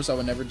rate, of course. I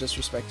would never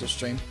disrespect his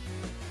stream.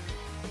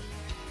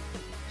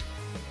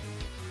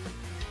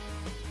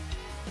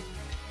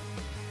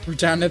 We're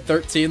down at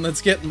 13.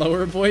 Let's get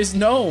lower, boys.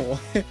 No.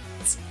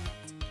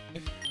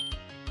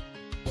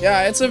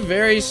 Yeah, it's a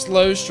very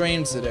slow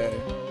stream today.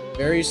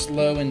 Very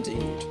slow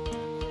indeed.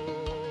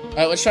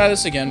 Alright, let's try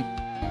this again.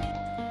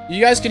 You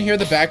guys can hear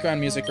the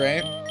background music,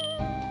 right?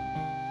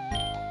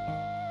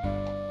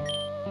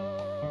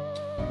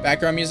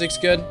 Background music's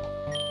good.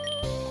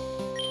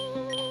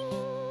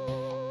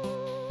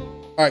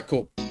 Alright,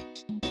 cool.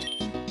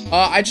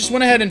 I just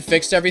went ahead and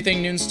fixed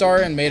everything,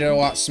 Noonstar, and made it a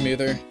lot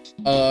smoother.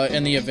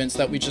 in the events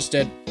that we just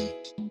did.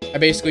 I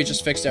basically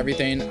just fixed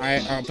everything.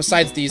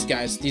 Besides these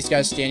guys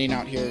standing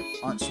out here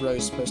aren't really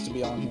supposed to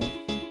be on here.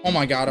 Oh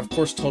my god, of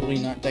course, totally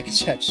not.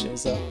 Dekachet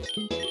shows up.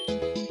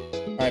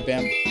 Alright,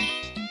 bam.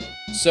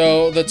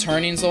 So, the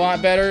turning's a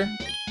lot better.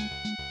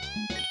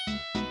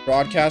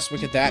 Broadcast, what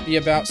could that be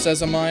about,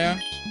 says Amaya.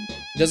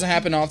 It doesn't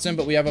happen often,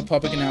 but we have a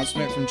public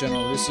announcement from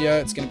General Russia.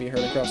 It's going to be heard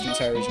across the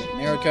entire region of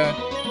America.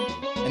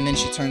 And then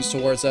she turns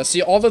towards us.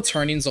 See, all the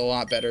turning's a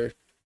lot better.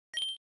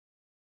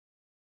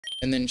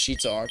 And then she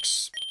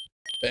talks.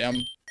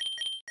 Bam.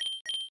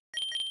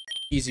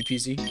 Easy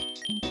peasy.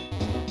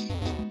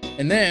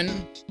 And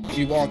then,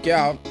 we walk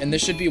out, and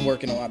this should be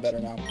working a lot better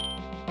now.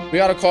 We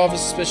got a call of a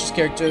suspicious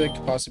character that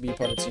could possibly be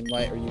part of Team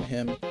Light. Are you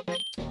him?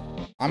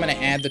 I'm gonna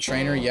add the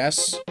trainer,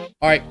 yes.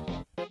 Alright.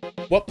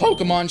 What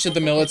Pokemon should the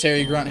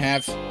military grunt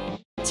have?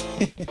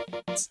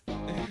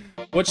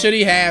 What should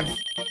he have?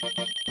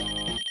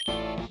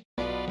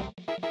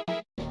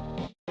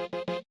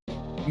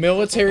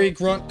 Military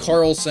grunt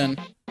Carlson.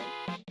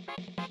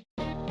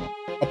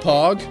 A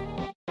Pog?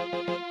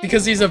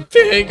 Because he's a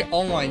pig?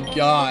 Oh my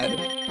god.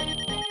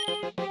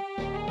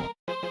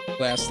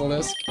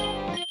 Basilisk.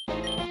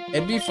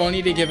 It'd be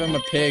funny to give him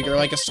a pig or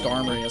like a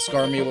Skarmory. A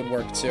Skarmory would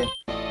work too.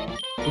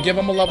 We'll give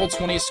him a level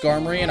 20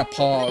 Skarmory and a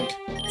Pog.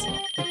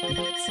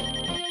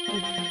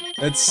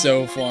 That's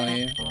so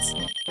funny.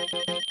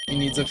 He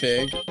needs a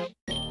pig.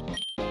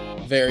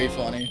 Very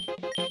funny.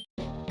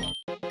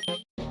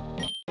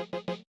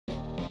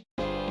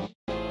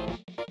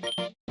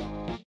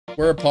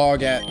 Where a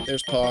Pog at?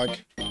 There's Pog.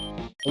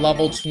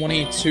 Level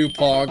 22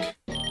 Pog.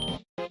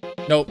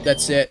 Nope,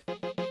 that's it.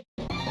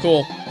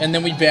 Cool. And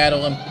then we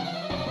battle him.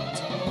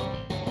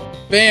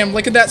 Bam!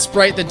 Look at that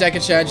sprite that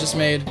Dekachad just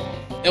made.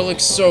 It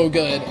looks so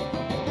good.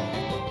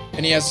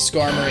 And he has a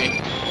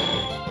Skarmory.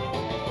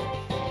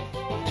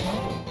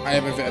 I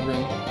have a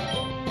veteran.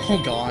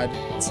 Oh god.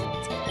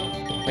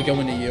 I go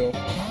into you.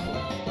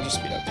 I'll just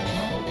speed up.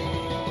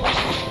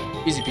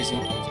 Easy peasy.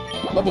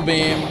 Bubble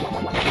beam.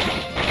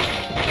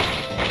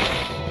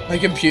 My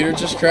computer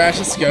just crashed.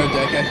 Let's go,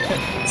 Deca.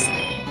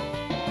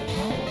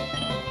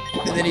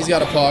 And then he's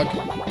got a Pog.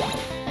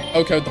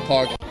 O-code the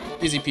Pog.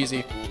 Easy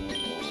peasy.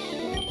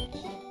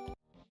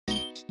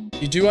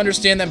 You do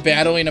understand that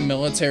battling a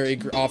military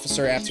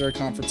officer after a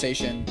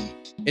confrontation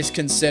is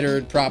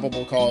considered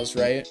probable cause,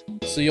 right?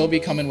 So you'll be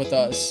coming with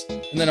us.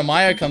 And then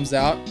Amaya comes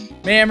out.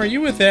 Ma'am, are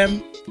you with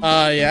him?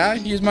 Yeah,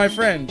 he's my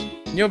friend.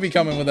 And you'll be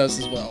coming with us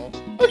as well.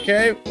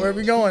 Okay, where are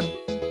we going?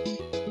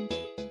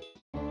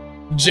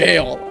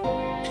 Jail.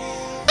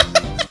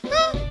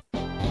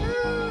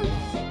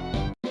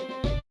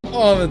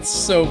 Oh, that's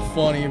so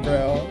funny,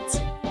 bro.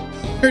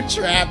 We're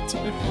trapped.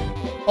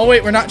 Oh,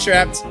 wait, we're not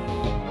trapped.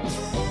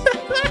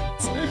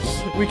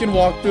 We can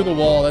walk through the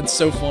wall. That's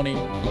so funny.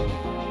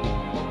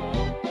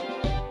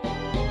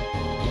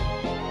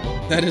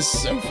 That is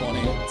so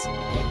funny.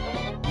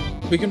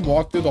 We can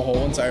walk through the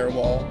whole entire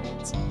wall.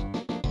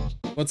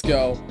 Let's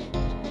go.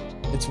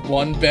 It's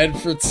one bed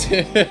for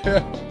two.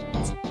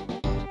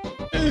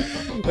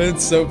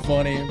 That's so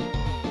funny.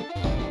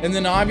 And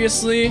then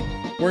obviously,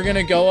 we're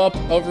gonna go up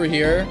over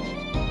here.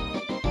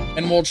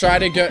 And we'll try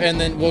to go,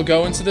 and then we'll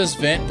go into this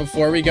vent.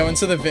 Before we go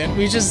into the vent,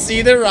 we just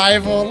see the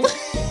rival.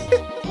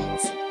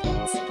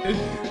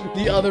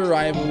 The other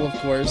rival, of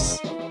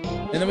course.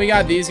 And then we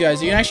got these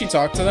guys. You can actually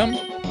talk to them.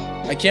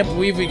 I can't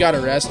believe we got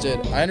arrested.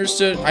 I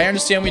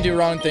understand we do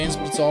wrong things,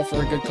 but it's all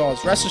for a good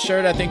cause. Rest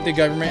assured, I think the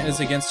government is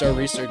against our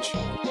research.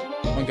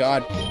 Oh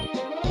god.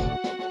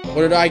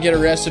 What did I get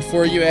arrested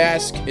for, you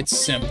ask? It's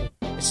simple.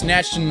 I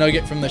snatched a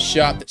nugget from the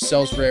shop that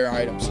sells rare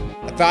items.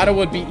 I thought it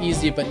would be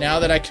easy, but now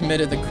that I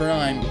committed the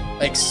crime,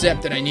 I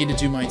accept that I need to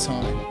do my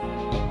time.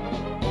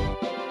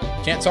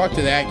 Can't talk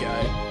to that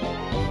guy.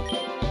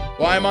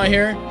 Why am I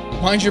here?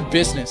 Mind your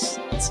business.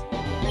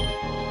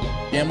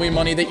 Gambling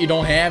money that you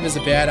don't have is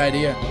a bad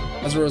idea.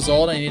 As a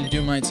result, I need to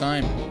do my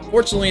time.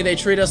 Fortunately, they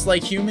treat us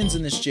like humans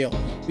in this jail.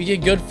 We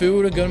get good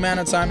food, a good amount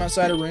of time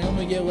outside a room,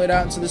 we get let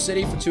out into the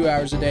city for 2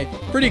 hours a day.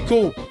 Pretty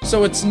cool.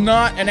 So it's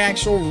not an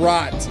actual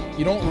rot.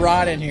 You don't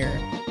rot in here.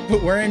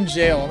 But we're in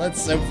jail.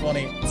 That's so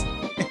funny.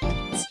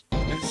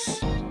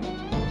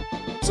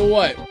 So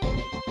what?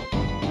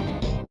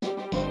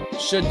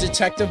 Should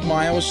Detective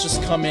Miles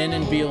just come in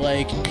and be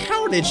like,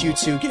 how did you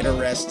two get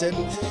arrested?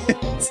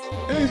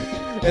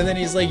 And then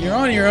he's like, you're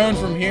on your own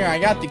from here. I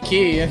got the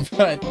key,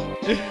 but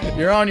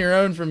you're on your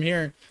own from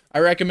here. I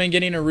recommend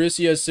getting to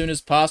Russia as soon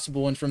as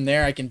possible, and from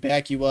there I can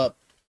back you up.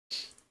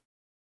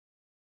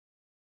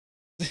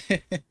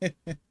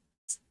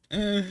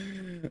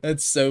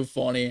 That's so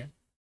funny.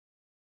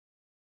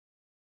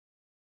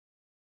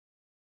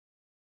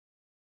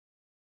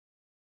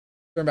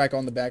 Turn back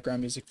on the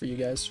background music for you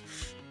guys.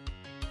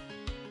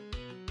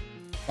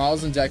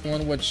 Miles and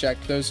Declan would check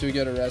those who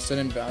get arrested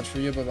and vouch for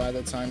you, but by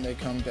the time they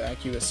come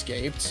back, you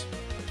escaped.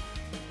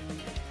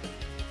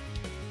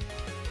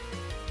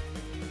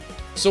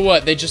 So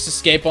what, they just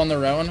escape on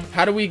their own?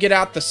 How do we get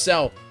out the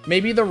cell?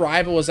 Maybe the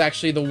rival is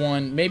actually the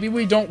one. Maybe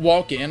we don't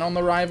walk in on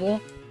the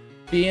rival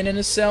being in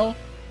a cell,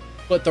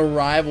 But the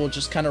rival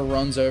just kind of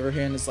runs over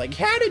here and is like,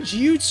 how did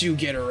you two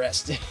get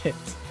arrested?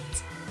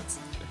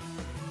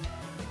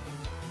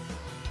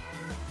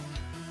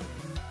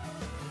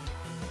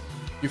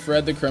 You've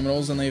read the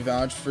criminals and they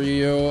vouch for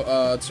you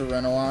to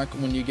Renalock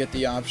when you get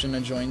the option to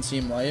join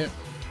Team Light.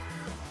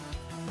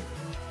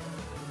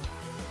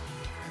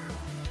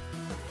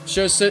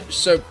 So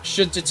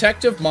should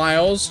Detective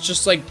Miles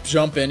just like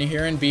jump in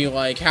here and be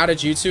like, how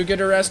did you two get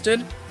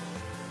arrested?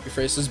 Your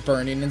face is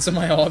burning into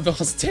my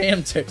eyeballs.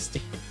 Damn,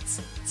 Toasty.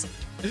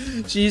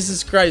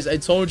 Jesus Christ, I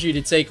told you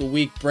to take a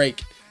week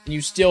break and you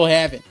still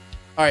haven't.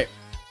 Alright.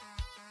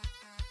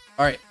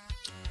 Alright.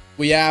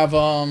 We have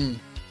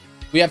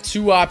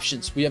two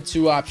options.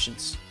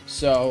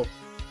 So,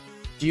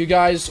 do you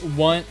guys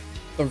want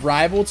the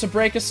rival to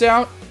break us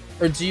out?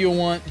 Or do you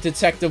want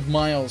Detective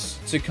Miles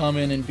to come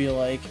in and be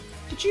like,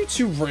 did you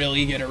two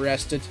really get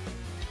arrested?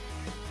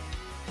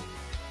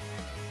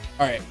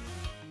 Alright.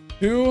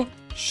 Who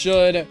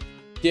should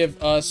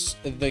give us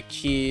the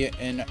key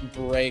and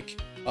break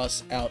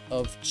us out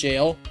of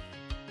jail?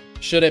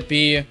 Should it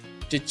be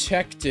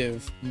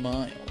Detective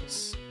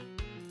Miles?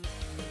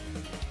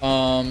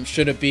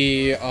 Should it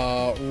be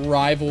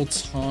Rival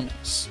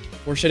Thomas?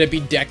 Or should it be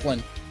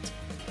Declan?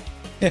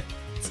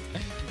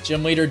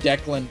 Gym Leader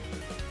Declan.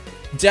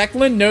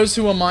 Declan knows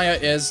who Amaya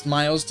is.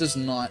 Miles does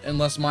not,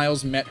 unless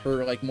Miles met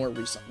her like more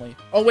recently.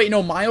 Oh wait,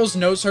 no, Miles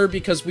knows her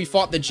because we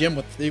fought the gym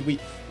with they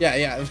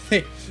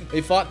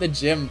fought the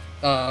gym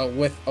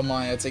with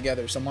Amaya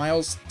together. So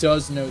Miles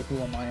does know who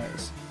Amaya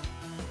is.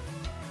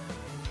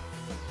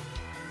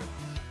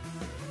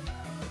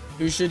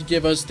 Who should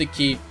give us the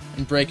key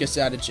and break us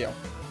out of jail?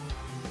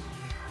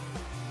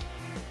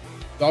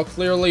 Y'all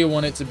clearly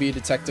want it to be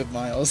Detective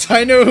Miles.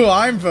 I know who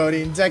I'm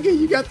voting. Deca,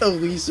 you got the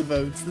least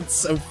votes. That's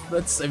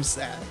so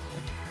sad.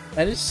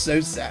 That is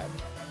so sad.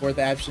 Fourth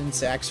option,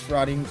 sax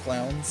frauding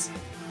clowns.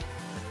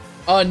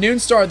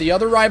 Noonstar, the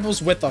other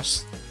rival's with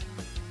us.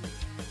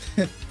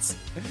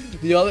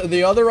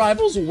 the other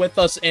rival's with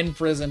us in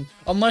prison.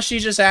 Unless she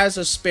just has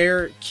a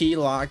spare key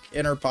lock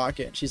in her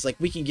pocket. She's like,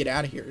 we can get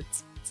out of here.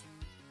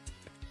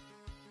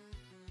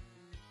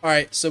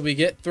 Alright, so we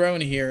get thrown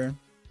here.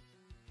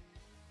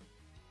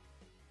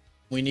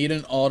 We need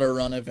an auto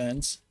run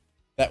event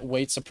that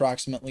waits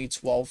approximately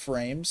 12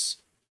 frames.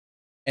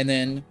 And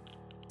then ...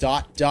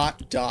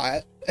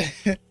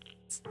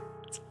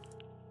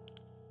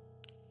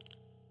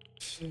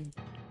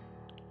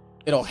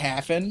 It'll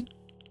happen.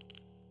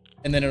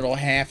 And then it'll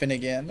happen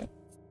again.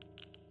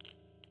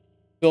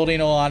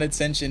 Building a lot of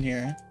tension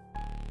here.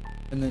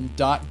 And then ...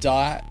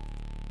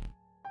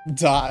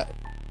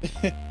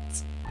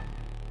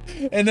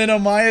 And then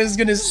Amaya's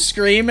gonna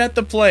scream at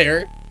the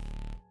player.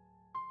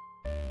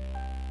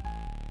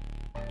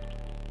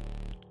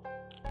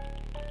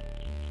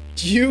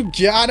 You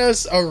got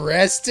us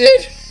arrested?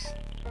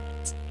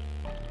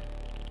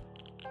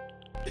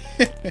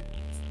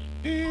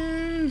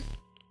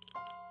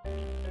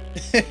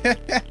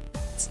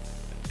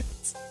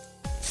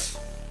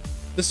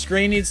 The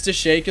screen needs to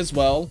shake as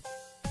well.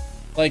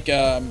 Like,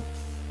 power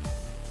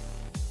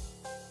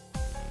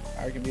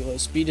can be low,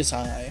 speed is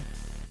high.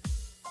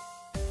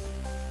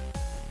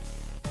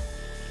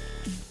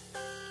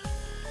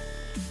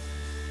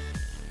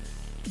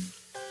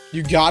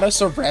 You got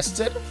us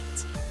arrested?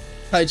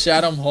 Hi,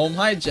 chat, I'm home.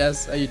 Hi,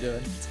 Jess. How you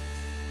doing?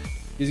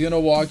 He's gonna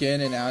walk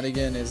in and out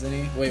again, isn't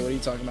he? Wait, what are you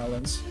talking about,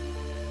 Lens?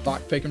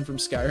 Lockpicking from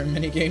Skyrim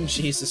minigame?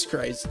 Jesus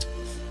Christ.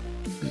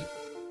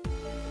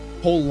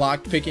 Whole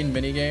lockpicking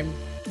minigame?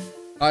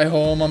 Hi,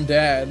 home. I'm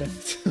dad.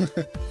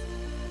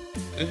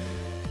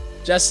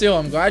 Jess Steele,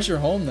 I'm glad you're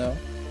home, though.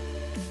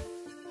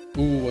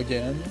 Ooh,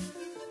 again.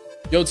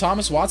 Yo,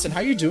 Thomas Watson, how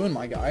you doing,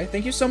 my guy?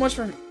 Thank you so much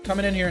for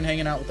coming in here and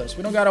hanging out with us.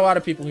 We don't got a lot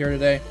of people here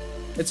today.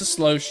 It's a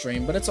slow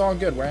stream, but it's all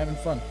good. We're having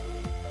fun.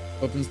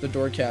 Opens the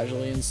door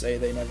casually and say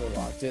they never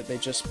locked it. They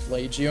just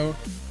played you.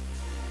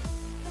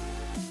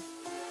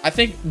 I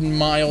think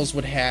Miles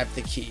would have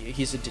the key.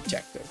 He's a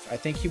detective. I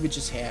think he would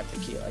just have the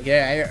key. Like,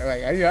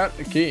 yeah, I got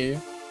the key.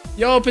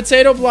 Yo,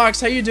 Potato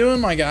Blocks, how you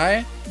doing, my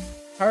guy?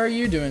 How are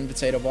you doing,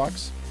 Potato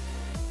Blocks?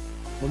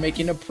 We're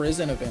making a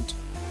prison event.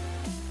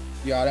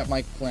 You got at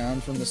my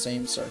clown from the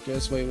same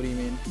circus. Wait, what do you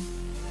mean?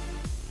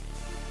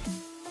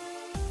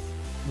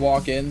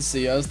 Walk in,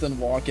 see us, then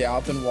walk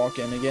out, then walk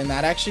in again.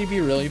 That'd actually be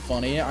really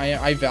funny.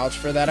 I vouch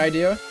for that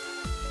idea.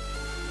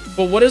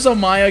 But what is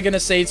Amaya gonna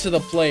say to the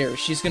player?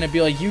 She's gonna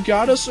be like, you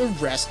got us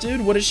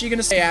arrested? What is she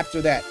gonna say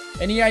after that?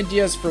 Any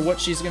ideas for what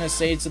she's gonna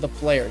say to the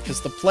player?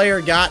 Because the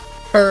player got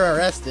her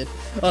arrested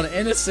on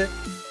innocent.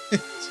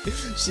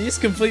 She's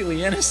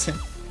completely innocent.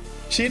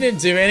 She didn't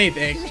do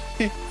anything.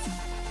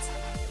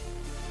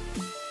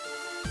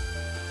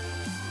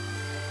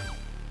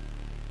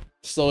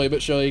 Slowly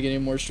but surely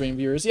getting more stream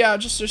viewers. Yeah,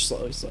 just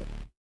slowly.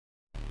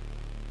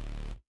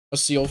 A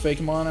seal fake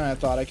mon, and I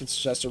thought I could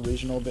suggest a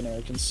regional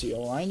American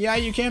seal line. Yeah,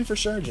 you can for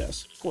sure,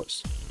 Jess. Of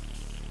course.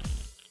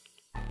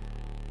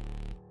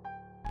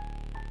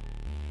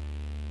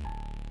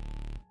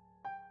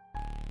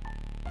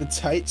 The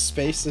tight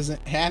space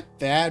isn't half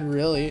bad,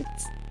 really.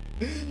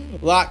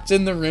 Locked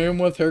in the room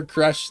with her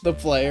crush, the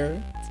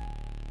player.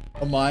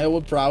 Amaya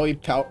would probably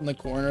pout in the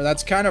corner.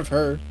 That's kind of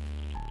her.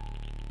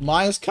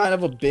 Maya's kind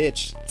of a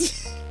bitch.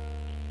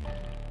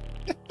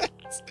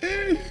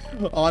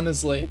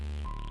 Honestly.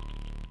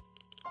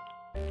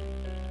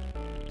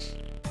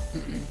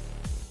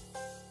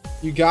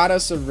 You got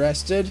us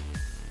arrested?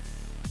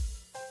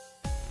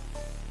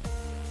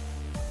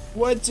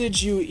 What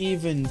did you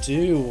even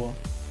do?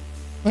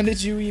 What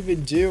did you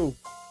even do?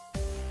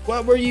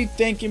 What were you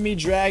thinking me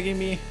dragging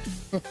me?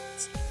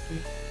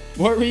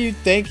 What were you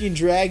thinking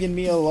dragging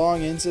me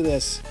along into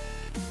this?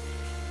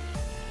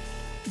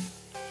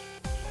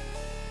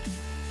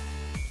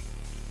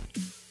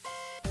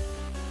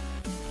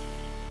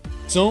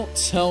 Don't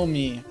tell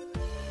me.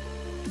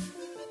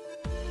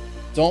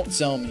 Don't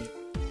tell me.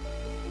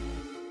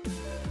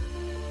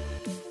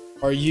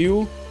 Are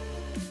you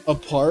a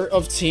part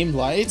of Team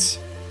Light?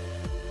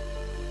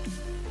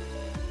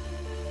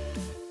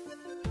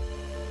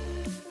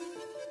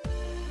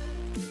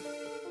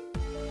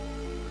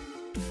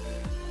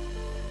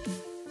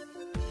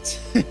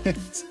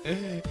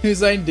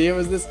 Whose idea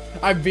was this?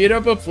 I beat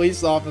up a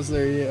police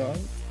officer, yeah.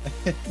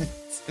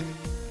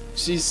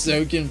 She's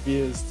so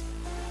confused.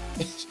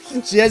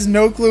 She has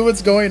no clue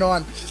what's going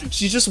on.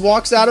 She just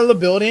walks out of the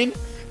building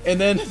and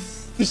then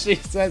she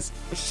says,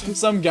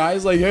 some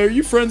guy's like, hey, are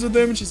you friends with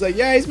him? And she's like,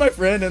 yeah, he's my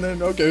friend. And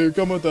then, okay,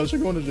 come with us, you're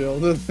going to jail.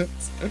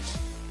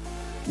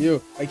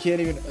 I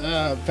can't even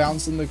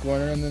bounce in the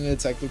corner, and then the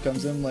detective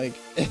comes in like,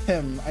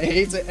 I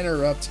hate to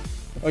interrupt.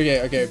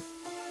 Okay.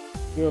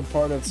 You're a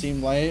part of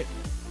Team Light.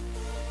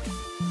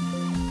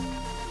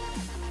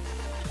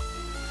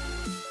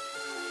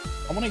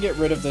 I want to get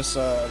rid of this,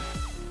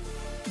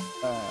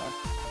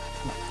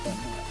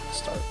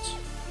 starts.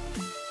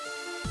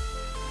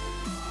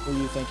 Were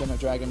you thinking of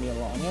dragging me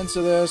along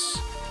into this?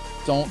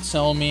 Don't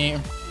tell me.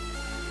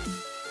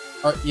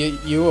 Are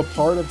you a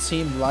part of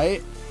Team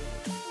Light?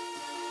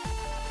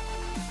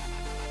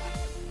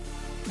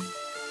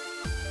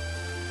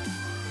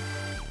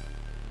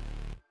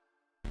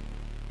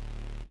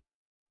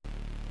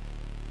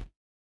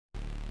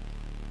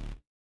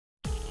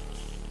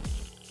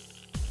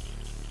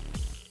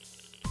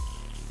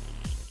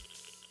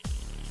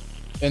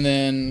 And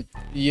then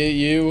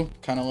you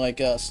kind of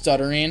like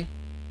stuttering,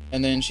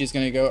 and then she's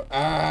gonna go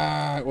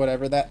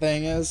whatever that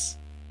thing is.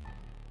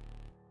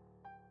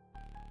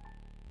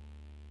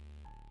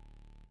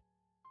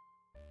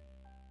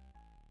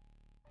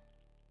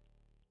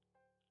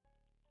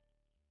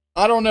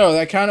 I don't know,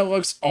 that kind of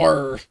looks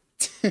R.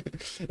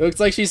 It looks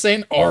like she's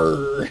saying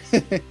R.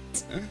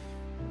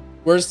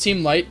 Where's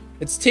Team Light?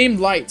 It's Team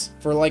Light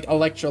for like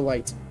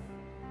electrolyte.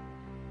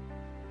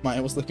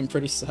 Maya was looking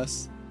pretty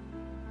sus.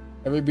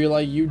 Everybody be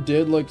like, you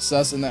did look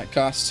sus in that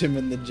costume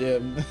in the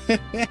gym.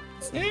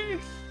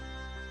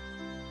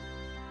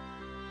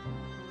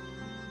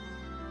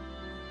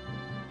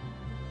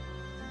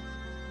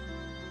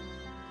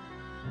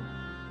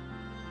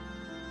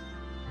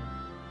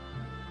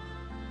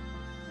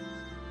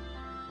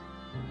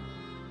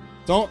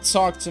 Don't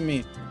talk to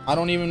me.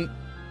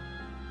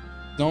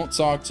 Don't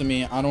talk to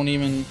me. I don't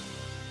even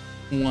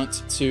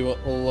want to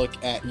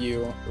look at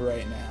you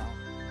right now.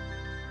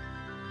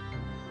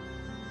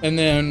 And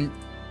then,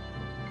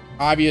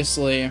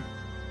 obviously,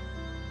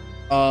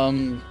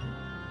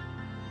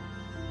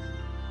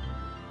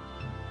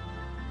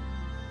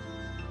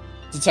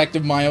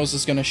 Detective Miles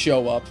is gonna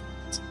show up.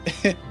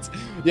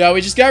 Yeah,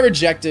 we just got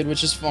rejected,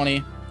 which is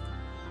funny.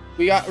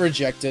 We got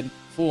rejected.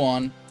 Full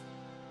on.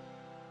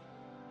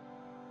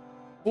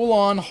 Full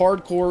on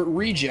hardcore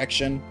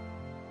rejection.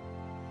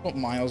 Put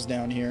Miles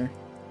down here.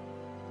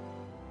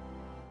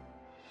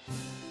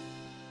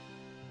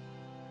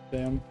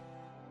 Damn.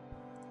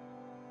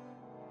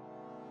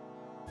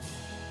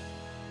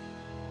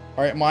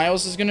 Alright,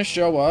 Miles is gonna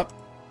show up.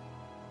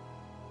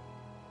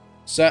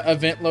 Set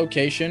event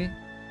location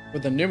for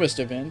the newest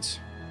event.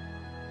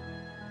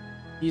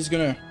 He's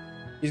gonna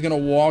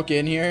walk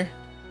in here.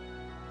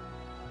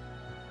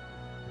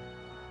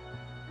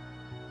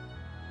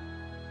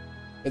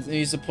 It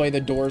needs to play the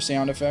door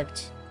sound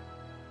effect.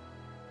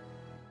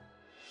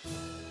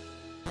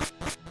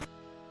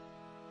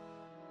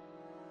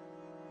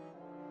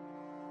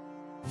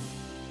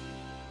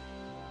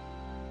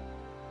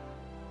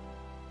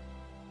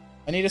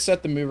 I need to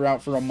set the move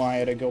out for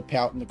Amaya to go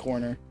pout in the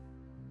corner.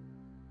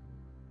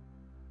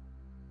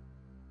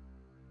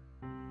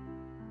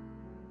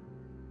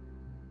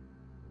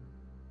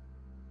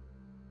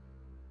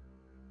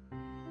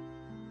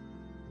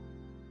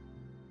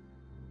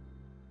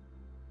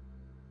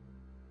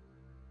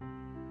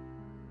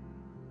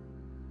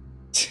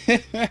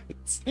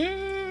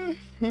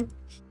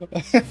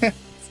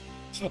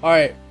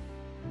 Alright.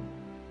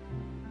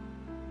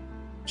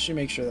 Should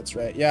make sure that's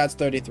right. Yeah, it's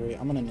 33.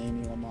 I'm gonna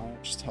name you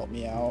Amaya. Just help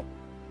me out.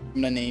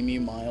 I'm gonna name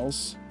you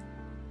Miles.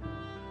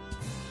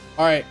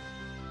 Alright.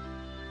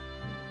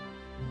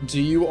 Do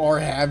you or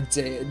have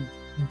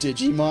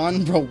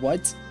Digimon? Bro,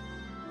 what?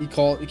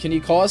 Can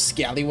you call us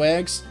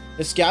Scallywags?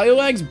 Is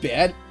Scallywags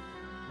bad?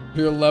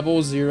 You're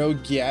level 0,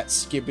 get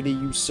skibbity,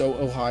 you so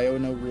Ohio,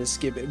 no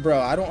risk it. Bro,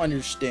 I don't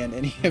understand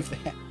any of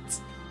that.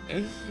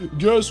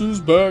 Guess who's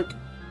back?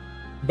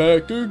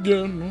 Back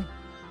again.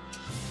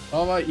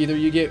 Either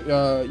you get,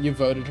 you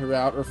voted her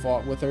out or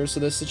fought with her, so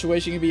this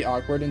situation can be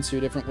awkward in 2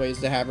 different ways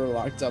to have her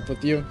locked up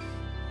with you.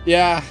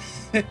 Yeah.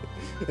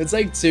 It's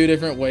like 2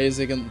 different ways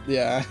it can,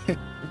 yeah.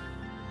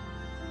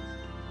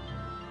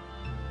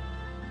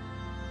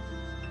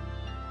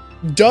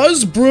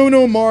 Does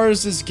Bruno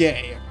Mars is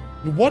gay?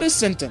 What a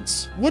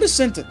sentence. What a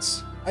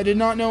sentence. I did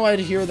not know I'd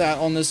hear that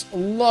on this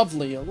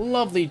lovely,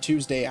 lovely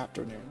Tuesday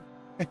afternoon.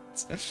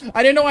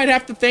 I didn't know I'd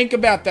have to think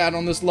about that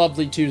on this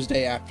lovely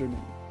Tuesday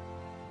afternoon.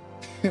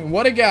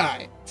 What a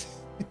guy.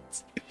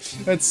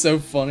 That's so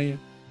funny.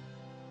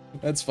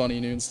 That's funny,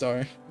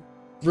 Noonstar.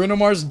 Bruno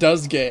Mars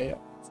does gay.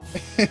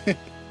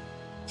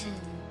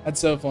 That's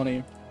so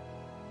funny.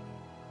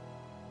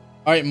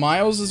 Alright,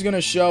 Miles is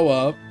gonna show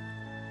up.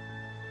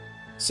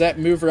 Set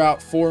mover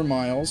out 4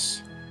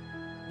 Miles.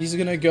 He's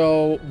gonna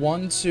go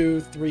 1,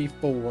 2, 3,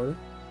 4.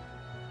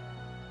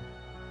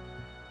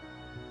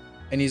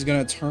 And he's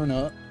gonna turn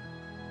up.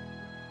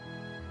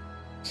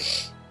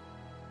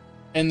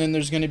 And then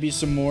there's gonna be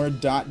some more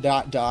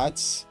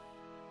dots.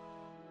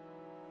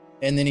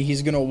 And then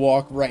he's gonna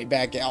walk right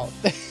back out.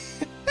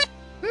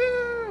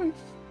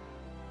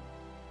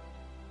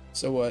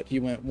 So what? He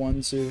went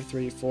 1, 2,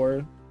 3,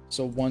 4.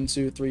 So 1,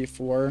 2, 3,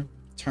 4.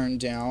 Turn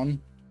down.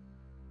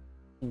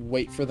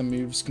 Wait for the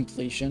move's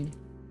completion.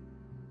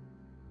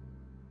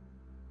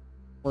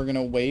 We're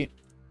gonna wait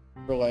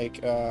for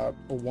like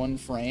 1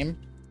 frame.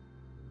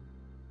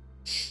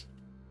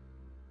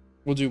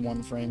 We'll do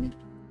 1 frame.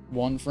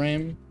 1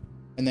 frame.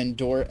 And then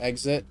door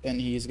exit, and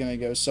he's gonna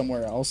go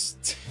somewhere else.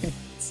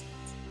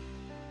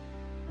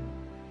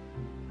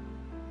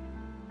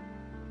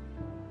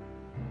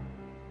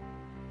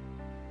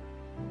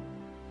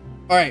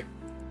 Alright.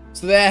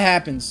 So that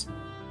happens.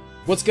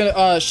 What's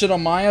gonna, should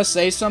Amaya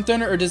say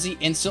something, or does he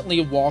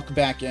instantly walk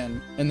back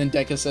in? And then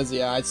Deca says,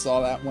 yeah, I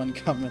saw that one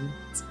coming.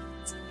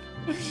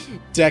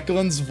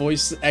 Declan's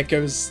voice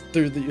echoes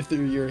through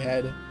your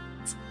head.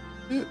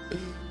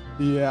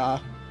 Yeah,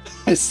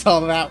 I saw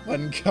that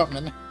one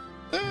coming.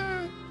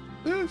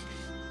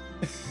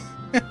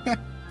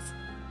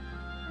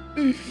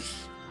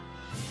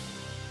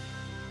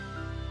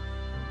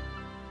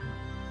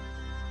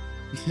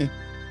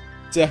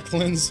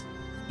 Declan's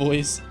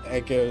voice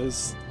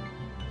echoes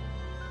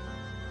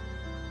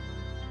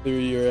through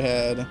your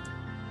head.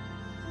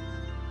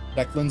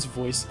 Declan's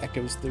voice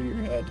echoes through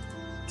your head.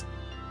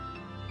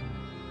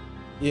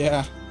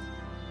 Yeah,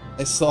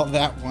 I saw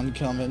that one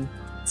coming.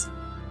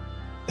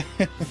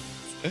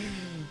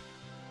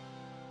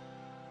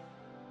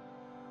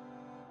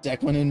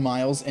 Declan and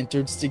Miles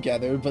entered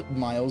together, but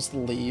Miles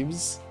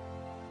leaves.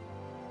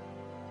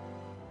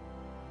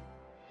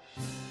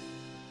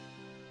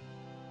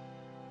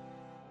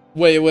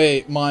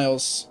 Wait,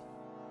 Miles.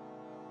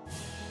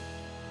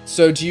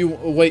 So do you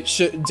wait?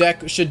 Should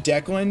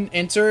Declan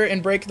enter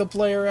and break the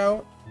player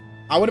out?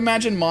 I would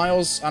imagine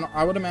Miles.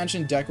 I would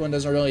imagine Declan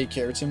doesn't really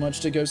care too much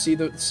to go see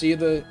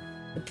the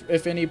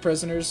if any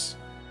prisoners.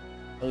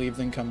 I'll leave,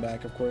 then come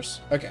back, of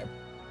course. Okay.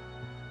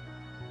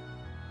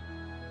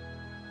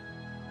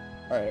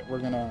 All right, we're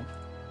gonna.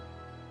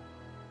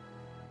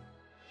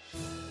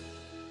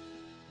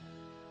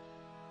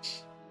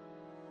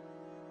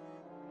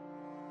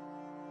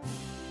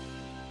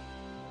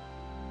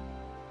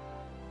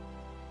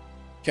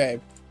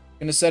 Okay,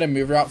 gonna set a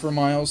move route for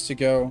Miles to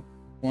go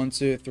 1,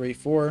 2, 3,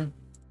 4.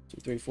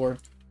 2, 3, 4.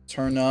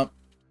 Turn up.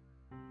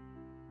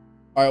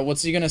 All right,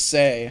 what's he gonna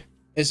say?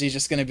 Is he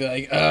just gonna be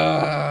like,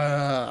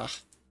 ugh?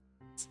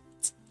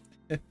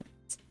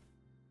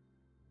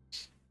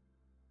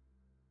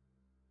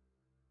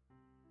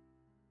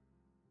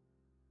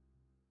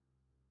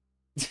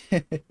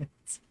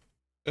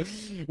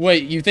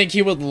 Wait, you think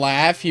he would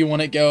laugh? He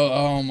wouldn't go,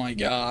 oh my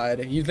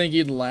god. You think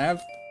he'd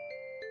laugh?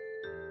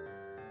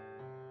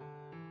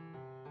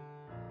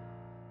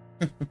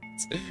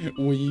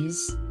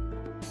 Wheeze.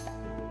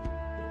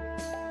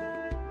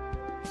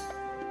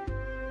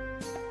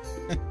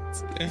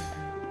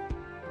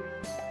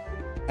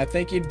 I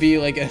think he'd be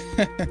like a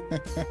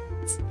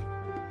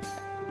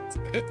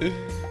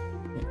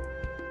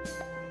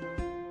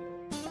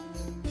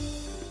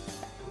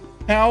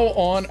How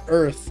on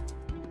earth?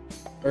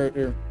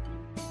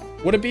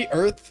 Would it be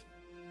Earth?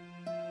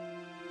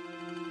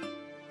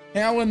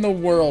 How in the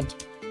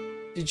world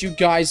did you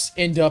guys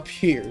end up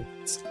here?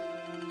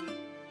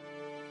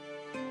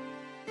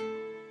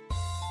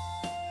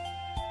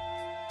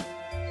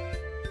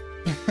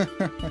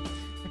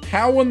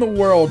 How in the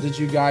world did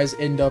you guys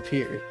end up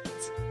here?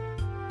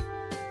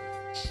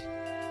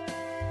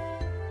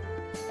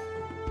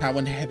 How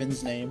in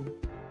heaven's name?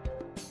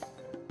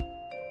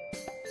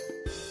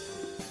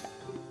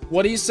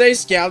 What do you say,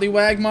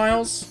 Scallywag,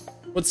 Miles?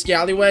 Would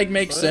Scallywag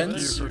make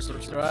sense?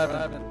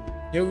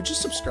 Yo,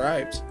 just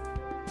subscribed.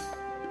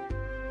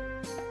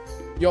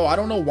 Yo, I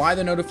don't know why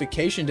the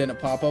notification didn't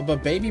pop up,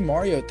 but Baby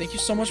Mario, thank you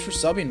so much for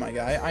subbing, my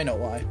guy. I know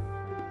why.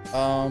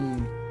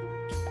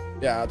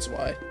 Yeah, that's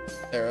why.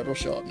 There, it'll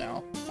show up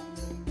now.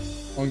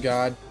 Oh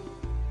god.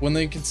 When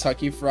the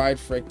Kentucky Fried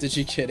Frick did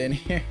you get in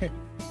here?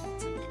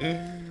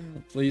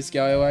 Please,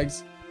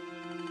 Scallywags.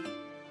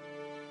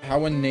 How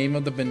would name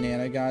of the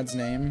banana god's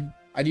name?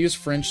 I'd use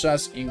French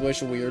 /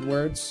 English weird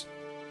words.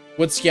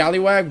 Would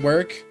Scallywag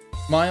work,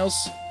 Miles?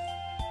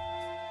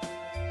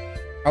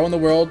 How in the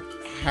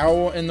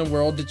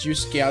world did you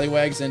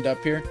Scallywags end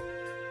up here?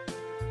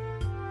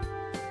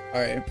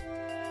 Alright.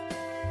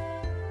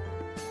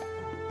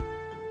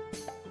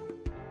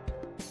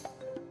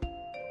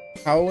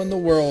 How in the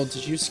world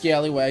did you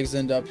Scallywags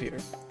end up here?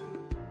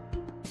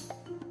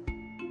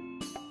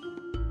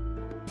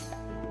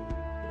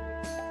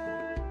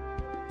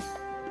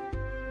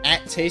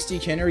 At Tasty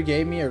Kenner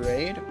gave me a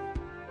raid?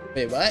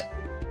 Wait, what?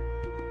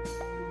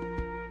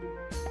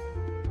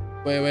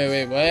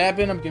 Wait, what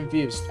happened? I'm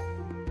confused.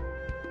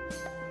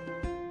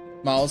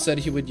 Miles said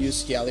he would use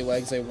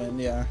Scallywags, I win,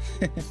 yeah.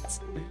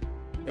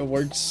 It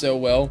works so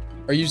well.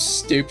 Are you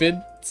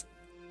stupid?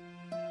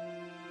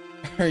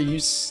 Are you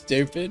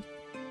stupid?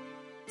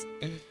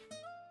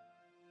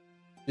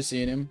 You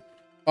seeing him?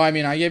 Oh, I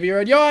mean, I gave you a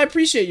raid. Yo, I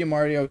appreciate you,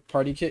 Mario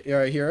Party Kit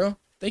Hero.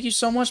 Thank you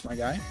so much, my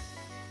guy.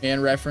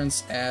 And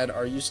reference ad,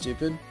 are you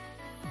stupid?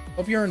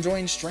 Hope you're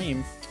enjoying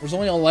stream. There's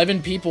only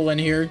 11 people in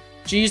here.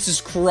 Jesus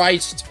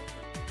Christ.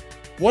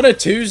 What a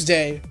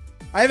Tuesday.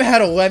 I've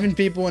had 11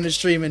 people in the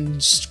stream in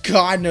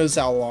God knows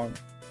how long.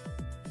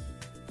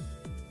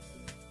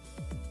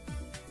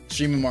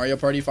 Streaming Mario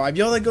Party 5.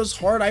 Yo, that goes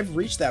hard. I've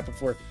reached that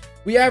before.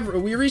 We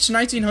reached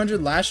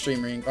 1900 last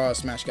stream ring. Oh,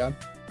 Smash God.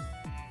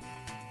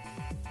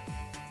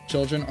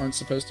 Children aren't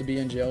supposed to be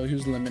in jail.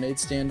 Whose lemonade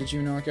stand did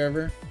you knock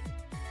over?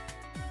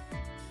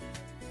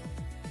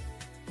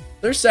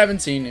 They're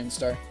 17,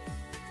 Instar.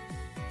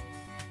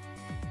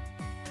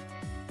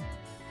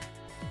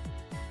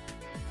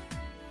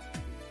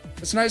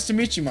 It's nice to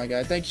meet you, my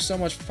guy. Thank you so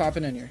much for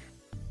popping in here.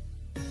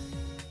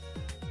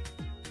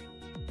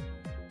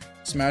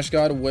 Smash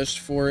God wished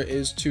for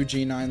is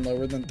 2G9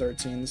 lower than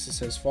 13. This is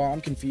his fault.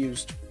 I'm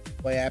confused.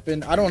 What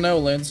happened? I don't know,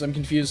 Linz. I'm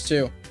confused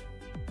too.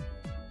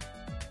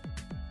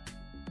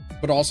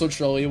 But also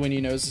troll you when he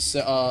knows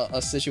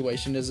a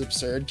situation is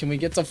absurd. Can we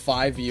get to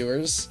 5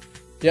 viewers?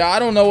 Yeah, I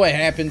don't know what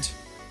happened.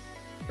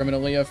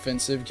 Criminally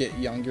offensive, get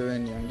younger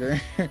and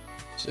younger.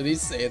 Should he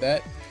say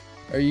that?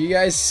 Are you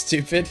guys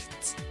stupid?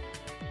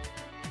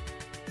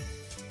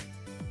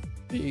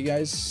 Are you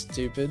guys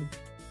stupid?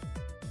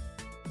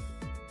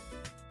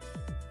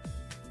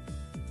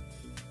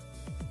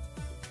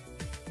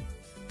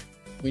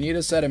 We need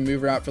to set a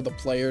move route for the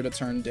player to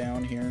turn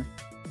down here.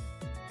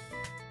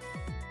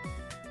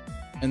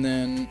 And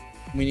then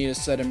we need to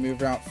set a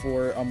move route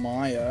for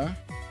Amaya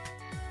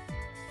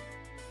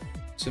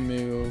to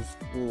move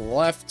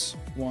left.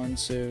 1,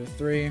 2,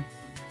 3.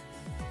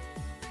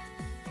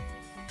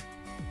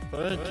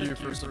 Thank you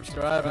for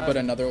subscribing. Put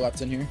another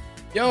left in here.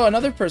 Yo,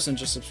 another person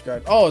just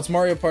subscribed. Oh, it's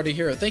Mario Party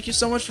Hero. Thank you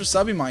so much for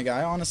subbing, my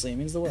guy. Honestly, it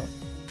means the world.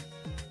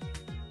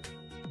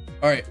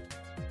 Alright.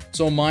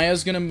 So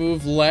Maya's gonna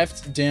move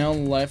left,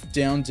 down,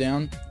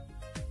 down.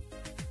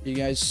 You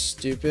guys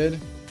stupid?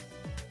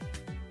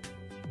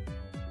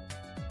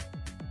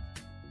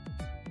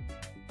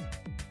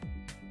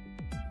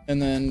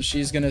 And then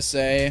she's gonna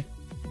say,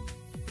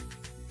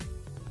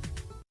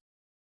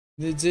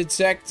 the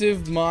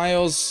Detective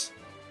Miles.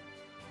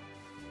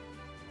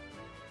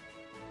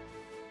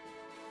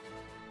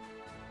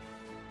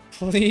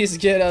 Please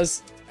get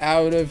us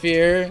out of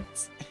here.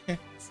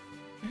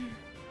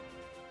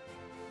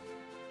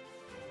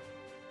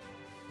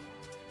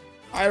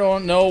 I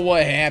don't know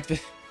what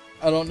happened.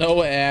 I don't know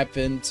what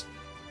happened.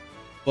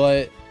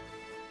 But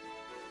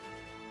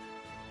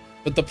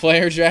the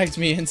player dragged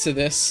me into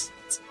this.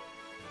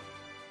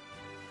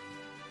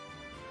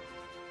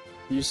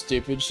 You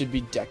stupid. Should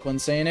be Declan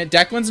saying it.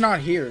 Declan's not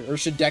here. Or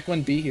should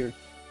Declan be here?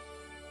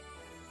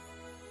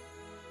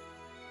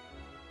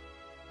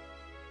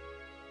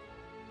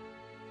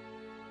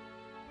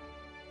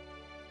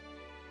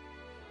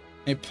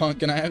 Hey, punk,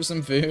 can I have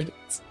some food?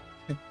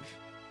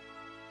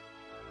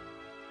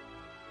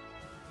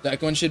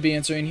 Declan should be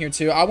answering here,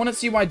 too. I want to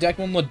see why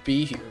Declan would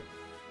be here.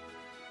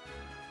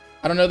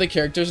 I don't know the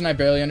characters, and I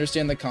barely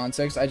understand the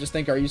context. I just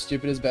think Are You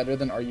Stupid is better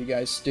than Are You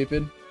Guys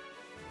Stupid?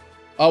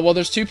 Oh, well,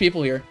 there's 2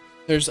 people here.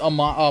 There's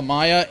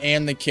Maya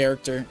and the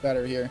character that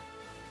are here.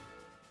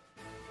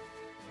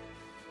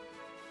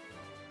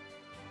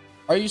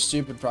 Are You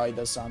Stupid probably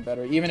does sound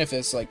better, even if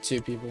it's, like,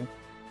 2 people.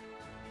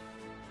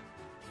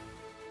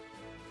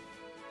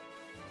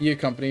 He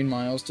accompanied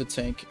Miles to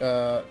talk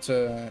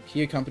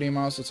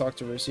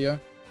to Russia.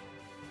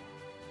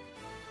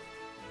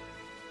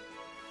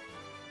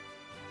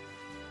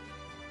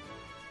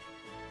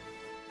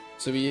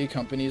 So he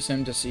accompanies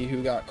him to see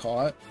who got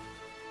caught.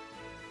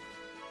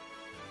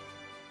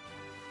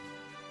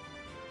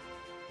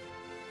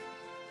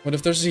 What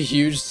if there's a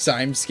huge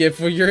time skip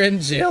where you're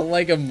in jail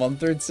like a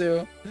month or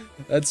 2?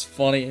 That's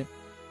funny.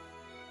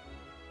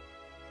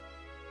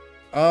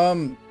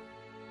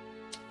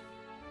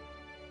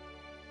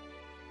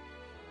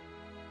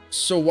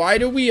 So why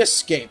do we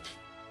escape?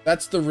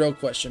 That's the real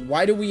question.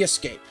 Why do we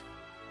escape?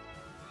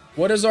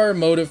 What is our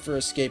motive for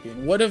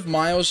escaping? What if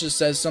Miles just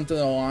says something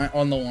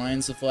on the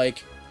lines of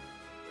like,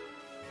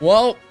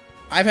 well,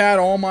 I've had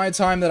all my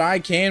time that I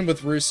can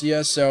with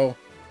Rusia, so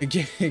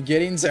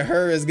getting to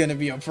her is going to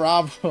be a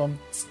problem.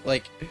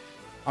 Like,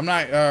 I'm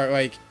not,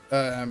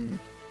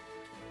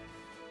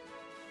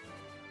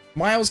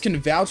 Miles can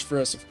vouch for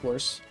us, of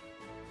course.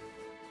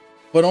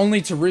 But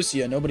only to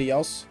Rusia, nobody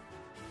else.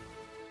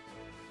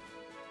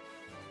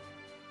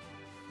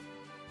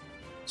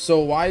 So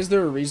why is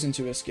there a reason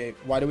to escape?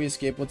 Why do we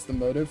escape? What's the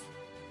motive?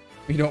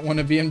 We don't want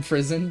to be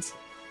imprisoned.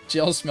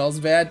 Jail smells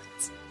bad.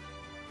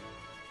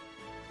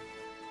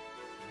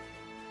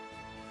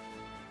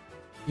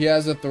 He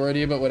has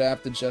authority, but would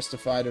have to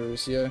justify to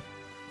Rusia.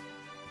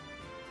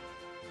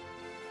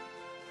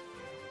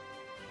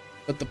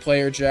 But the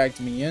player dragged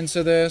me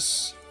into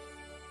this.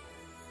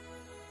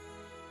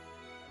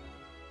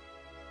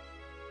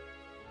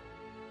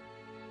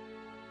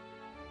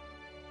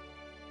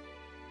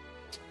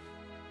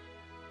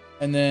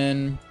 And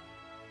then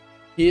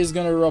he is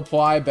going to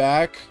reply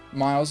back.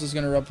 Miles is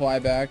going to reply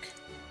back.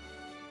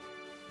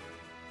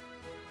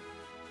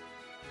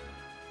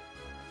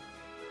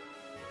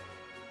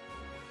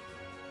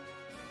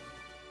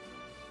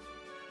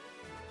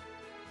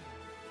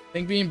 I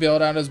think being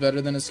bailed out is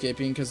better than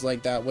escaping, because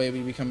like that way we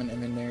become an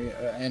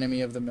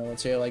enemy of the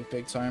military, like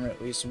big time, or at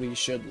least we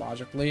should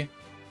logically.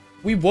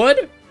 We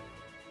would,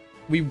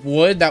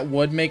 that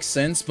would make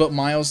sense, but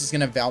Miles is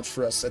going to vouch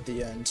for us at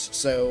the end,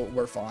 so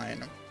we're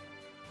fine.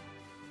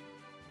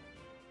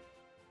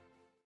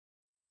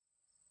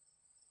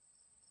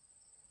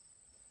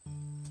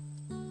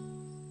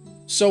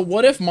 So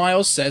what if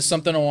Miles says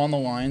something along the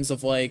lines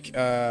of like,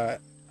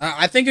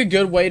 I think a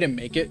good way to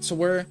make it to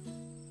where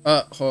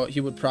he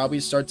would probably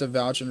start to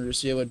vouch, and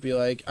Rusia would be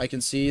like, I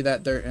can see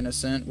that they're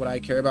innocent. What I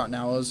care about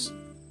now is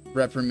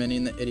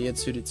reprimanding the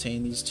idiots who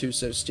detain these two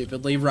so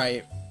stupidly.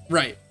 Right.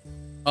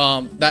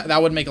 That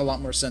would make a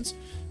lot more sense.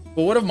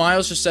 But what if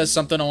Miles just says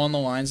something along the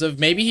lines of,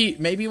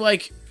 maybe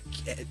like,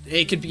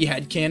 it could be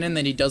headcanon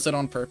that he does it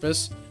on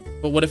purpose.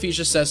 But what if he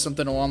just says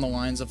something along the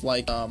lines of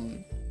like,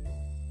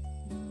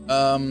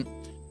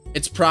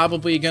 it's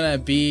probably gonna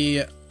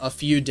be a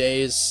few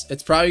days.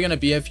 It's probably gonna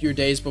be a few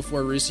days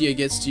before Rusia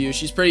gets to you.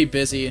 She's pretty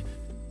busy.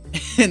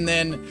 And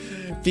then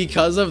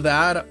because of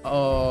that,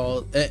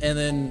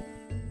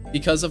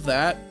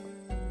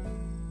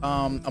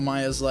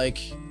 Amaya's like,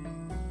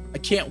 I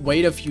can't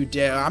wait a few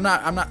days. I'm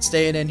not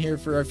staying in here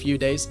for a few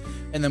days.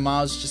 And then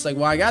Miles is just like,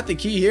 well, I got the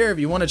key here. If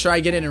you want to try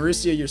getting in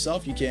Rusia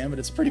yourself, you can, but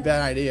it's a pretty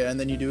bad idea. And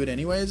then you do it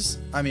anyways.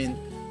 I mean,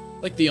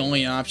 like the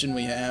only option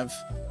we have.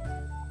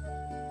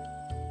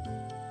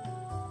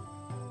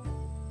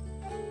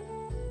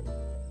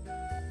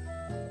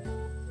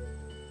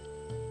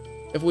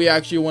 If we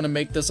actually want to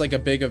make this like a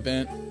big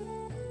event.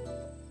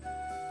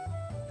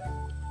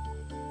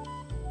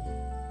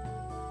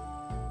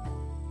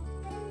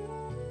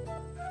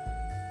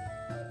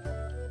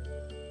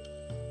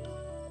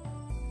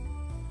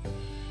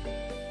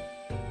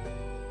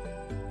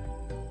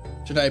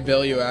 Should I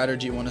bail you out, or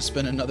do you want to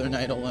spend another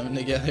night alone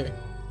together?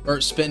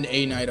 Or spend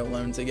a night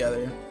alone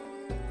together?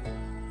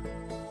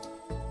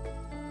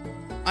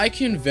 I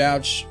can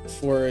vouch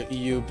for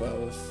you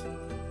both.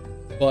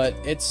 But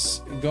it's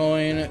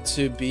going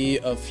to be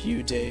a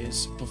few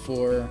days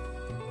before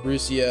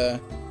Rusia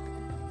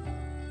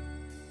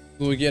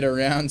will get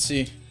around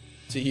to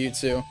you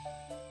two.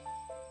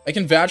 I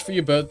can vouch for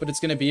you both, but it's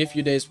going to be a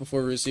few days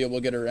before Rusia will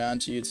get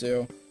around to you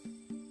two.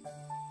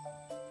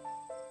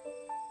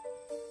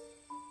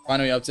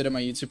 Finally updated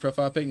my YouTube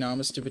profile pic. Now I'm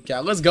a stupid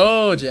cat. Let's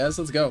go, Jess.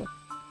 Let's go.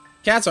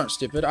 Cats aren't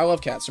stupid. I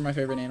love cats. They're my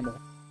favorite animal.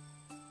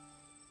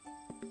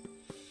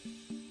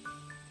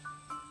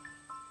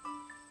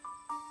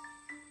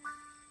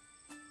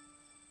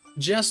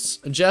 Jess's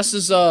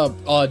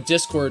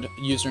Discord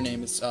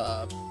username is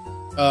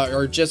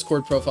or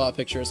Discord profile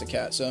picture is a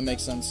cat, so it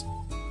makes sense.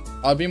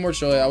 I'll be more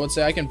chilly. I would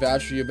say I can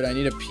vouch for you, but I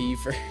need to pee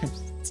first.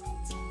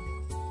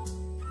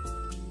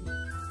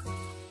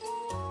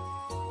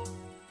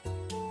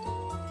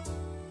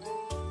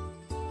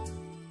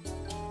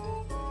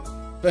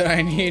 But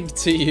I need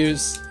to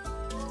use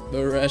the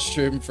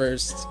restroom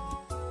first.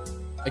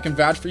 I can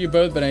vouch for you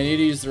both, but I need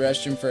to use the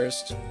restroom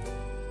first.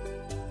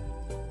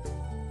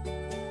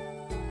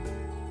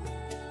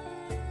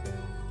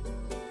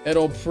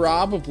 It'll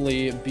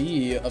probably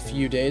be a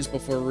few days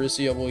before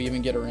Rusia will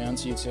even get around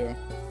to you two.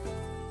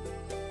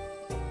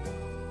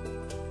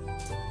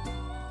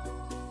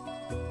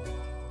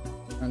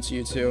 Around to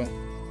you two.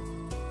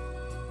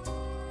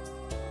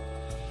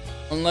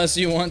 Unless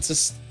you want to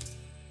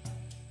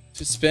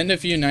spend a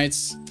few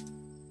nights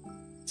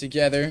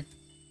together.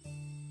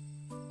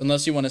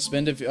 Unless you want to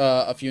spend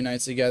a few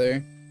nights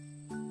together.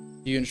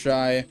 You can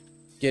try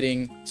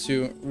getting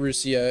to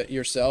Rusia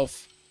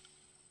yourself.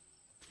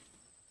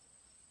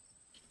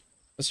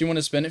 Unless you want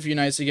to spend a few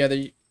nights together,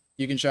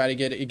 you can try to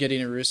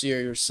getting a Rusia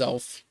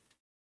yourself.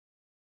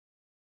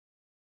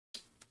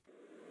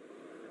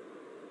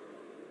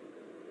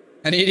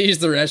 I need to use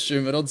the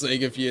restroom. It'll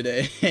take a few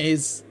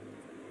days.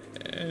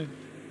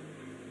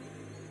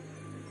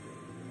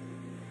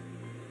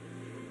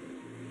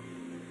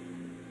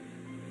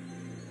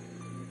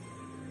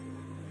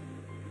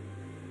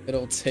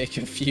 It'll take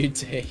a few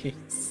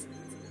days.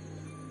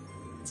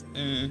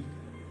 And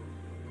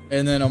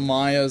then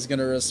Amaya's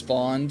gonna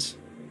respond.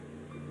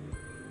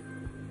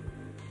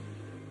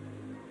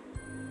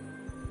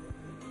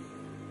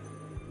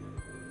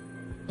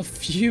 A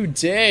few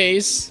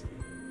days?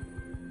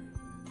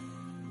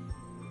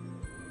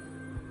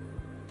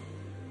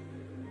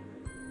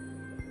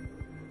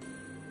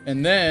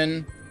 And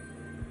then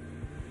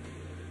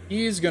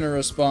he's gonna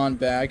respond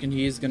back and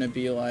he's gonna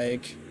be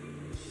like,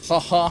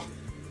 haha.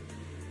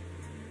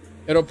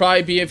 It'll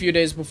probably be a few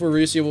days before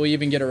Rusia will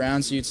even get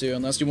around to you two,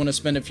 unless you want to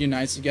spend a few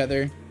nights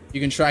together. You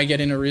can try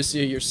getting to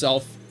Rusia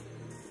yourself.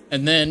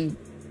 And then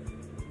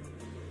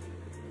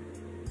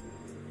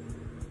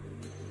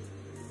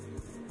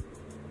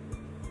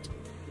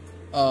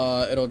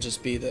it'll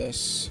just be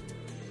this.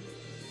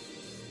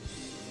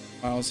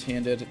 Miles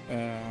handed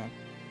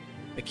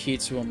the key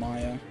to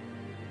Amaya.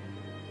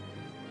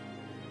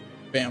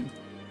 Bam.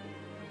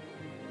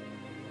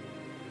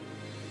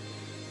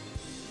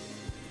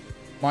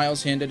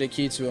 Miles handed a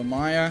key to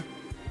Amaya.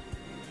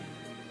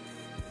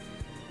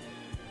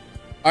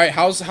 Alright,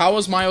 how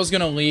is Miles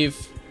gonna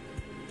leave?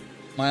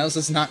 Miles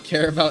does not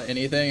care about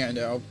anything, I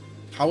know.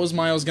 How is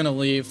Miles gonna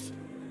leave?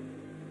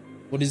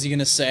 What is he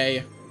gonna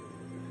say?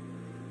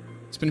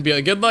 It's gonna be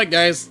like, good luck,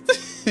 guys.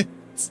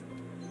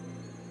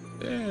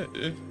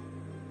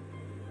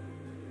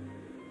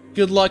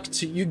 Good luck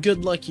to you.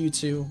 Good luck, you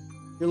two.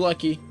 You're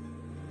lucky.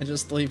 And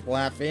just leave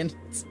laughing.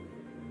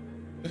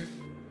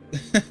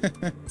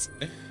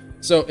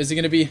 So, is it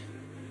gonna be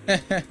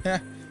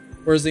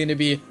or is it gonna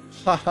be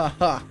ha ha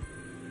ha?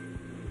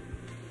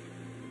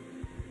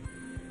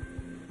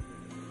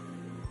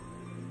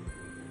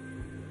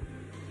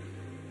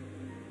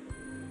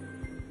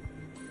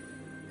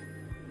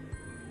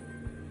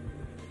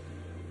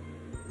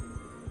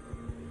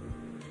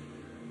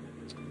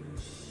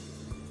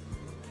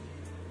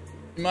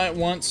 You might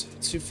want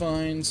to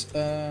find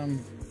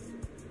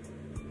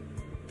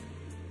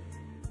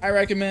I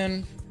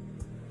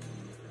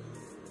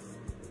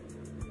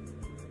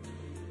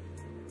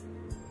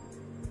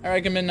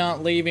recommend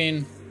not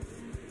leaving.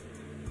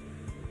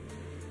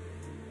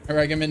 I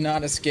recommend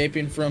not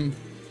escaping from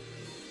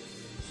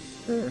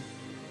her,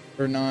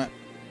 or not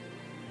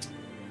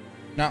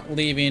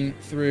leaving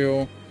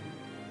through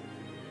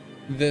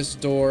this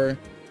door.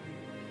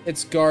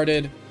 It's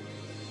guarded.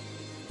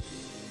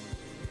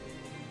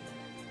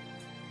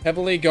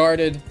 Heavily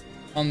guarded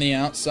on the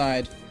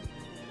outside.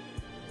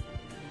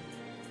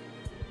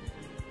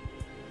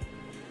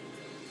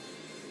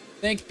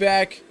 Think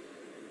back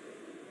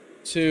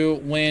to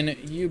when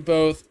you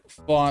both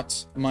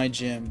fought my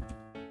gym.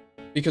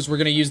 Because we're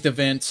gonna use the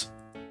vent.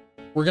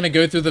 We're gonna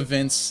go through the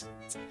vents.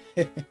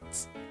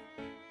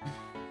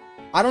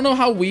 I don't know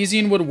how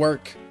wheezing would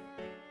work.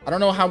 I don't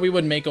know how we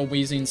would make a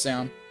wheezing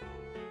sound.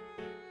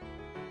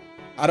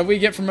 How do we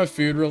get from a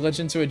food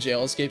religion to a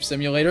jail escape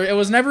simulator? It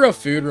was never a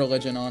food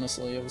religion,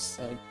 honestly. It was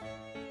like...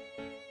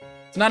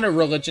 It's not a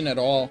religion at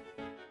all.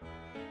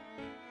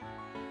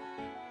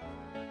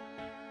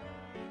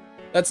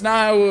 That's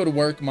not how it would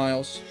work,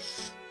 Miles.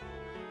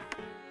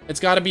 It's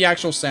gotta be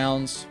actual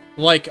sounds.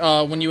 Like,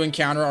 when you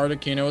encounter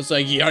Articuno, it's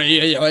like, yeah,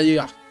 yeah, yeah,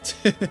 yeah.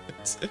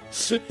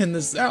 In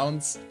the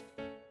sounds.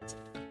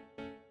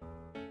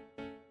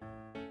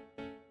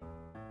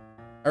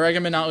 I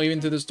recommend not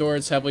leaving through this door.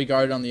 It's heavily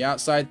guarded on the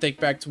outside. Think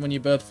back to when you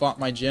both fought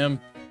my gym.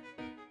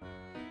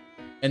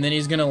 And then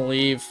he's gonna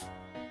leave.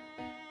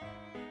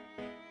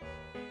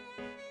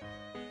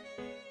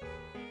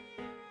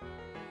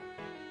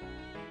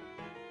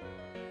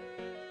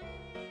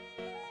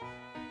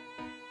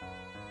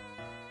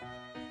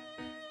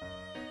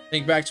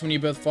 Think back to when you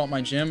both fought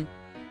my gym.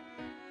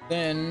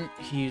 Then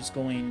he's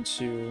going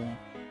to...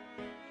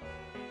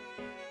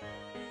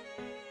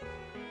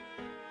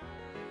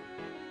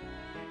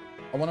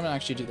 I want him to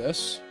actually do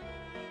this.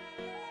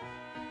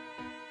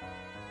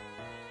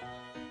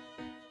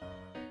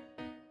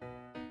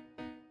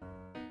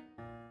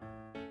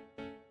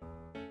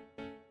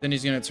 Then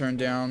he's going to turn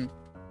down.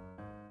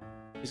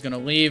 He's going to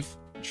leave.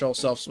 Control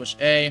self switch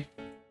A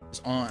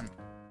is on.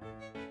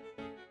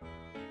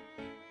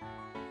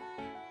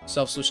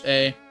 Self switch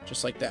A,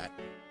 just like that.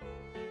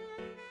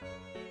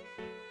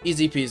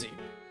 Easy peasy.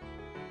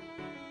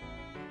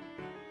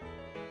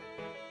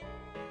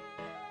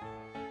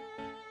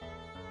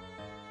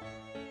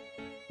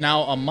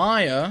 Now,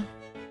 Amaya...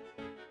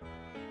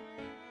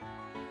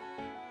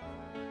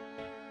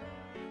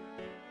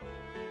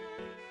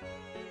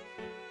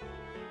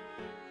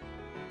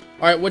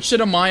 Alright, what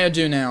should Amaya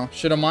do now?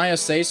 Should Amaya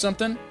say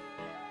something?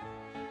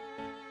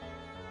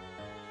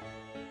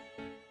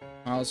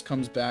 Miles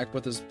comes back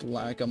with his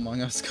Black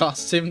Among Us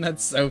costume.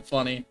 That's so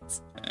funny.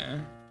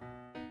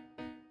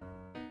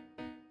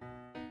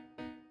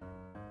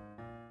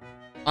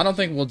 I don't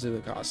think we'll do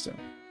the costume.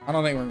 I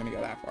don't think we're gonna go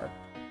that far.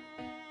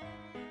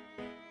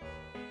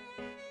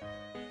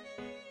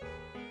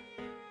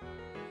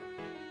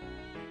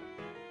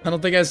 I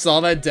don't think I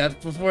saw that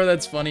death before.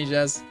 That's funny,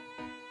 Jess.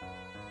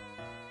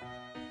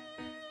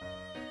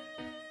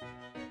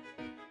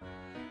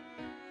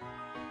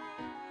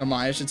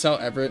 Amaya should tell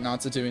Everett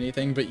not to do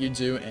anything, but you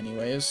do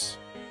anyways.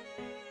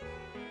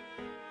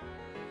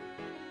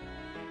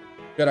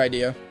 Good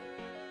idea.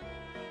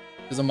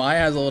 Because Amaya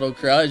has a little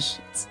crush.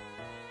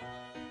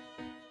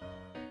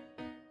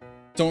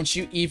 Don't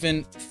you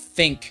even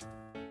think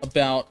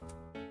about...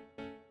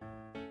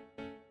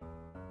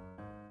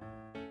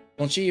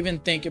 Don't you even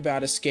think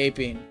about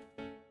escaping.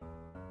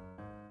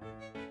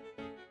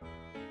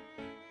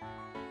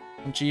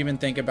 Don't you even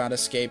think about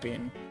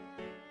escaping.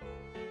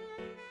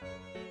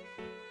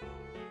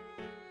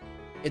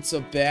 It's a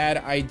bad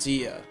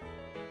idea.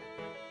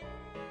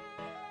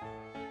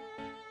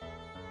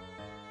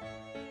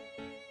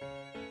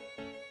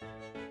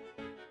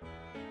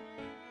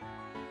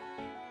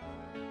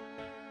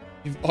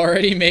 You've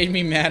already made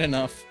me mad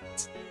enough.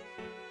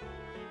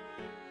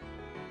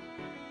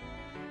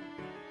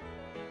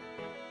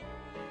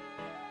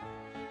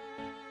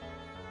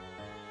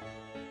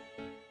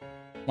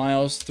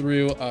 Miles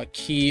threw a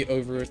key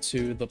over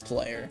to the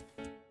player.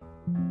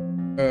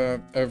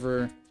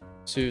 Over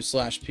to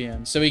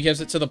 /PM. So he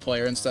gives it to the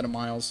player instead of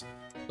Miles.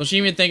 Don't you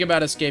even think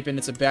about escaping.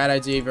 It's a bad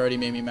idea. You've already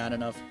made me mad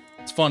enough.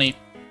 It's funny.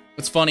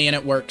 It's funny and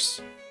it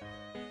works.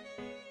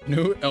 You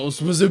know who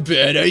else was a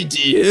bad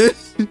idea?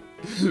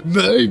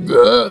 My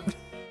mom.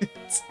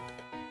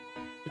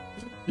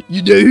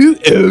 You know who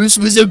else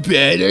was a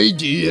bad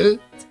idea?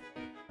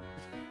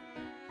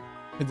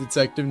 The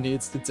detective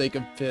needs to take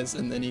a piss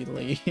and then he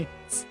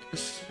leaves.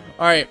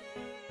 Alright.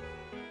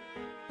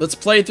 Let's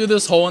play through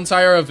this whole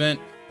entire event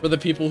for the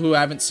people who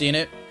haven't seen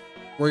it.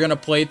 We're gonna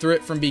play through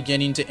it from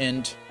beginning to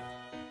end.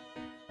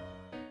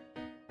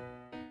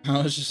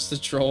 I was just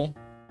a troll.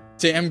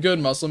 Damn good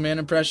Muscle Man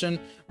impression.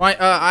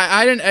 I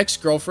had an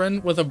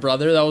ex-girlfriend with a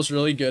brother that was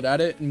really good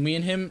at it, and me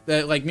and him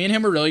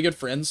were really good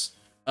friends.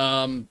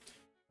 Ever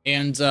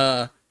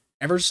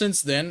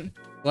since then,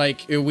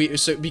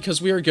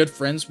 because we were good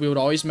friends, we would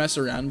always mess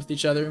around with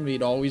each other, and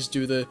we'd always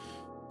do the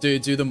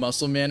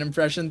Muscle Man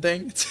impression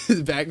thing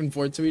back and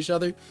forth to each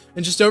other.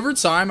 And just over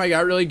time, I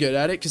got really good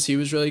at it because he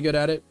was really good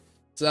at it.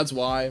 So that's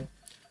why.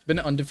 Been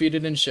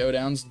undefeated in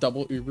showdowns,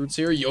 double Ubers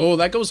here. Yo,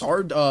 that goes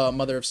hard,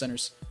 Mother of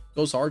Sinners.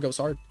 Goes hard, goes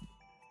hard.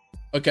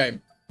 Okay.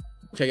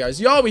 Okay, guys.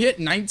 Yo, we hit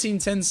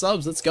 1910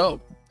 subs. Let's go.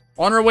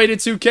 On our way to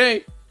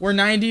 2K. We're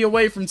 90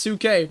 away from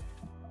 2K.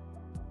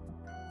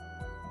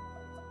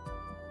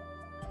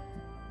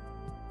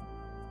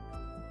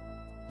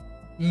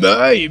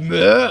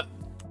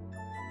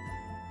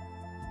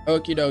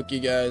 Okie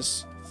dokie,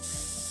 guys.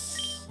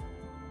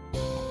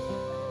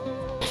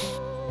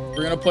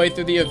 We're gonna play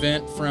through the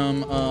event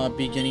from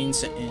beginning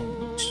to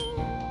end.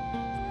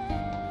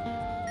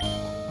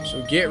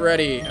 So get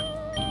ready.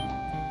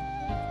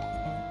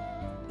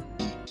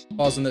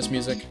 Pausing this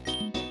music.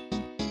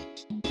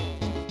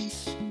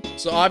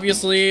 So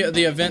obviously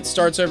the event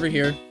starts over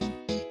here.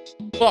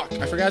 Fuck,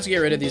 I forgot to get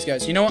rid of these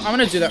guys. You know what? I'm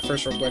gonna do that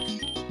first real quick.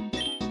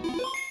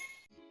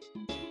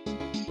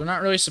 They're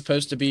not really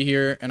supposed to be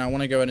here, and I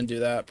want to go ahead and do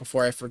that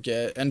before I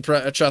forget. And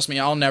trust me,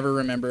 I'll never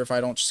remember if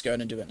I don't just go ahead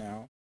and do it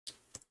now.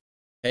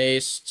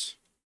 Paste.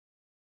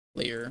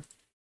 Clear.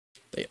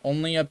 They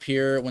only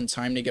appear when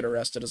time to get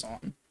arrested is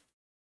on.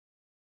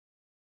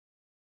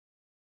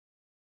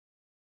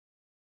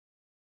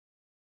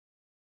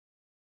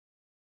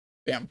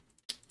 Bam.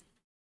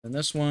 And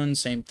this one,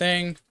 same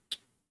thing.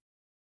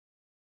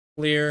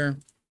 Clear.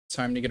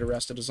 Time to get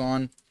arrested is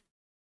on.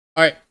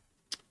 Alright.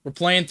 We're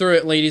playing through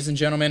it, ladies and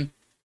gentlemen.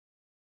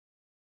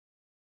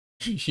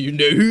 You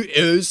know who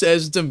else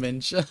has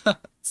dementia?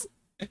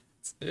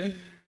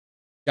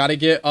 Gotta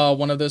get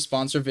one of those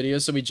sponsor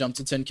videos so we jump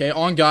to 10K.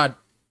 On God.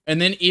 And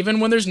then even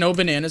when there's no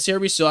bananas here,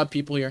 we still have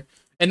people here.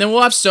 And then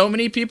we'll have so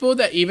many people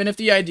that even if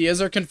the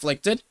ideas are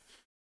conflicted,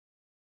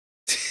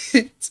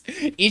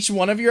 each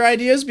one of your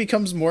ideas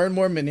becomes more and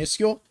more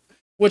minuscule,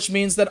 which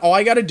means that all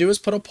I gotta do is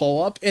put a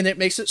poll up, and it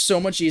makes it so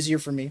much easier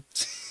for me.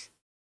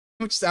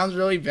 Which sounds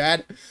really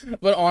bad,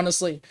 but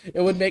honestly,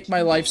 it would make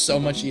my life so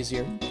much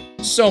easier.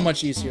 So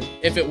much easier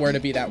if it were to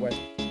be that way.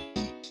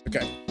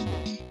 Okay.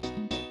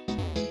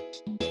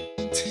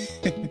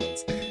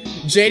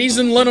 JD's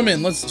and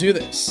Littleman, let's do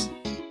this.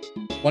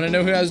 Want to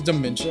know who has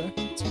dementia?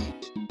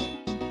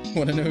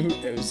 Want to know who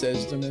else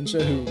has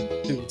dementia?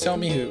 Who? Tell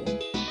me who.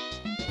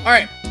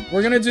 Alright,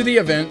 we're gonna do the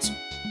event.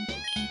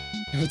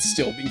 It would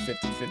still be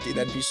 50-50.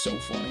 That'd be so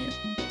funny.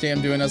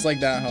 Damn, doing us like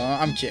that, huh?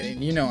 I'm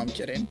kidding. You know I'm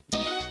kidding.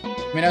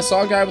 I mean, I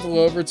saw a guy with a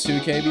little over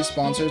 2K be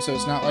sponsored, so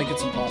it's not like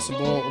it's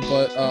impossible,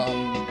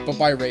 but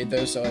by raid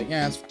though, so like,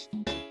 yeah, it's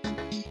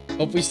fine.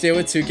 Hope we stay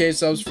with 2K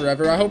subs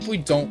forever. I hope we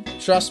don't.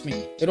 Trust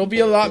me. It'll be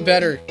a lot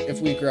better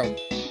if we grow.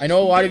 I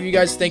know a lot of you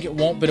guys think it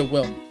won't, but it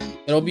will.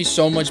 It'll be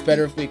so much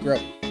better if we grow.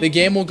 The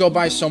game will go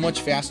by so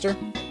much faster.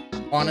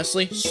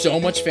 Honestly, so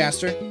much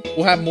faster.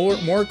 We'll have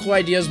more cool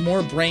ideas,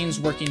 more brains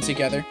working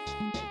together.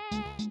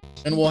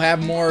 And we'll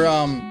have more,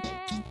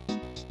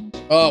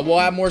 we'll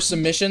have more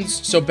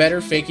submissions, so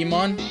better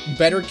Fakemon,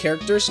 better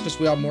characters, because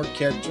we have more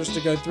characters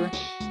to go through.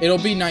 It'll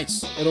be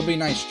nice. It'll be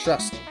nice.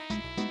 Trust.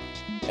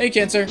 Hey,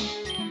 Cancer.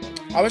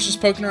 I was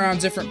just poking around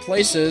different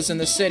places in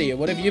the city.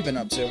 What have you been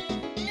up to?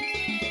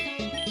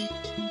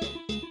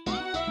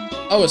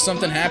 Oh, is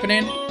something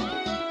happening?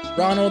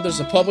 Ronald, there's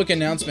a public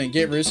announcement.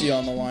 Get Rusio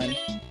on the line.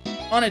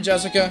 On it,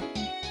 Jessica.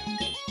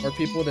 More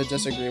people to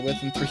disagree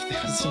with and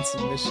 3,000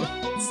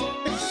 submissions.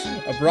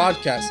 A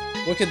broadcast.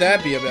 What could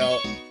that be about?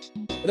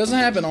 It doesn't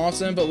happen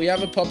often, but we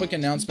have a public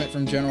announcement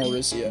from General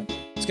Rusio.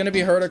 It's going to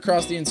be heard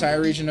across the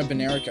entire region of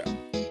Benerica.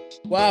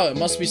 Wow, it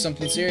must be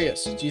something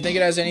serious. Do you think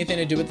it has anything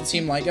to do with the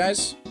Team Light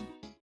guys?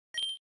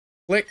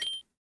 Click.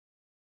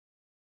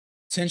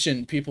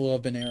 Attention, people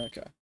of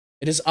Benerica.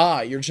 It is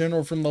I, your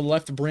general from the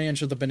left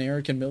branch of the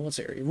Benerican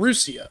military,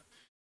 Rusio.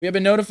 We have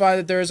been notified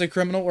that there is a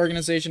criminal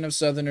organization of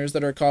Southerners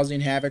that are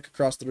causing havoc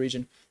across the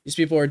region. These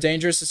people are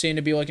dangerous and seem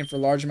to be looking for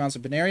large amounts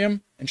of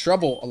Benerium and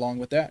trouble along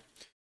with that.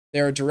 They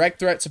are a direct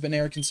threat to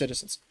Benerican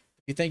citizens.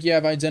 If you think you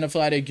have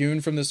identified a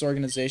goon from this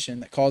organization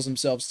that calls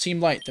themselves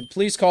Team Light, then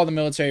please call the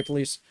military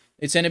police.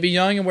 They tend to be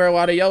young and wear a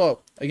lot of yellow.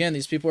 Again,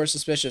 these people are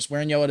suspicious.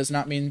 Wearing yellow does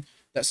not mean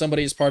that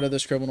somebody is part of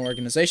this criminal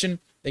organization.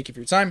 Thank you for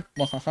your time.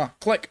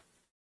 Click.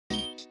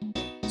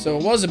 So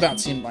it was about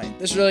Team Light.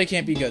 This really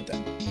can't be good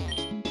then.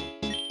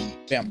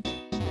 Bam.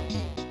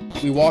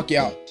 We walk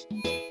out.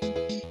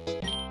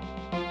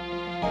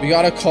 We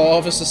got a call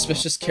of a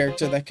suspicious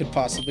character that could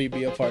possibly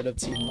be a part of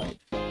Team Light.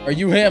 Are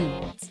you him?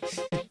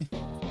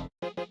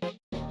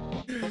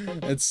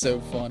 It's so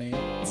funny.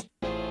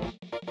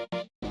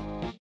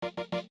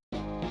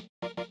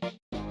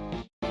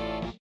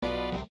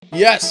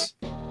 Yes!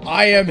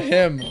 I am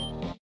him!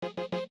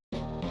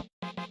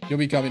 You'll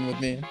be coming with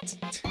me.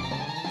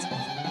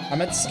 I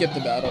meant to skip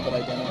the battle, but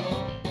I didn't.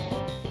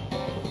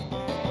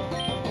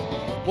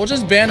 We'll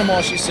just ban them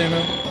all,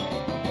 Shisumu.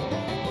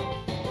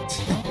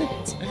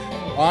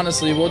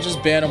 Honestly, we'll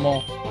just ban them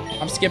all.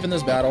 I'm skipping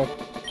this battle.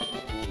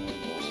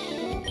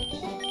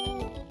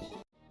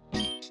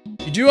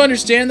 You do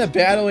understand that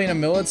battling a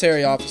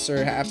military officer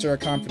after a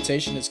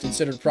confrontation is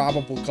considered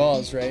probable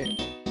cause, right?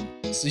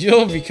 So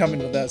you'll be coming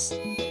with us.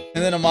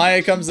 And then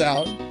Amaya comes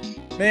out.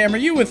 Ma'am, are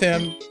you with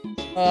him?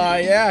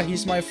 Yeah,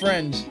 he's my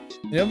friend.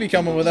 And he'll be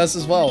coming with us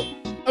as well.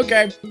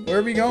 Okay, where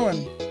are we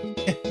going?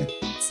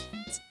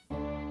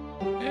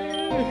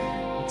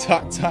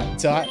 Dot, dot,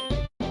 dot.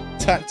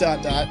 Dot,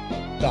 dot, dot.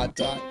 Dot,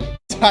 dot.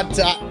 Dot,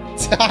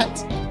 dot,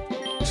 dot.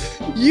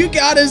 You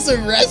got us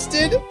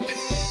arrested?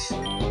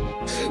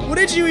 What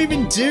did you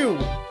even do?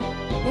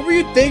 What were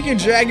you thinking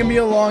dragging me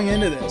along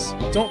into this?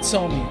 Don't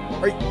tell me.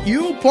 Are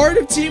you part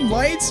of Team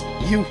Lights?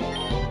 You...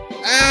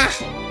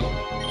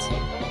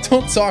 Ah!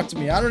 Don't talk to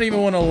me. I don't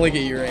even want to look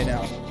at you right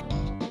now.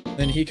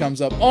 Then he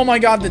comes up. Oh my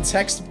god, the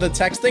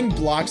text thing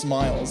blocks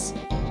Miles.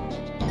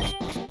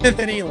 And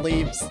then he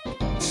leaves.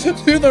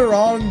 Through the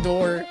wrong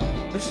door.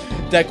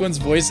 Declan's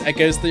voice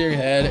echoes through your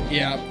head.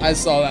 Yeah, I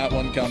saw that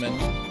one coming.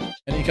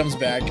 And he comes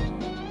back.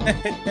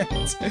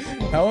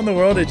 How in the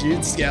world did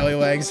you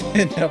scallywags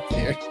end up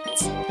here?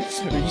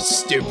 Are you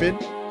stupid?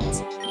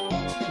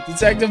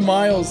 Detective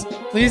Miles,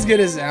 please get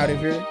us out of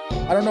here.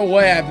 I don't know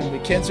what happened,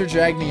 but Cancer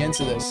dragged me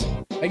into this.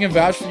 I can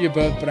vouch for you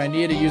both, but I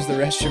need to use the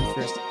restroom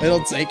first.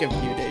 It'll take a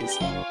few days.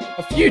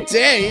 A few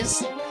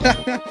days?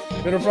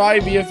 It'll probably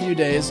be a few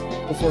days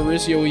before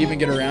Rusio will even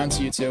get around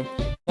to you two.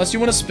 Unless you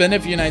want to spend a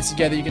few nights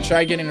together, you can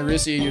try getting to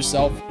Rusio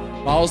yourself.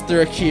 Miles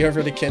threw a key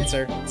over to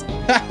Cancer.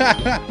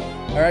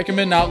 I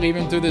recommend not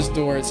leaving through this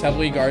door. It's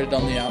heavily guarded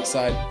on the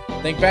outside.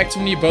 Think back to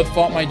when you both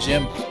fought my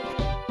gym.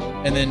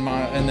 And then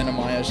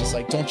Amaya's just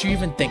like, don't you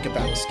even think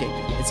about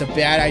escaping. It's a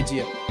bad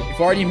idea. You've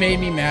already made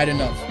me mad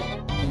enough.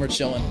 And we're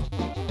chilling.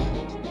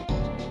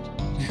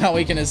 Now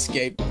we can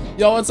escape.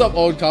 Yo, what's up,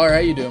 old caller? How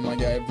you doing, my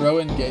guy? Bro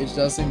engaged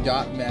us and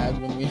got mad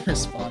when we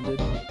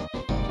responded.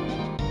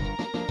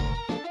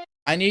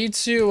 I need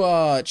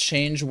to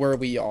change where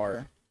we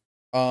are.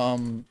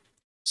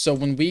 So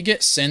when we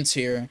get sent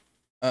here,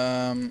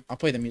 I'll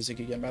play the music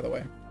again, by the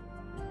way.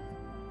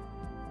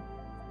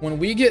 When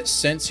we get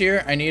sent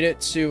here, I need it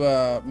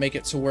to make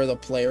it to where the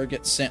player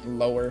gets sent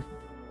lower.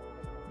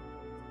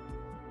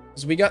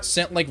 Because we got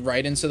sent like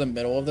right into the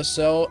middle of the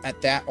cell,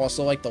 at that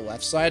also like the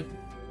left side.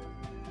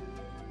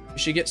 We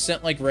should get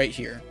sent like right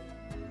here.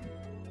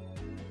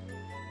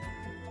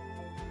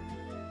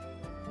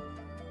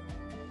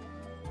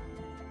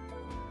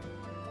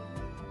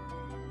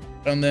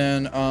 And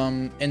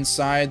then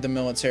inside the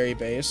military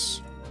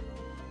base,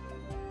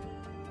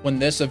 when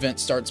this event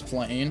starts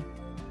playing.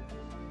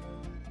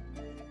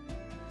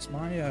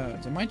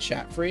 Did my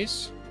chat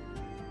freeze?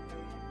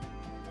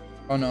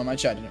 Oh no, my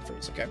chat didn't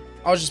freeze. Okay.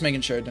 I was just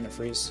making sure it didn't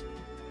freeze.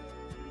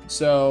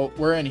 So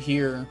we're in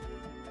here.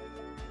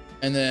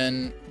 And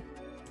then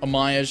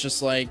Amaya's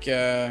just like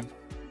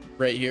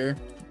right here.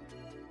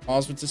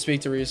 Calls to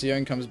speak to Rusio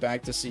and comes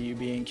back to see you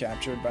being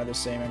captured by the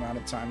same amount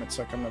of time it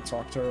took him to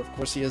talk to her. Of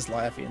course he is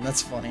laughing.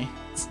 That's funny.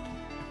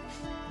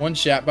 One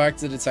chat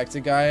box, the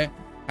detective guy,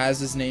 has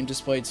his name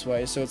displayed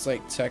twice. So it's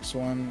like text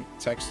 1,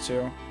 text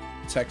 2,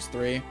 text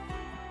 3.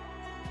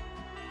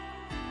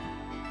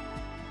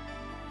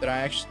 Did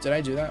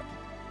I do that?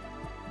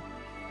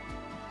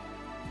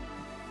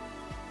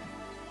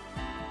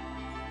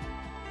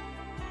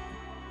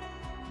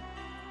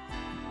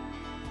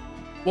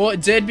 Well,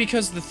 it did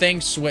because the thing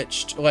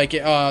switched. Like,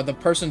 the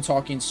person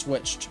talking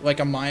switched. Like,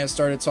 Amaya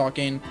started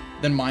talking,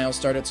 then Miles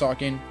started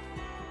talking.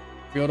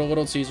 Revealed a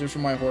little teaser for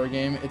my horror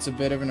game. It's a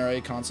bit of an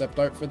early concept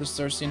art for the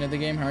first scene of the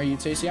game. How are you,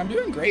 Tasty? I'm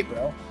doing great,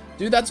 bro.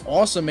 Dude, that's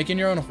awesome. Making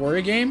your own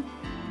horror game?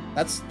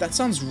 That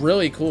sounds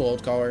really cool,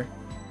 Old Caller.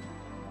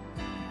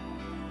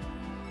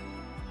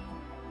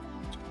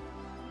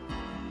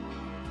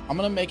 I'm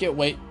gonna make it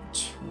wait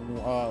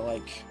to,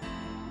 like,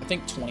 I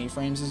think 20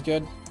 frames is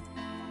good.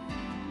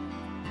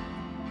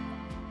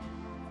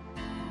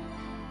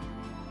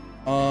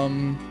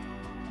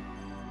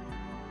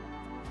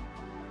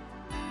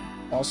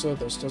 Also,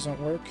 this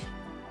doesn't work.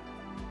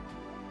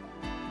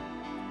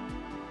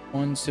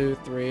 1, 2,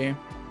 3.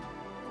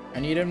 I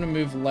need him to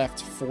move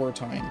left 4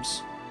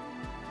 times.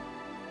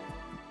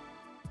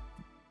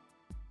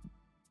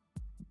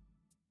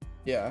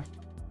 Yeah.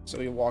 So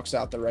he walks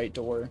out the right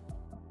door.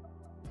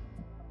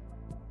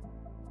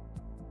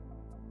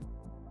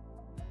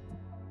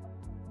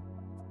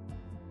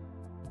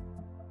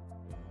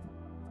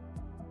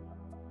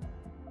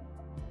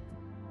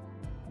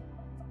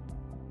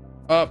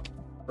 Up.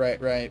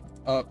 Right.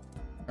 Up.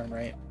 Turn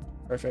right.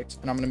 Perfect.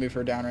 And I'm going to move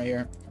her down right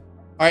here.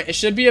 Alright, it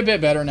should be a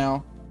bit better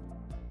now.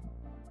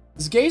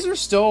 Is Gazer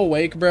still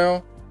awake,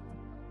 bro?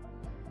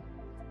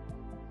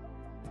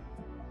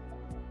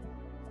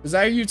 Is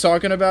that who you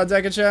talking about,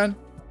 Dekachad?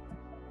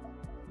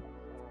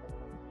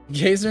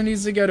 Gazer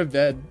needs to go to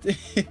bed.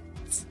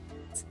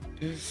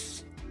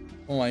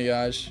 Oh my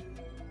gosh.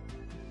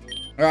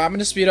 Alright, I'm going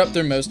to speed up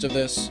through most of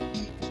this.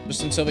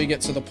 Just until we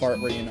get to the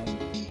part where, you know,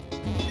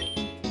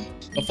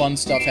 the fun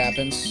stuff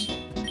happens.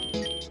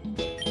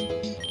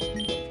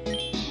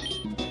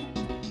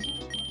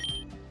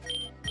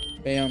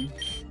 Bam.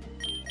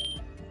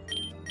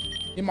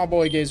 Leave my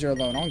boy Gazer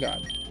alone, on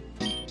God.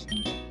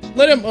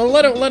 Let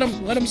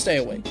him stay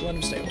awake. Let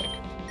him stay awake.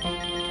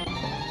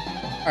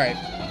 Alright.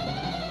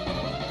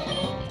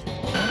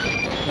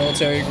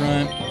 Military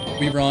grunt.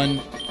 We run.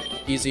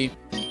 Easy.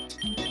 Then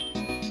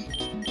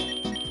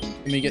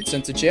we get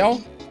sent to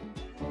jail.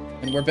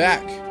 And we're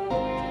back.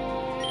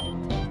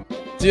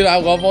 Dude, I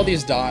love all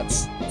these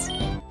dots.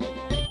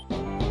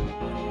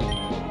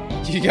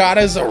 You got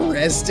us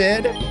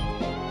arrested?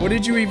 What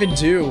did you even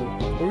do?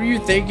 What were you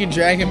thinking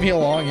dragging me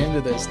along into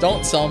this?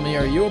 Don't tell me.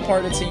 Are you a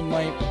part of Team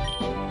Light?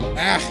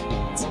 Ah.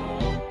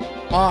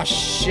 Oh,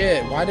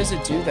 shit. Why does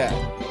it do that?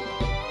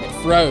 It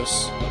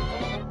froze.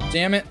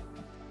 Damn it.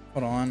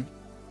 Hold on.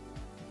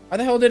 Why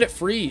the hell did it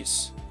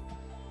freeze?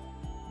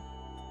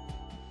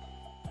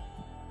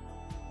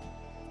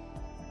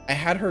 I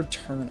had her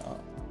turn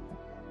up.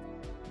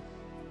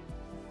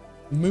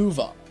 Move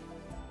up.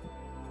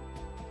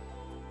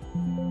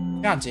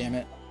 God damn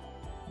it.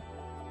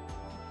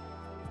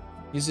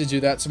 Needs to do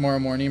that tomorrow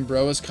morning.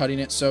 Bro is cutting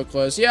it so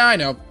close. Yeah, I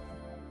know.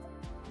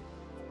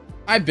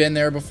 I've been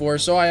there before,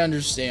 so I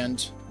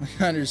understand.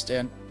 I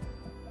understand.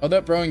 Oh,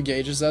 that bro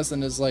engages us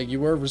and is like, you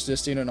were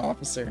resisting an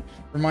officer.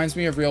 Reminds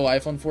me of real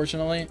life,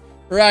 unfortunately.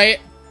 Right.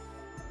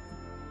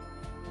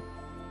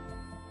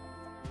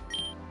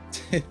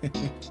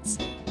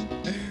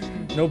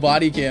 No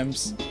body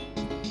cams.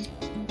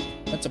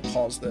 I have to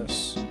pause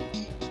this.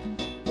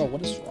 Bro,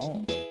 what is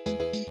wrong?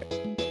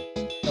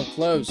 No,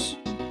 close.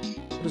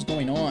 What is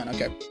going on?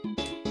 Okay.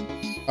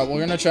 Alright, we're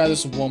gonna try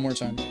this one more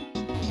time.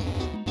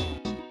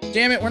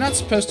 Damn it, we're not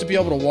supposed to be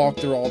able to walk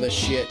through all this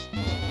shit.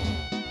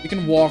 We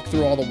can walk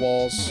through all the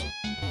walls.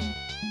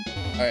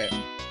 Alright.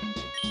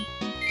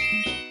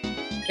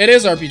 It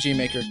is RPG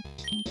Maker.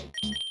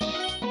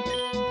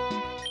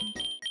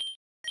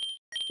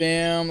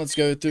 Bam, let's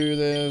go through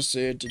this.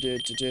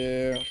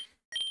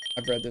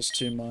 I've read this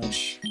too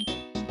much.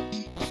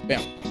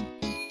 Bam.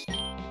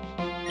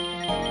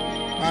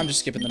 I'm just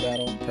skipping the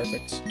battle.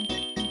 Perfect.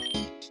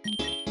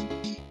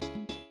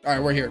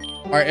 Alright, we're here.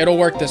 Alright, it'll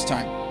work this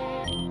time.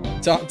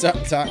 Dot, dot,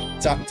 dot,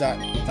 dot, dot,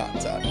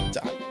 dot, dot,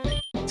 dot.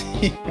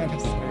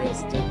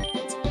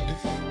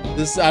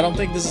 This, I don't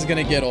think this is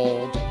gonna get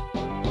old.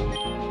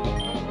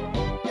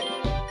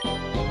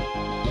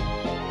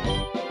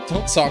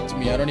 Don't talk to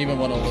me. I don't even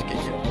want to look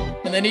at you.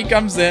 And then he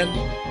comes in.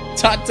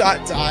 Dot,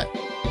 dot, dot.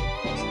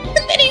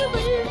 And then he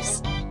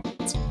leaves.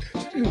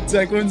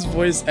 Declan's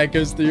voice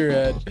echoes through your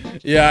head.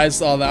 Yeah, I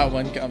saw that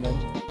one coming.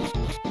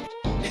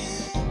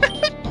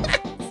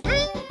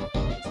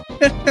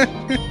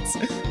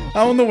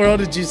 How in the world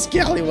did you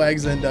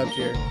scallywags end up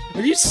here?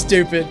 Are you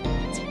stupid?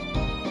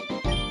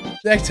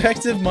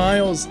 Detective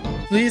Miles,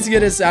 please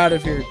get us out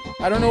of here.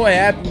 I don't know what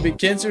happened, but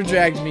Kinzer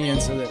dragged me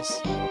into this.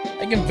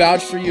 I can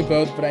vouch for you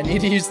both, but I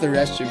need to use the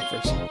restroom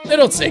first.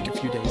 It'll take a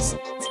few days.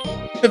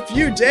 A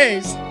few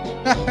days?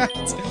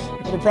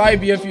 It'll probably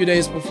be a few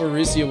days before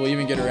Rusia will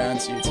even get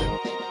around to you two.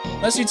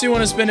 Unless you two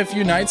want to spend a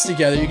few nights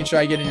together, you can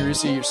try getting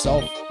Rusia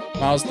yourself.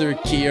 Miles threw a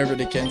key over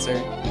to Kinzer.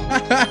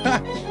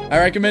 I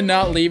recommend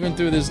not leaving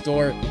through this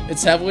door.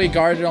 It's heavily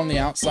guarded on the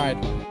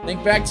outside.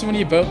 Think back to when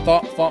you both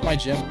fought my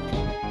gym.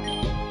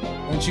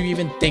 Don't you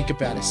even think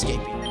about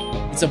escaping.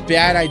 It's a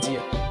bad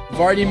idea.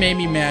 You've already made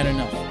me mad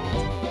enough.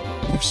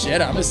 Oh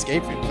shit, I'm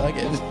escaping. Fuck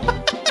it.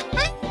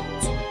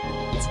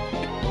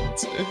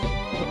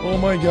 Oh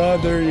my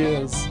god, there he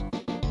is.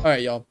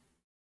 Alright, y'all.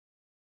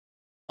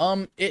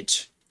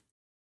 It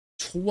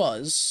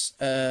was,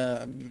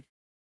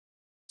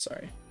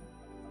 sorry.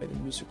 Play the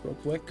music real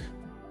quick.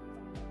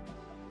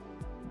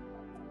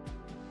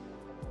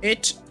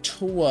 It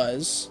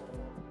was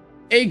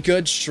a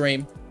good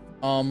stream.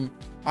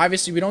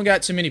 Obviously we don't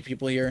got too many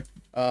people here.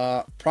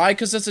 Probably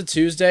because it's a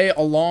Tuesday,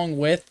 along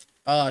with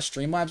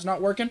Streamlabs not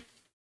working.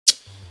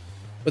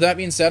 With that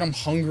being said, I'm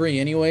hungry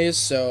anyways,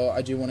 so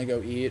I do want to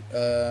go eat.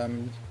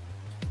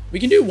 We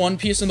can do One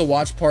Piece in the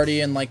watch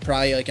party in like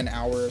probably like an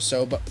hour or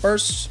so, but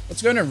first,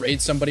 let's go ahead and raid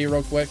somebody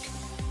real quick.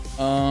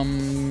 Who are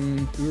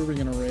we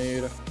gonna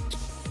raid?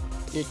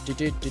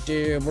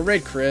 We'll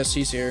raid Chris,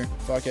 he's here.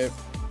 Fuck it.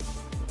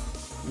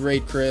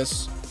 Raid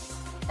Chris.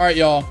 Alright,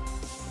 y'all.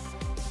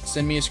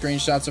 Send me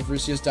screenshots of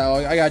Rusia's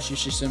dialogue. I got you,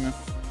 Shisumu.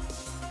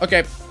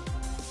 Okay.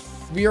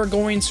 We are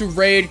going to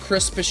raid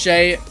Chris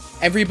Pichet.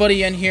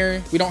 Everybody in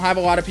here, we don't have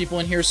a lot of people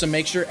in here, so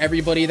make sure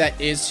everybody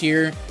that is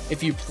here,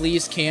 if you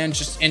please can,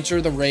 just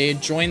enter the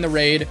raid, join the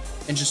raid,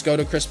 and just go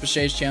to Chris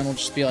Pichet's channel.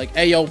 Just be like,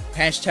 hey, yo,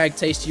 hashtag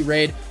tasty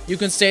raid. You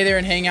can stay there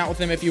and hang out with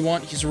him if you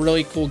want. He's a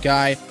really cool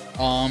guy.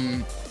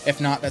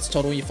 If not, that's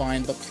totally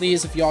fine. But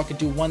please, if y'all could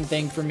do one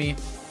thing for me,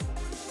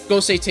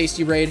 go say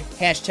tasty raid,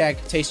 hashtag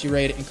tasty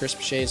raid, and Chris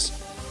Pichet's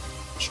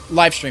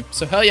live stream.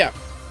 So hell yeah.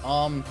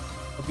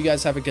 Hope you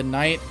guys have a good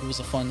night. It was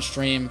a fun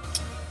stream.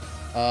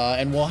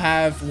 And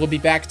we'll be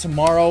back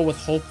tomorrow with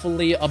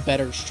hopefully a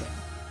better stream.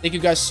 Thank you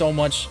guys so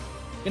much.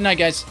 Good night,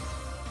 guys.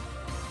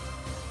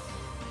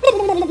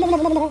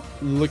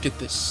 Look at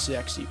this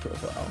sexy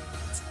profile.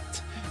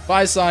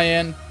 Bye,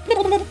 Cyan.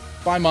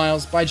 Bye,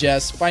 Miles. Bye,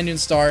 Jess. Bye,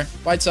 Noonstar.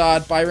 Bye,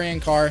 Todd. Bye, Rain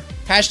Car.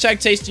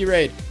 Hashtag Tasty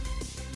Raid.